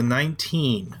was a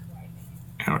 19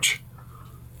 Ouch.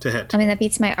 to hit. I mean, that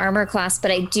beats my armor class,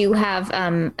 but I do have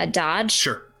a dodge.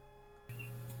 Sure.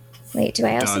 Wait, do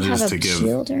I also Dodges have to a give.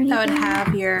 shield or anything? That would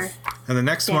have your. And the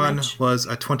next Damage. one was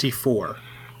a 24.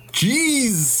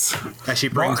 Jeez. As she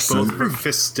brings Moxie. both her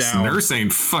fists down Nurse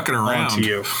ain't fucking around. onto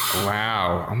you.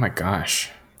 Wow. Oh my gosh.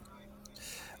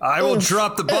 I will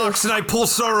drop the box and I pull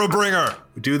Sorrowbringer.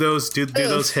 Do those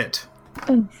hit?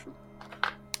 I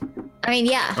mean,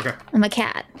 yeah. Okay. I'm a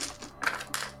cat.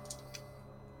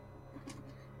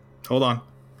 Hold on.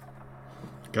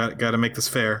 Got to make this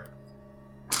fair.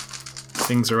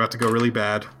 Things are about to go really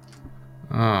bad.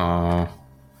 Oh.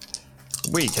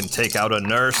 We can take out a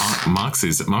nurse.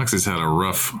 Moxie's had a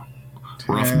rough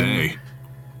day.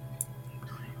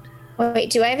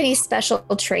 Wait, do I have any special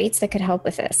traits that could help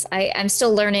with this? I'm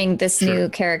still learning this new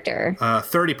character.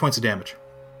 30 points of damage.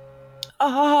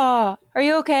 Oh, are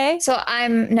you okay? So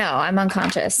I'm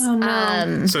unconscious. Oh,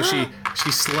 no. So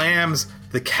she slams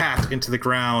the cat into the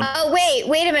ground. Oh,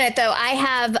 wait a minute though. I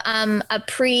have a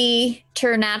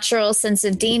preternatural sense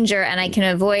of danger and I can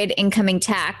avoid incoming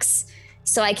attacks.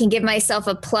 So I can give myself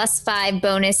a +5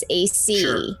 bonus AC.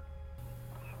 Sure.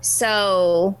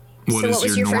 So What what was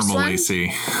is your your first normal one? AC?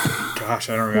 Gosh,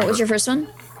 I don't remember. What was your first one?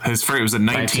 His first was a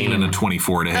 19 and a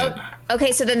 24 to hit. Oh,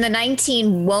 okay, so then the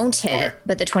 19 won't hit, Okay.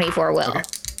 but the 24 will. Okay.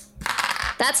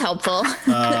 That's helpful.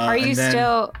 Are you and then-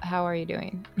 still? How are you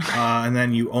doing? And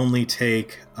then you only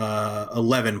take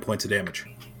 11 points of damage.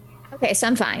 Okay, so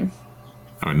I'm fine.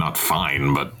 I mean, not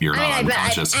fine, but you're not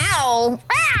unconscious. Ow!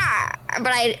 Ah!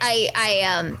 But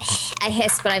I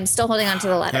hiss, but I'm still holding onto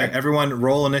the All letter. right, everyone,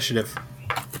 roll initiative.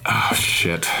 Oh,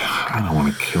 shit. I don't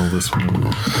want to kill this one.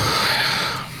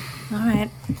 All right.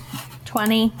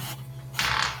 20.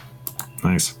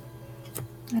 Nice.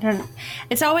 I don't.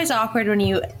 It's always awkward when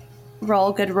you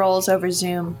roll good rolls over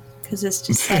Zoom because it's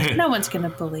just like no one's gonna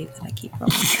believe that I keep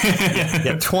rolling.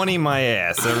 Yeah, 20 my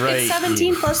ass. All right. It's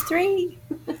 17 plus 3.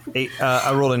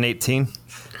 I rolled an 18.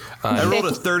 I rolled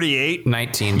a 38.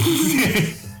 19.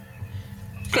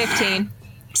 15.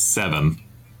 7.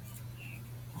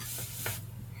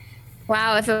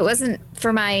 Wow, if it wasn't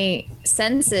for my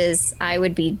senses, I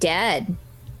would be dead.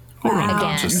 Or Again.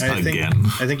 unconscious I think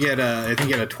again. you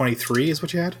had a 23 is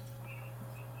what you had?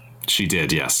 She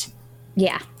did, yes.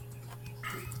 Yeah.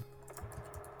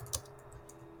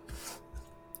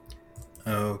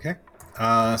 Okay.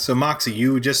 So Moxie,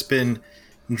 you just been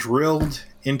drilled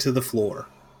into the floor.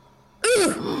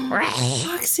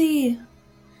 Foxy.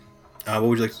 What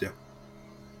would you like to do?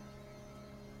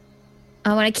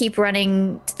 I want to keep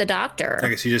running to the doctor. I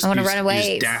guess you just I want to you run just-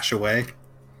 away. You just dash away.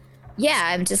 Yeah,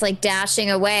 I'm just like dashing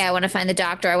away. I want to find the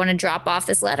doctor. I want to drop off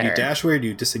this letter. Do you dash away or do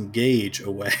you disengage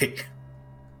away?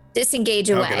 Disengage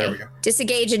away. Okay, there we go.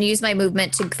 Disengage and use my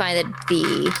movement to find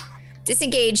the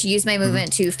disengage. Use my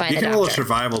movement to find You the can roll a doctor.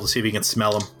 survival to see if you can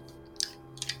smell them.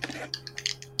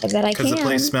 I bet I Because can. the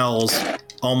place smells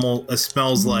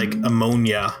like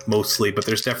ammonia mostly, but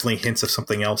there's definitely hints of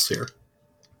something else here.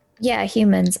 Yeah,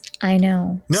 humans. I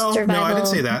know. No, I didn't Survival.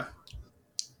 say that.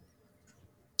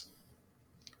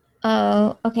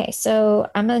 Oh, okay. So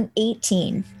I'm an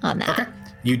 18 on that. Okay.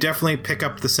 You definitely pick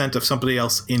up the scent of somebody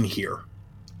else in here.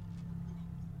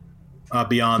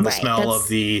 Beyond the Right, smell that's- of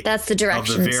the that's the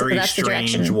direction, of the so very that's the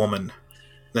strange direction. woman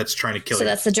that's trying to kill So you.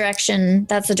 that's the direction.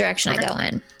 That's the direction Okay. I go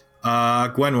in.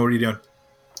 Gwen, what are you doing?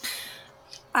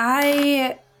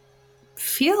 I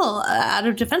feel out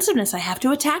of defensiveness. I have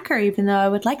to attack her, even though I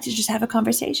would like to just have a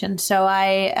conversation. So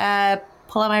I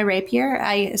pull out my rapier.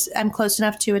 I'm close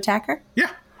enough to attack her. Yeah.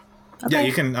 Okay. Yeah,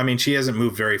 you can. I mean, she hasn't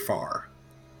moved very far.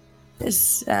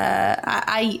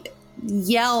 I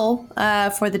yell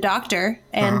for the doctor,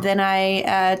 and then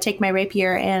I take my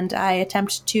rapier and I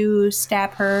attempt to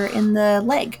stab her in the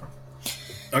leg.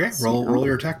 Okay, roll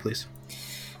your attack, please.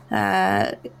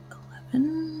 11,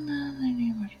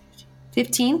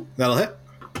 15. That'll hit.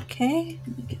 Okay.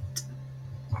 Let me get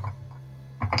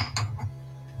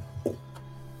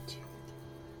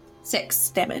 6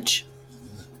 damage.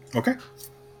 Okay.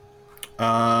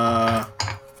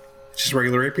 Just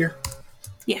regular rapier.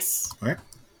 Yes. All right.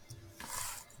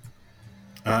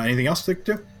 Anything else to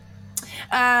do?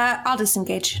 I'll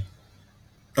disengage.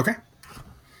 Okay.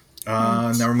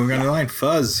 Now we're moving on to the line.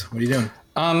 Fuzz, what are you doing?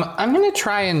 I'm gonna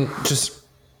try and just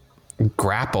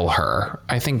grapple her.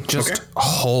 I think just Okay.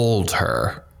 hold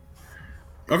her.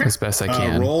 Okay. As best I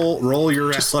can. Roll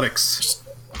your athletics.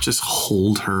 Just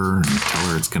hold her and tell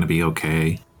her it's going to be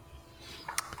okay.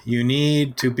 You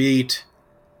need to beat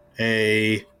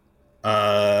a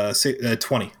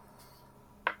 20.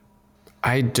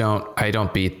 I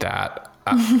don't beat that.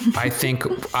 I think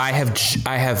I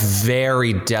have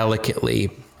very delicately,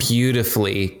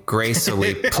 beautifully,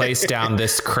 gracefully placed down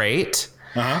this crate,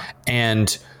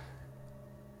 and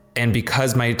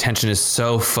because my attention is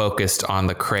so focused on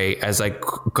the crate, as I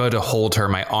go to hold her,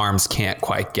 my arms can't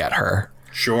quite get her.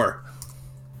 Sure.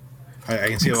 I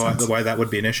can see why that would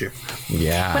be an issue.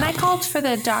 Yeah. When I called for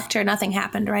the doctor, nothing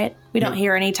happened, right? We don't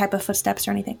hear any type of footsteps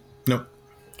or anything. Nope.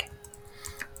 Okay.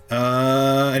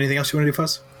 Anything else you want to do,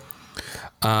 Fuzz?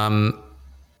 I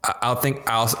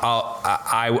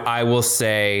will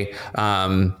say,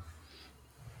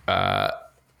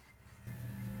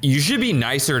 you should be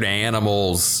nicer to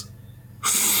animals.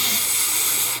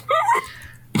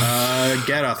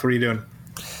 Gaddoth, what are you doing?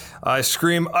 I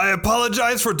scream, I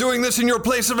apologize for doing this in your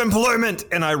place of employment!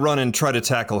 And I run and try to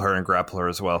tackle her and grapple her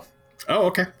as well. Oh,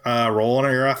 okay. Roll on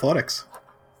your athletics.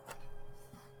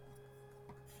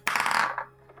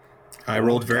 I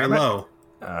rolled very low.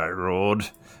 I rolled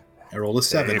a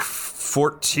 7.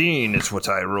 14 is what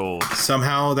I rolled.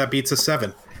 Somehow that beats a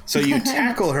 7. So you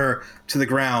tackle her to the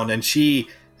ground, and she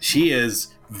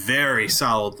is very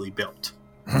solidly built.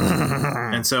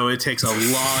 And so it takes a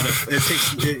lot of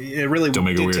it really Don't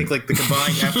make it did weird. take like the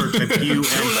combined effort of you and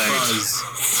Fuzz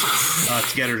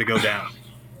to get her to go down.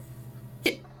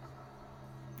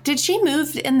 Did she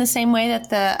move in the same way that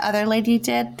the other lady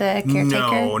did, the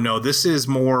caretaker? No, this is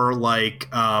more like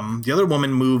the other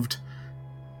woman moved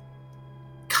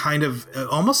kind of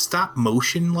almost stop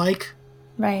motion like,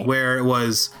 Right. where it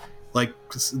was like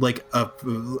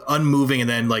unmoving and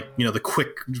then like, you know, the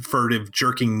quick furtive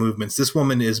jerking movements. This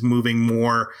woman is moving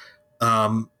more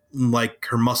like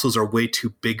her muscles are way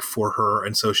too big for her,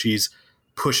 and so she's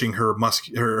pushing her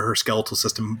skeletal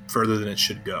system further than it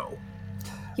should go.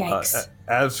 Yikes.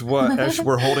 As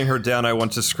we're holding her down, I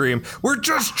want to scream, we're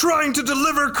just trying to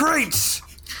deliver crates!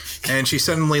 And she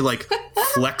suddenly like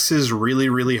flexes really,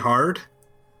 really hard.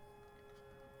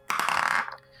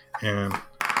 And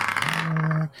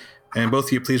both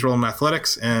of you, please roll in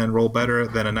athletics and roll better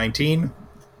than a 19.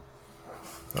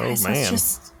 Guys, Oh, man. let's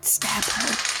just stab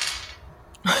her.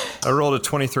 I rolled a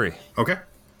 23. Okay.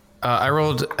 I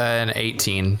rolled an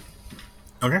 18.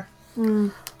 Okay.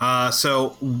 So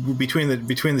between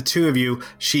the two of you,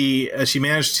 she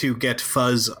managed to get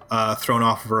Fuzz thrown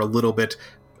off of her a little bit,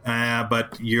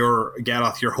 but your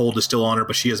Gaddoth, your hold is still on her,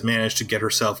 but she has managed to get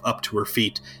herself up to her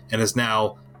feet and is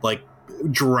now like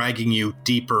dragging you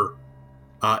deeper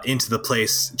into the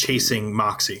place, chasing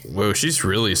Moxie. Whoa, she's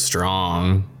really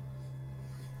strong.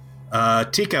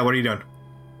 Tika, what are you doing?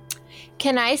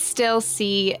 Can I still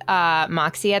see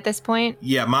Moxie at this point?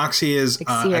 Yeah, Moxie is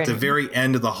Like, see her at the in- very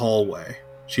end of the hallway.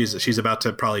 She's about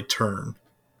to probably turn.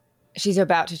 She's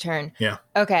about to turn. Yeah.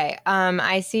 Okay.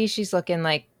 I see she's looking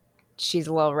like she's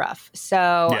a little rough.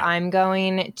 So Yeah. I'm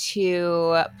going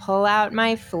to pull out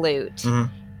my flute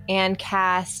and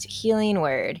cast Healing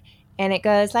Word. And it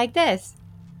goes like this.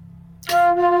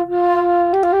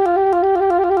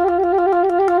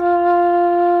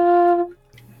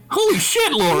 Holy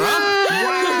shit, Laura!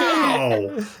 Wow.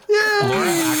 Laura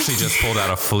actually just pulled out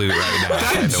a flute right now. by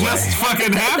That the way. just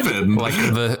fucking happened. Like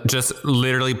just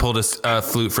literally pulled a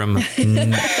flute from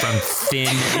thin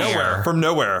air. From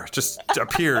nowhere, just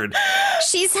appeared.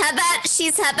 She's had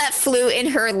that flute in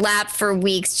her lap for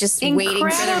weeks, just waiting for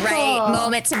the right Incredible.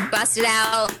 moment to bust it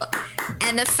out.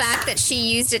 And the fact that she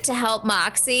used it to help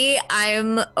Moxie,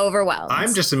 I'm overwhelmed.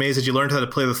 I'm just amazed that you learned how to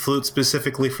play the flute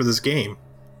specifically for this game.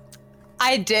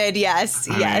 I did, yes.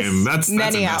 I mean, that's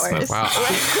Many investment. hours. Wow.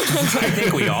 I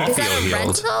think we all Is feel that a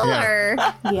healed. rental Yeah. or?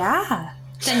 Yeah.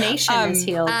 The nation is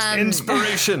healed.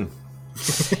 Inspiration.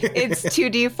 It's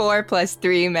 2d4 plus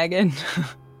 3, Megan.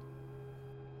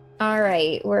 All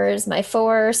right, where's my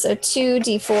 4? So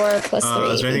 2d4 plus 3.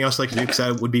 Is there anything else you'd like to do? Because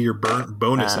that would be your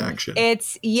bonus action.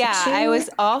 I was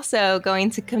also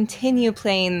going to continue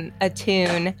playing a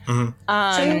tune.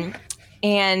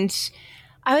 And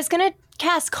I was going to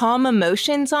cast Calm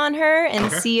Emotions on her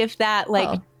and see if that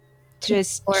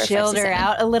just Or chilled her 57.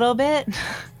 out a little bit.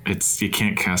 You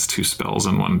can't cast 2 spells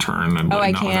in one turn, and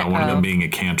I not can't? without one of Oh. them being a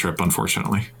cantrip,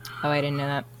 unfortunately. Oh, I didn't know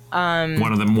that.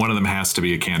 One of them has to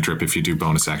be a cantrip if you do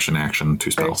bonus action 2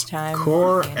 spells. First time.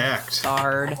 Correct.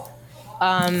 Bard.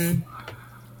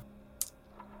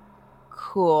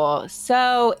 Cool.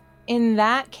 So in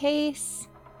that case,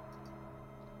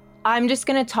 I'm just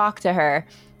gonna talk to her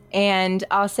and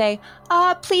I'll say,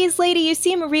 please, lady, you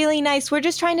seem really nice. We're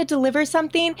just trying to deliver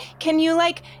something. Can you,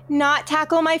 not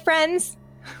tackle my friends?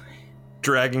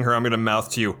 Dragging her, I'm going to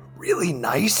mouth to you, really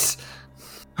nice?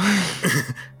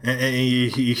 And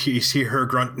you see her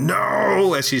grunt,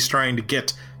 no, as she's trying to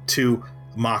get to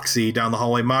Moxie down the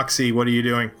hallway. Moxie, what are you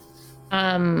doing?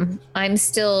 I'm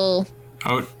still...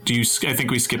 Oh, I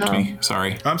think we skipped me.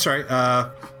 Sorry. I'm sorry.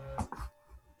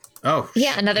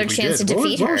 Yeah, another chance to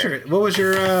defeat her. What was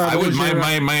your...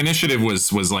 my initiative was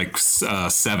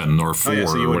 7 or 4. Yeah,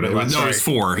 so you or wouldn't whatever. have- No, it was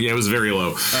 4. Yeah, it was very low.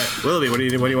 All right, Willoughby, what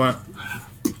do you want?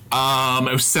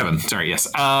 It was 7. Sorry, yes.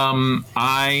 How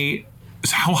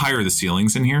high are the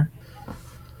ceilings in here?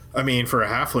 I mean, for a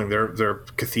halfling, they're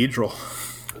cathedral.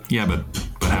 Yeah, but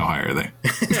how high are they?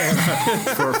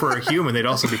 for a human, they'd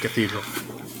also be cathedral.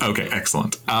 Okay,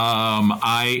 excellent.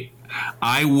 I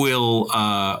will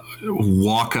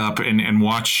walk up and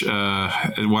watch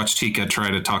Tika try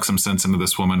to talk some sense into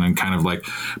this woman and kind of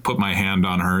put my hand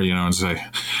on her, and say,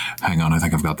 "Hang on, I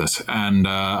think I've got this." And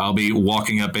I'll be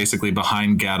walking up basically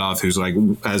behind Gadoth, who's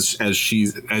as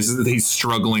he's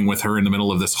struggling with her in the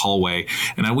middle of this hallway,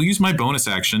 and I will use my bonus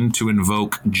action to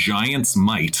invoke Giant's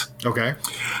Might. Okay.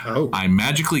 Oh. I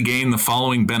magically gain the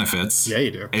following benefits. Yeah,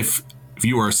 you do. If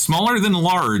you are smaller than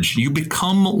large, you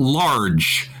become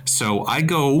large. So I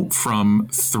go from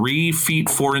 3 feet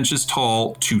 4 inches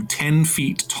tall to 10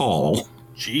 feet tall.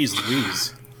 Jeez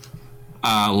Louise.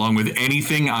 Along with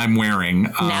anything I'm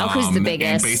wearing. Now who's the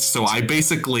biggest? So I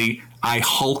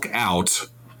Hulk out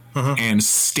and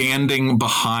standing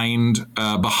behind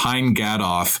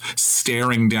Gadoth,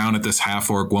 staring down at this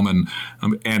half-orc woman,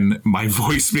 and my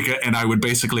voice, and I would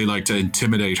basically like to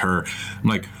intimidate her. I'm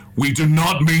like, "We do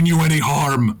not mean you any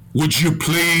harm. Would you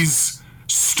please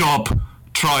stop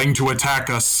trying to attack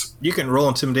us?" You can roll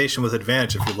intimidation with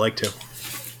advantage if you'd like to.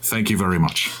 Thank you very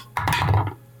much.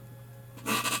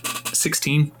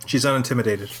 16. She's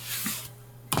unintimidated.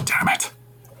 Damn it.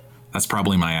 That's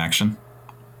probably my action.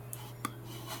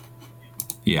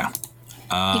 Yeah. You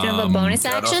don't have a bonus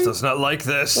Gadoth action? does not like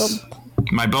this.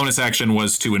 My bonus action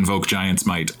was to invoke Giant's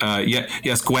Might.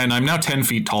 Yes, Gwen, I'm now 10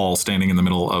 feet tall, standing in the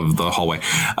middle of the hallway. Your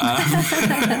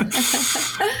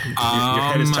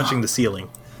head is touching the ceiling.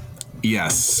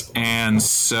 Yes, and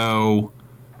so...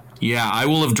 Yeah, I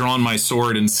will have drawn my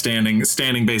sword and standing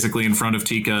basically in front of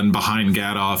Tika and behind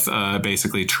Gadoth,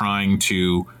 basically trying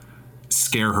to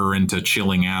scare her into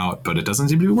chilling out, but it doesn't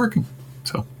seem to be working.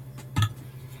 So,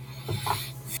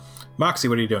 Moxie,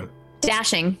 what are you doing?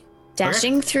 Dashing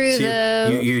Okay. through So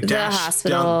you the dash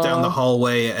hospital. down the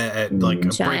hallway at like a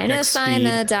trying to breakneck find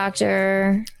speed. the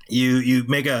doctor. You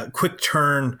make a quick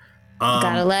turn.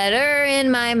 Got a letter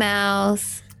in my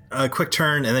mouth. A quick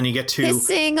turn, and then you get to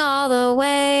Kissing all the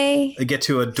way. a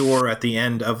door at the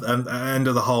end of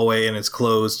the hallway, and it's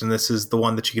closed. And this is the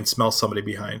one that you can smell somebody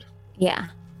behind. Yeah.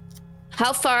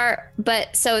 How far?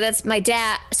 But so that's my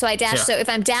dash. So I dash. Yeah. So if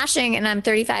I'm dashing and I'm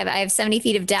 35, I have 70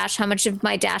 feet of dash. How much of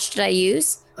my dash did I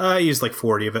use? I used like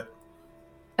 40 of it.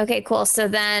 Okay, cool. So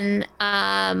then,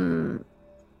 I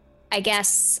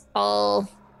guess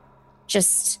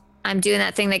I'm doing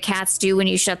that thing that cats do when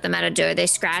you shut them at a door. They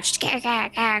scratch at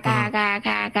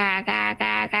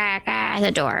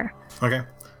the door. Okay.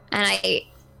 And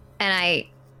I,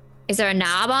 is there a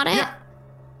knob on it? Yeah.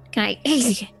 Can I,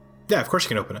 Yeah, of course you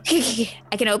can open it.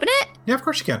 I can open it? Yeah, of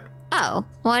course you can. Oh,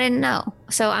 well, I didn't know.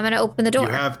 So I'm going to open the door.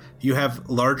 You have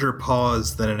larger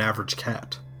paws than an average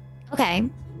cat. Okay.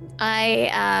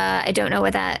 I don't know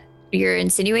what that you're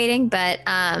insinuating, but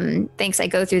thanks. I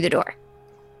go through the door.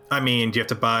 I mean, do you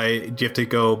have to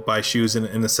go buy shoes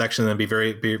in the section and be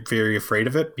very afraid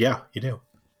of it? Yeah, you do.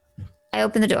 I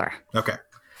open the door. Okay.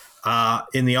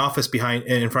 In the office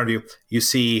in front of you, you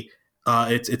see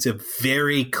it's a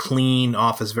very clean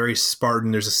office, very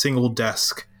Spartan. There's a single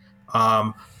desk.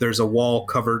 There's a wall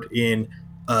covered in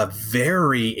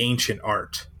very ancient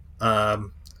art.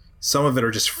 Some of it are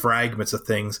just fragments of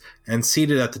things. And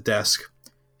seated at the desk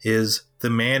is the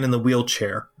man in the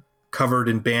wheelchair, covered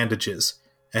in bandages.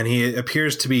 And he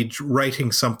appears to be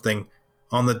writing something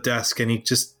on the desk, and he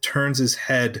just turns his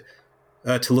head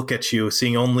to look at you,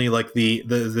 seeing only like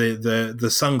the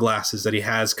sunglasses that he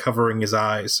has covering his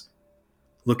eyes,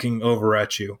 looking over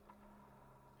at you,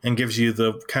 and gives you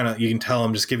the kind of, you can tell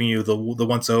him just giving you the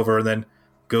once over, and then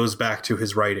goes back to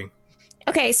his writing.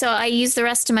 Okay, so I use the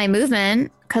rest of my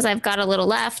movement because I've got a little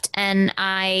left, and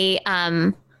I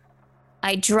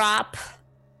drop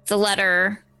the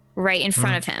letter right in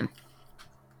front of him.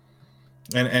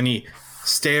 And he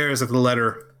stares at the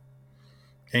letter,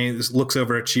 and he just looks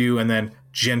over at you, and then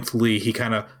gently he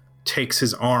kind of takes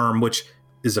his arm, which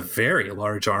is a very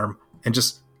large arm, and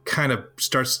just kind of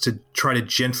starts to try to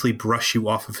gently brush you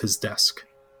off of his desk.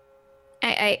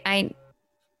 I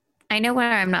know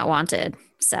where I'm not wanted,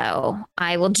 so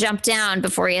I will jump down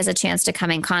before he has a chance to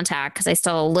come in contact because I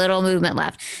still have a little movement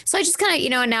left. So I just kind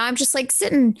of, and now I'm just like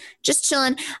sitting, just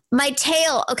chilling. My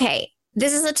tail, okay,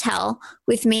 this is a tell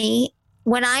with me.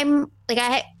 When I'm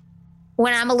like,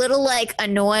 when I'm a little like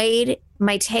annoyed,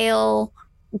 my tail,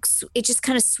 it just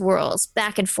kind of swirls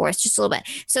back and forth just a little bit.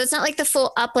 So it's not like the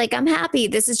full up, like I'm happy.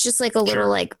 This is just like a little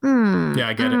like, yeah,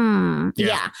 I get it.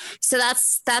 Yeah. So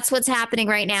that's what's happening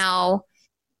right now.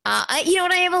 I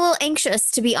am a little anxious,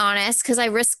 to be honest, because I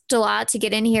risked a lot to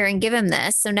get in here and give him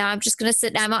this. So now I'm just going to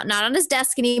sit. I'm not on his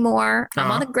desk anymore. I'm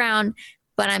on the ground,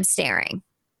 but I'm staring.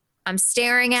 I'm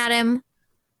staring at him.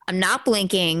 I'm not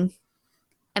blinking.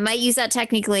 I might use that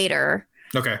technique later.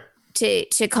 Okay.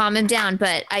 To calm him down,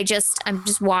 but I'm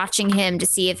just watching him to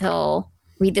see if he'll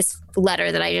read this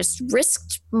letter that I just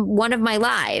risked one of my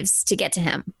lives to get to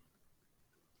him.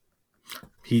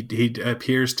 He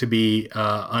appears to be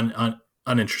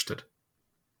uninterested.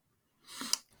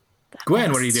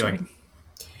 Gwen, what are you doing?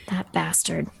 That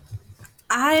bastard.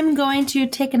 I'm going to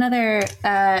take another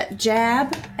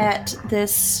jab at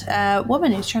this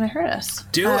woman who's trying to hurt us.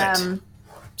 Do it.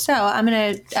 So I'm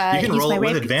going to you can use roll my it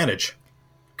with rapier. advantage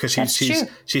because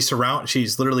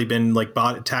she's literally been like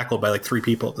tackled by like 3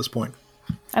 people at this point.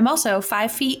 I'm also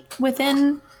 5 feet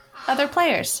within other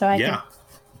players, so I can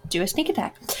do a sneak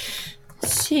attack.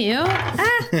 So,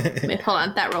 wait, hold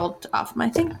on, that rolled off my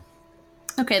thing.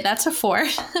 Okay, that's a 4.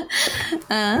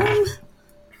 And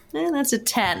that's a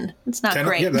 10. It's not 10,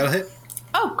 great. Yeah, that'll hit.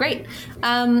 Oh, great.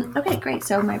 Okay, great.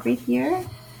 So my rapier.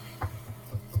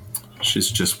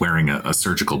 She's just wearing a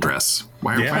surgical dress.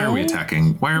 Why are we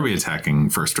attacking? Why are we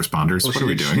attacking first responders? What are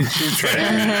we doing? She's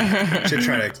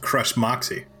trying to crush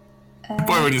Moxie.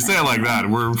 Boy, when you say it like that,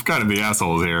 we're kind of the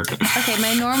assholes here. Okay,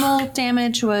 my normal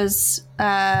damage was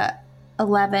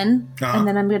 11, and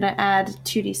then I'm going to add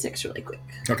 2d6 really quick.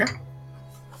 Okay.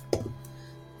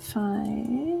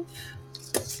 5,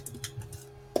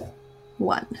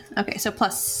 1. Okay, so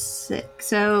plus 6.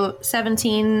 So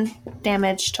 17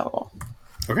 damage total.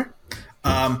 Okay.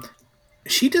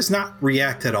 She does not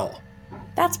react at all.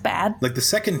 That's bad. Like the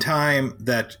second time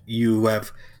that you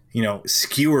have,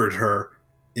 skewered her,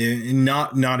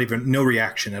 not even no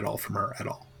reaction at all from her at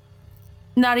all.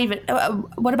 Not even.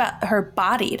 What about her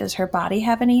body? Does her body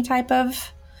have any type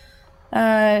of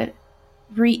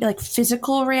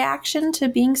physical reaction to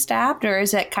being stabbed, or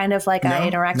is it kind of like I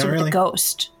interacted with a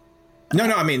ghost? No.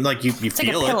 I mean, like you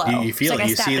feel it. You feel it.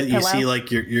 You see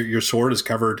like your sword is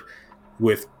covered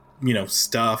with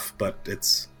stuff, but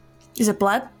it's. Is it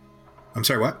blood? I'm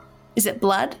sorry. What? Is it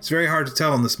blood? It's very hard to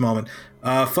tell in this moment.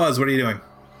 Fuzz, what are you doing?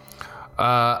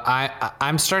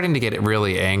 I'm starting to get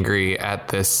really angry at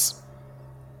this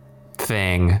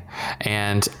thing,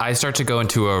 and I start to go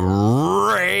into a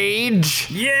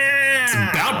rage. Yeah, it's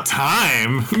about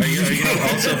time. Are you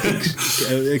also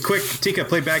quick, Tika,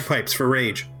 play bagpipes for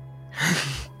rage.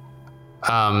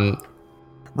 Rage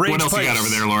what else pipes. You got over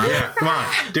there, Laura? Yeah, come on,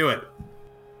 do it.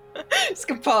 Just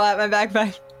gonna pull out my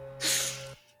bagpipe.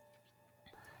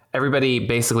 Everybody,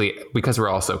 basically, because we're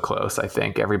all so close, I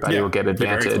think everybody will get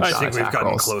advantage. I think we've gotten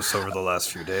rolls. close over the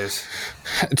last few days.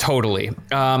 Totally.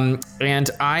 And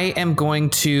I am going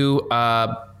to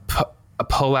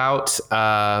pull out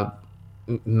an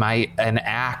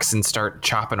axe and start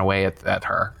chopping away at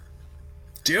her.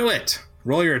 Do it.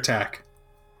 Roll your attack.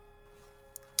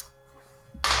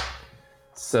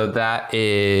 So that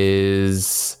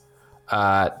is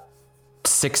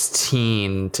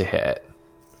 16 to hit.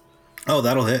 Oh,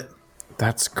 that'll hit.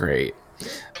 That's great.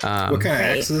 What kind of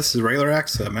axe is this? Is it a regular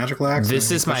axe? A magical axe? This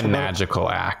is my magical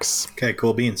axe. Okay,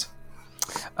 cool beans.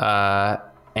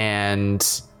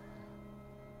 And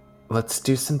let's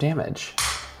do some damage.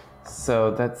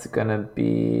 So that's gonna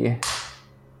be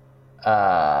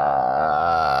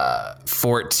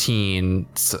 14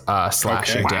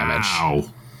 slashing damage. Wow.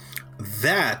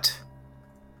 That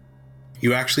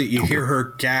you hear her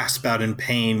gasp out in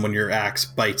pain when your axe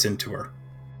bites into her.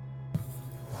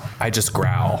 I just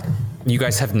growl. You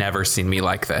guys have never seen me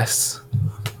like this.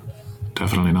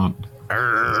 Definitely not.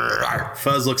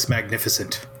 Fuzz looks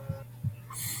magnificent.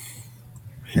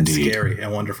 Indeed. And scary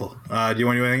and wonderful. Do you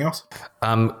want to do anything else?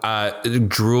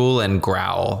 Drool and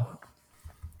growl.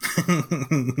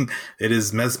 It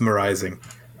is mesmerizing.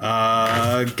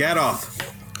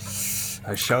 Gadoff.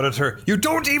 I shout at her, "You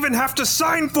don't even have to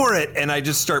sign for it!" And I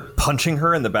just start punching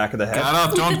her in the back of the head.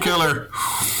 Gadoff, don't kill her.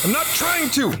 I'm not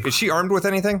trying to. Is she armed with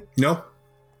anything? No.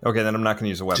 Okay, then I'm not going to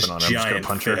use a weapon on her. I'm just going to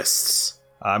punch fists.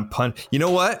 her. You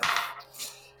know what?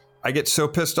 I get so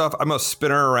pissed off, I'm going to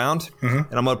spin her around, and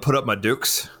I'm going to put up my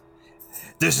dukes.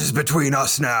 This is between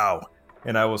us now.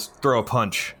 And I will throw a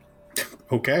punch.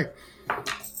 Okay.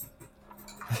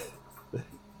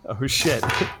 Oh, shit.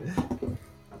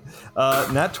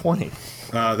 Nat 20.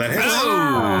 That hits.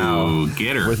 Oh,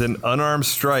 get her. With an unarmed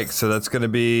strike. So that's going to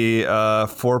be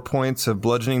 4 points of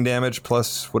bludgeoning damage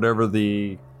plus whatever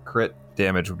the crit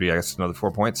damage would be. I guess another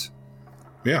 4 points.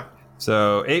 Yeah.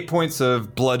 So 8 points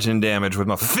of bludgeon damage with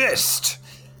my fist.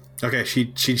 Okay,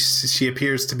 she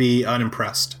appears to be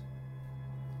unimpressed.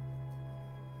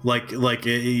 Like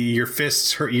your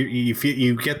fists hurt.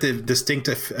 You get the distinct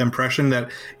impression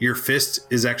that your fist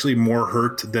is actually more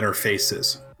hurt than her face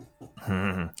is.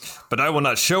 But I will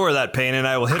not show her that pain, and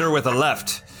I will hit her with a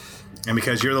left. And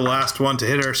because you're the last one to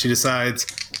hit her, she decides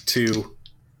to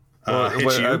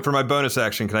hit you. For my bonus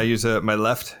action, can I use my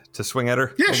left to swing at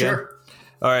her? Yeah, again? sure.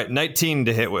 All right, 19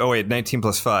 to hit. Oh, wait, 19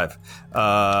 plus 5.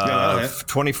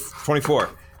 24.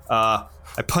 I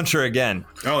punch her again.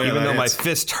 Oh, yeah, even though my hits.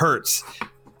 fist hurts.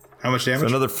 How much damage? So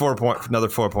another 4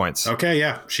 points. Okay,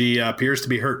 yeah. She appears to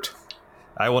be hurt.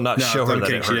 I will not show her that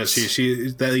it hurts.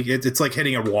 It's like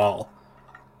hitting a wall.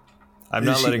 I'm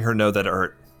not letting her know that it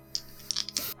hurt.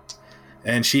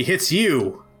 And she hits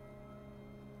you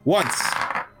once.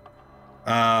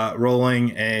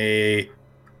 Rolling a...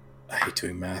 I hate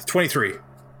doing math. 23.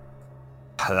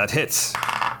 That hits.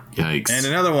 Yikes. And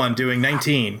another one doing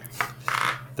 19.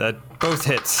 That both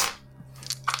hits.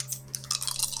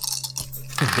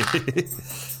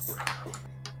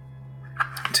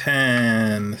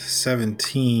 10,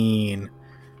 17,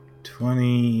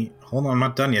 20. Hold on, I'm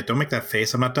not done yet. Don't make that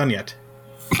face. I'm not done yet.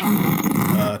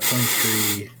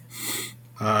 23.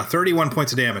 31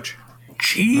 points of damage.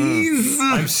 Jeez.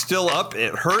 I'm still up.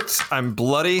 It hurts. I'm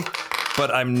bloody, but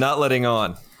I'm not letting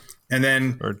on. And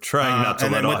then, Or trying not to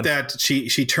and let then with on. that,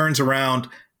 she turns around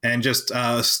and just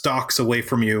stalks away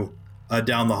from you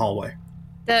down the hallway.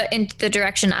 In the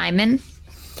direction I'm in.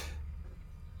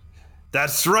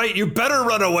 That's right. You better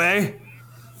run away.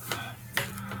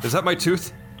 Is that my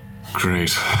tooth?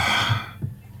 Great.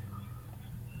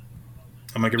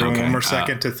 I'm gonna give everyone Okay, one more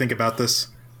second to think about this.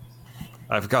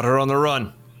 I've got her on the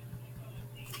run.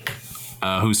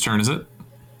 Whose turn is it?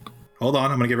 Hold on,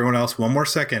 I'm gonna give everyone else one more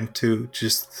second to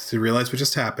realize what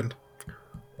just happened.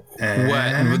 And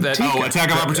What? That, Oh,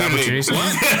 attack of opportunity.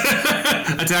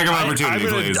 Attack of opportunity,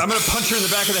 please. I'm gonna punch her in the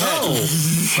back of the head.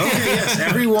 Okay, yes.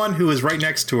 Everyone who is right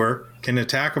next to her can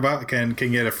get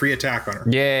a free attack on her.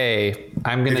 Yay.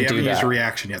 I'm going If to you do haven't used that. a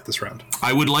reaction yet this round.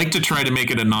 I would like to try to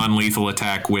make it a non-lethal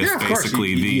attack with Yeah, of course. basically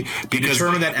You because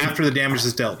determine that after the damage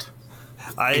is dealt.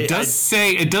 it does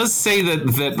say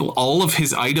that all of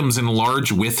his items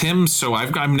enlarge with him. So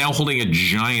I'm now holding a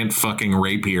giant fucking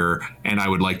rapier, and I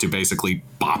would like to basically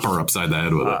bop her upside the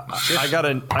head with it. I got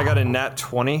a nat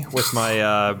 20 with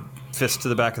my fist to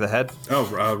the back of the head. Oh,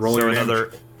 roll So your another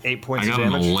damage. 8 points I got of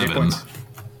an damage. 11. 8 points.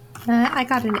 I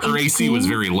got an 18. Her AC was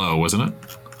very low, wasn't it?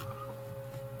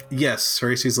 Yes, her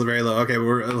AC is very low. Okay,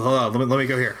 hold on. Let me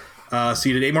go here. So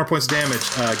you did 8 more points of damage,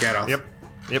 Gadolf.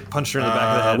 Yep, punched her in the back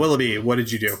of the head. Willoughby, what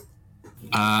did you do?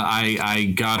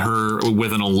 I got her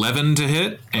with an 11 to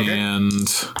hit, and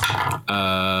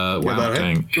wow, about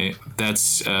dang,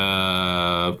 that's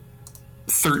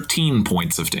 13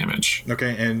 points of damage.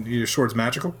 Okay, and your sword's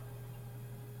magical?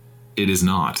 It is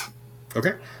not.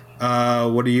 Okay.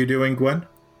 What are you doing, Gwen?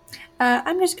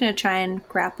 I'm just going to try and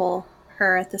grapple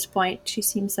her at this point. She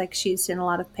seems like she's in a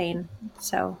lot of pain.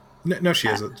 So No, she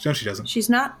isn't. No, she doesn't. she's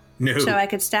not? No. So I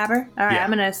could stab her? All right, Yeah.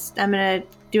 I'm gonna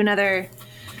do another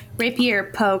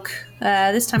rapier poke,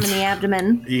 this time in the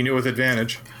abdomen. You can do it with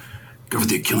advantage. Go for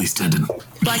the Achilles tendon.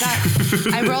 Well,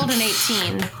 I rolled an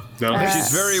 18. That'll hit.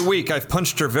 She's very weak. I've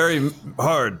punched her very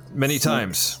hard many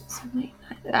times.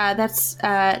 That's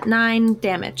 9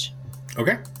 damage.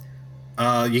 Okay.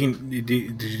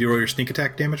 Did you roll your sneak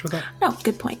attack damage with that? Oh,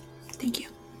 good point. Thank you.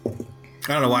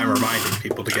 I don't know why I'm reminding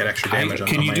people to get extra damage.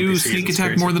 Can on you my do NPCs. sneak It's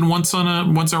attack crazy. more than once a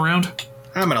round?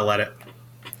 I'm gonna let it.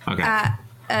 Okay.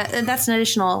 That's an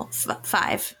additional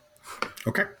 5.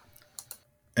 Okay.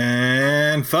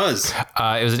 And Fuzz.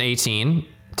 It was an 18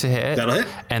 to hit. That'll hit.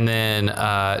 And then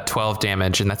 12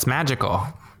 damage, and that's magical.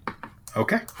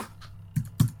 Okay.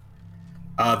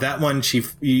 That one,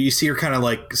 you see her kind of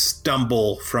like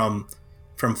stumble from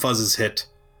Fuzz's hit.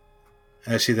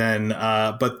 As she then,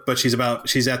 but she's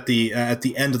at the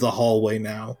end of the hallway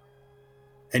now,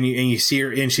 and you see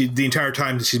her, and the entire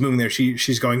time that she's moving there,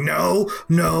 she's going no.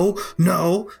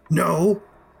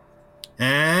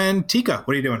 And Tika,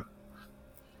 what are you doing?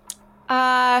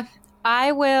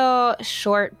 I will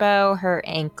short bow her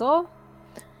ankle.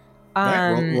 All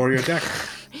right, roll your attack.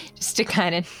 just to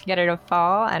kind of get her to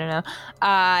fall. I don't know.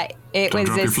 It was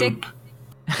a six.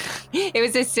 It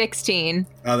was a 16.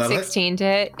 16 to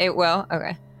hit. It will.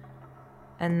 Okay.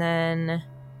 And then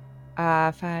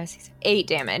 5, 6, 8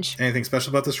 damage. Anything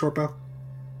special about this short bow?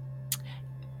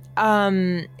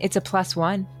 It's a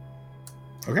 +1.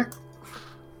 Okay.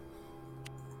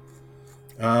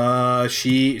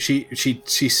 She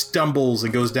stumbles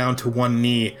and goes down to one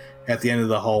knee at the end of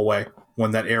the hallway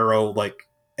when that arrow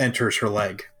enters her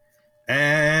leg.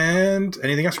 And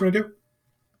anything else you want to do?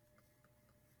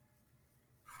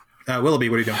 Willoughby,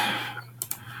 what are you doing?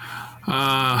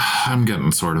 I'm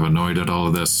getting sort of annoyed at all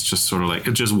of this. Just sort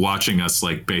of just watching us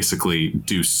basically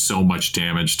do so much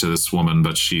damage to this woman,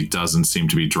 but she doesn't seem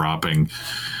to be dropping.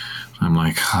 I'm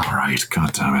like, all right,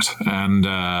 God damn it. And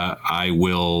I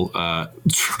will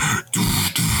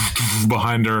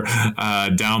behind her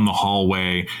down the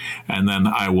hallway, and then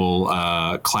I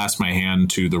will clasp my hand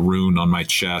to the rune on my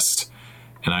chest,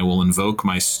 and I will invoke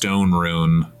my stone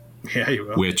rune. Yeah, you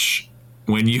will. Which,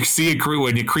 when you see a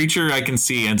creature I can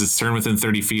see ends its turn within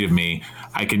 30 feet of me,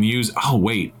 I can use... Oh,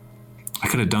 wait. I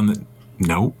could have done that.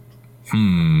 Nope.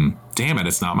 Damn it,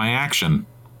 it's not my action.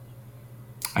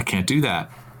 I can't do that.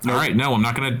 All right, no, I'm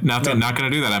not gonna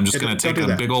do that. I'm just gonna take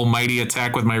a big old mighty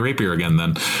attack with my rapier again.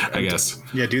 Then I guess.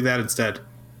 Yeah, do that instead.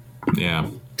 Yeah.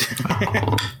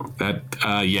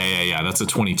 Yeah. That's a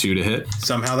 22 to hit.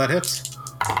 Somehow that hits.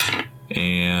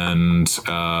 And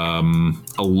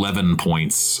 11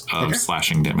 points of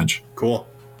slashing damage. Cool.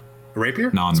 A rapier?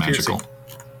 Non-magical.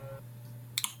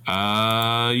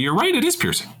 You're right. It is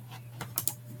piercing.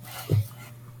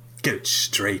 Get it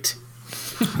straight.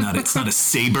 It's not a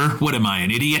saber. What am I,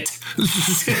 an idiot?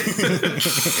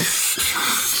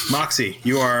 Moxie,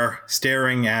 you are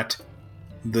staring at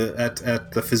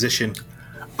the physician.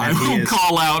 I will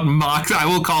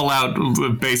call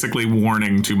out basically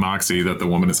warning to Moxie that the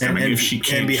woman is coming if she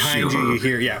can't. And behind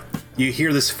you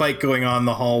hear this fight going on in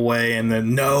the hallway, and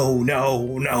then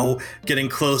no, getting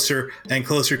closer and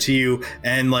closer to you,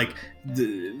 and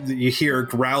you hear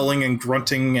growling and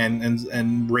grunting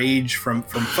and rage from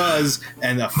Fuzz,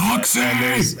 and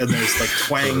there's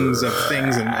twangs of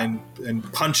things and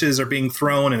punches are being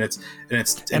thrown, and a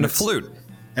flute.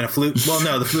 And a flute. Well,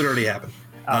 no, the flute already happened.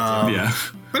 Yeah,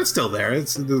 but it's still there.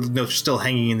 It's still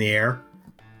hanging in the air.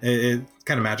 It's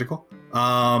kind of magical.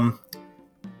 And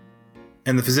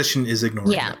the physician is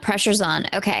ignoring. Yeah, pressure's on.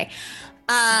 Okay.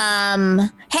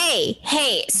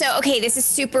 Hey. So, okay, this is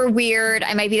super weird.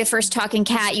 I might be the first talking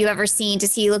cat you ever seen.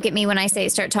 Does he look at me when I say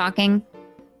start talking?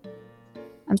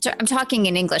 I'm talking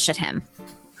in English at him.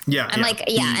 Yeah. And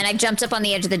I jumped up on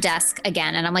the edge of the desk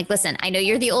again, and I'm like, listen, I know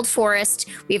you're the Old Forest.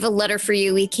 We have a letter for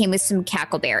you. We came with some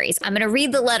cackleberries. I'm going to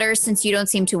read the letter since you don't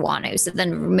seem to want to. So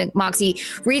then Moxie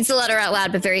reads the letter out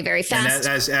loud, but very, very fast.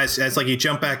 And as you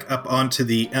jump back up onto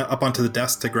the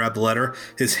desk to grab the letter,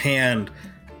 his hand,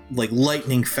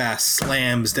 lightning fast,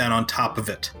 slams down on top of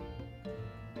it.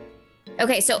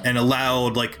 Okay, so... And a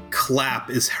loud,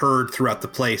 clap is heard throughout the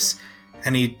place.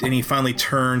 And he finally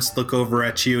turns to look over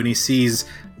at you, and he sees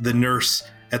the nurse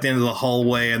at the end of the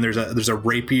hallway, and there's a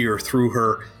rapier through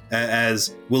her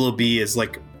as Willoughby is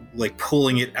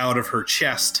pulling it out of her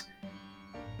chest.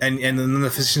 And then the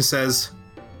physician says,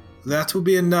 "That will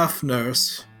be enough,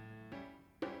 nurse."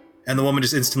 And the woman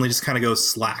just instantly kind of goes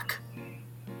slack.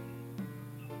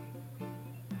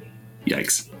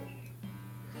 Yikes.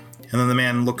 And then the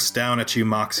man looks down at you,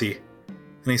 Moxie,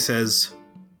 and he says,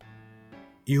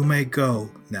 "You may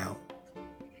go now."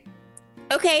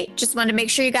 Okay, just wanted to make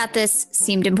sure you got this.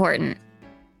 Seemed important.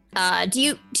 Are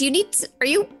you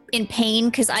in pain?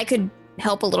 Because I could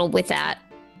help a little with that.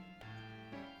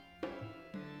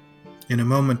 In a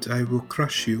moment, I will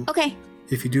crush you. Okay.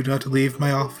 If you do not leave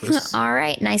my office. All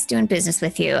right, nice doing business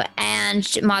with you. And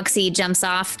Moxie jumps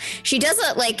off. She does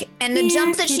and the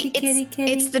jump that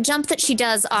it's the jump that she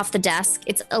does off the desk.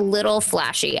 It's a little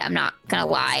flashy. I'm not gonna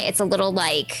lie. It's a little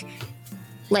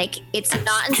it's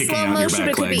not in slow motion, but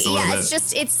it could be. Yeah,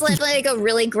 it's like a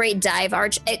really great dive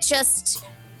arch. It just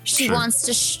wants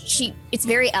to. It's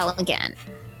very elegant.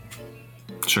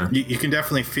 Sure. You can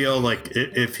definitely feel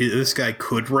if this guy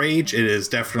could rage, it is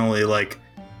definitely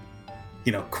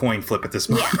coin flip at this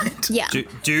moment. Yeah.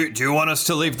 Do you want us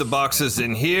to leave the boxes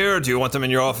in here? Do you want them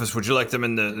in your office? Would you like them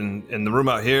in the room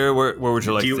out here? Where would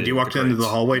you like? Do you walk into the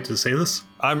hallway to say this?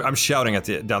 I'm shouting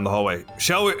down the hallway.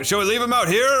 Shall we leave them out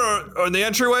here or in the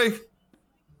entryway?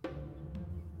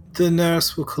 The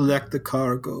nurse will collect the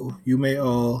cargo. You may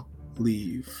all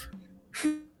leave.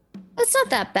 It's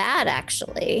not that bad,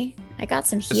 actually. I got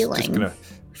some healing.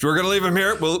 We're gonna leave them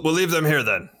here. We'll leave them here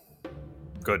then.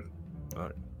 Good. All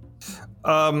right.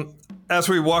 As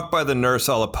we walk by the nurse,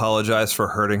 I'll apologize for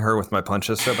hurting her with my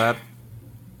punches so bad.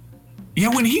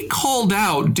 Yeah, when he called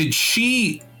out, did it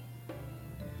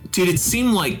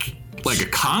seem like a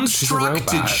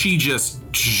construct? Did she just,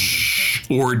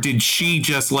 or did she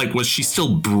just was she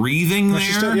still breathing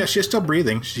there? She's still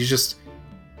breathing. She's just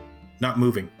not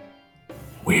moving.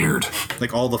 Weird.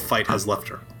 Like all the fight has left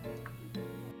her.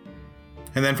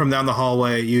 And then from down the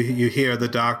hallway, you hear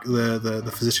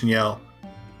the physician yell,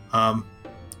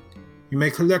 "You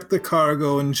may collect the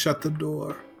cargo and shut the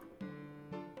door."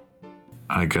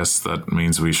 I guess that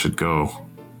means we should go.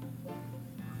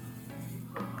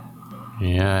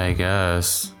 Yeah, I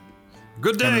guess.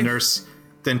 Good day. And the nurse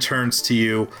then turns to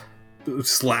you,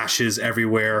 slashes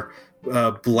everywhere,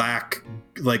 black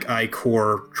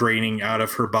ichor draining out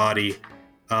of her body.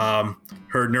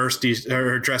 Her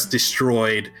dress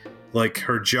destroyed. Like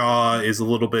her jaw is a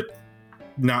little bit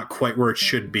not quite where it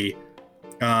should be,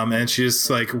 and she's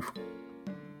like,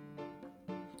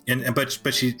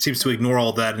 but she seems to ignore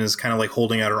all that and is kind of like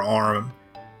holding out her arm,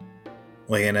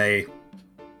 like in a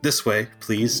 "this way,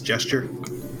 please" gesture.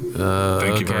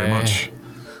 Thank you very much.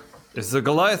 Is the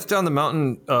Goliath down the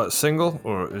mountain single,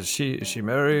 or is she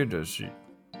married? Is she?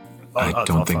 I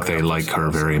don't think they like her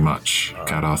very much,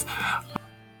 Kadoth.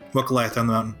 What Goliath down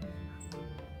the mountain?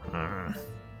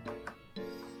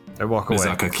 I walk away.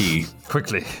 Mizaka Key.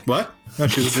 Quickly. What? No,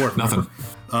 she was a dwarf. Nothing.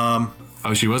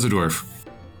 Oh, she was a dwarf.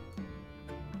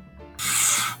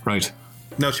 Right.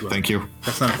 No, she wasn't. Thank you.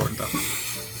 That's not important, though.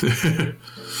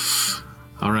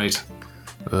 All right.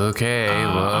 Okay.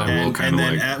 Well, And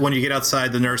then when you get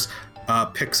outside, the nurse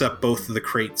picks up both of the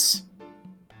crates,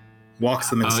 walks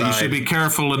them inside. You should be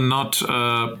careful and not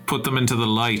put them into the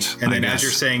light. And then as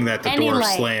you're saying that, the door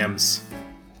slams.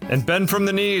 And bend from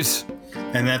the knees.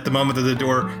 And at the moment that the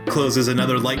door closes,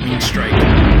 another lightning strike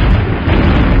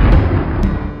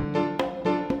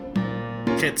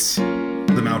hits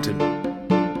the mountain.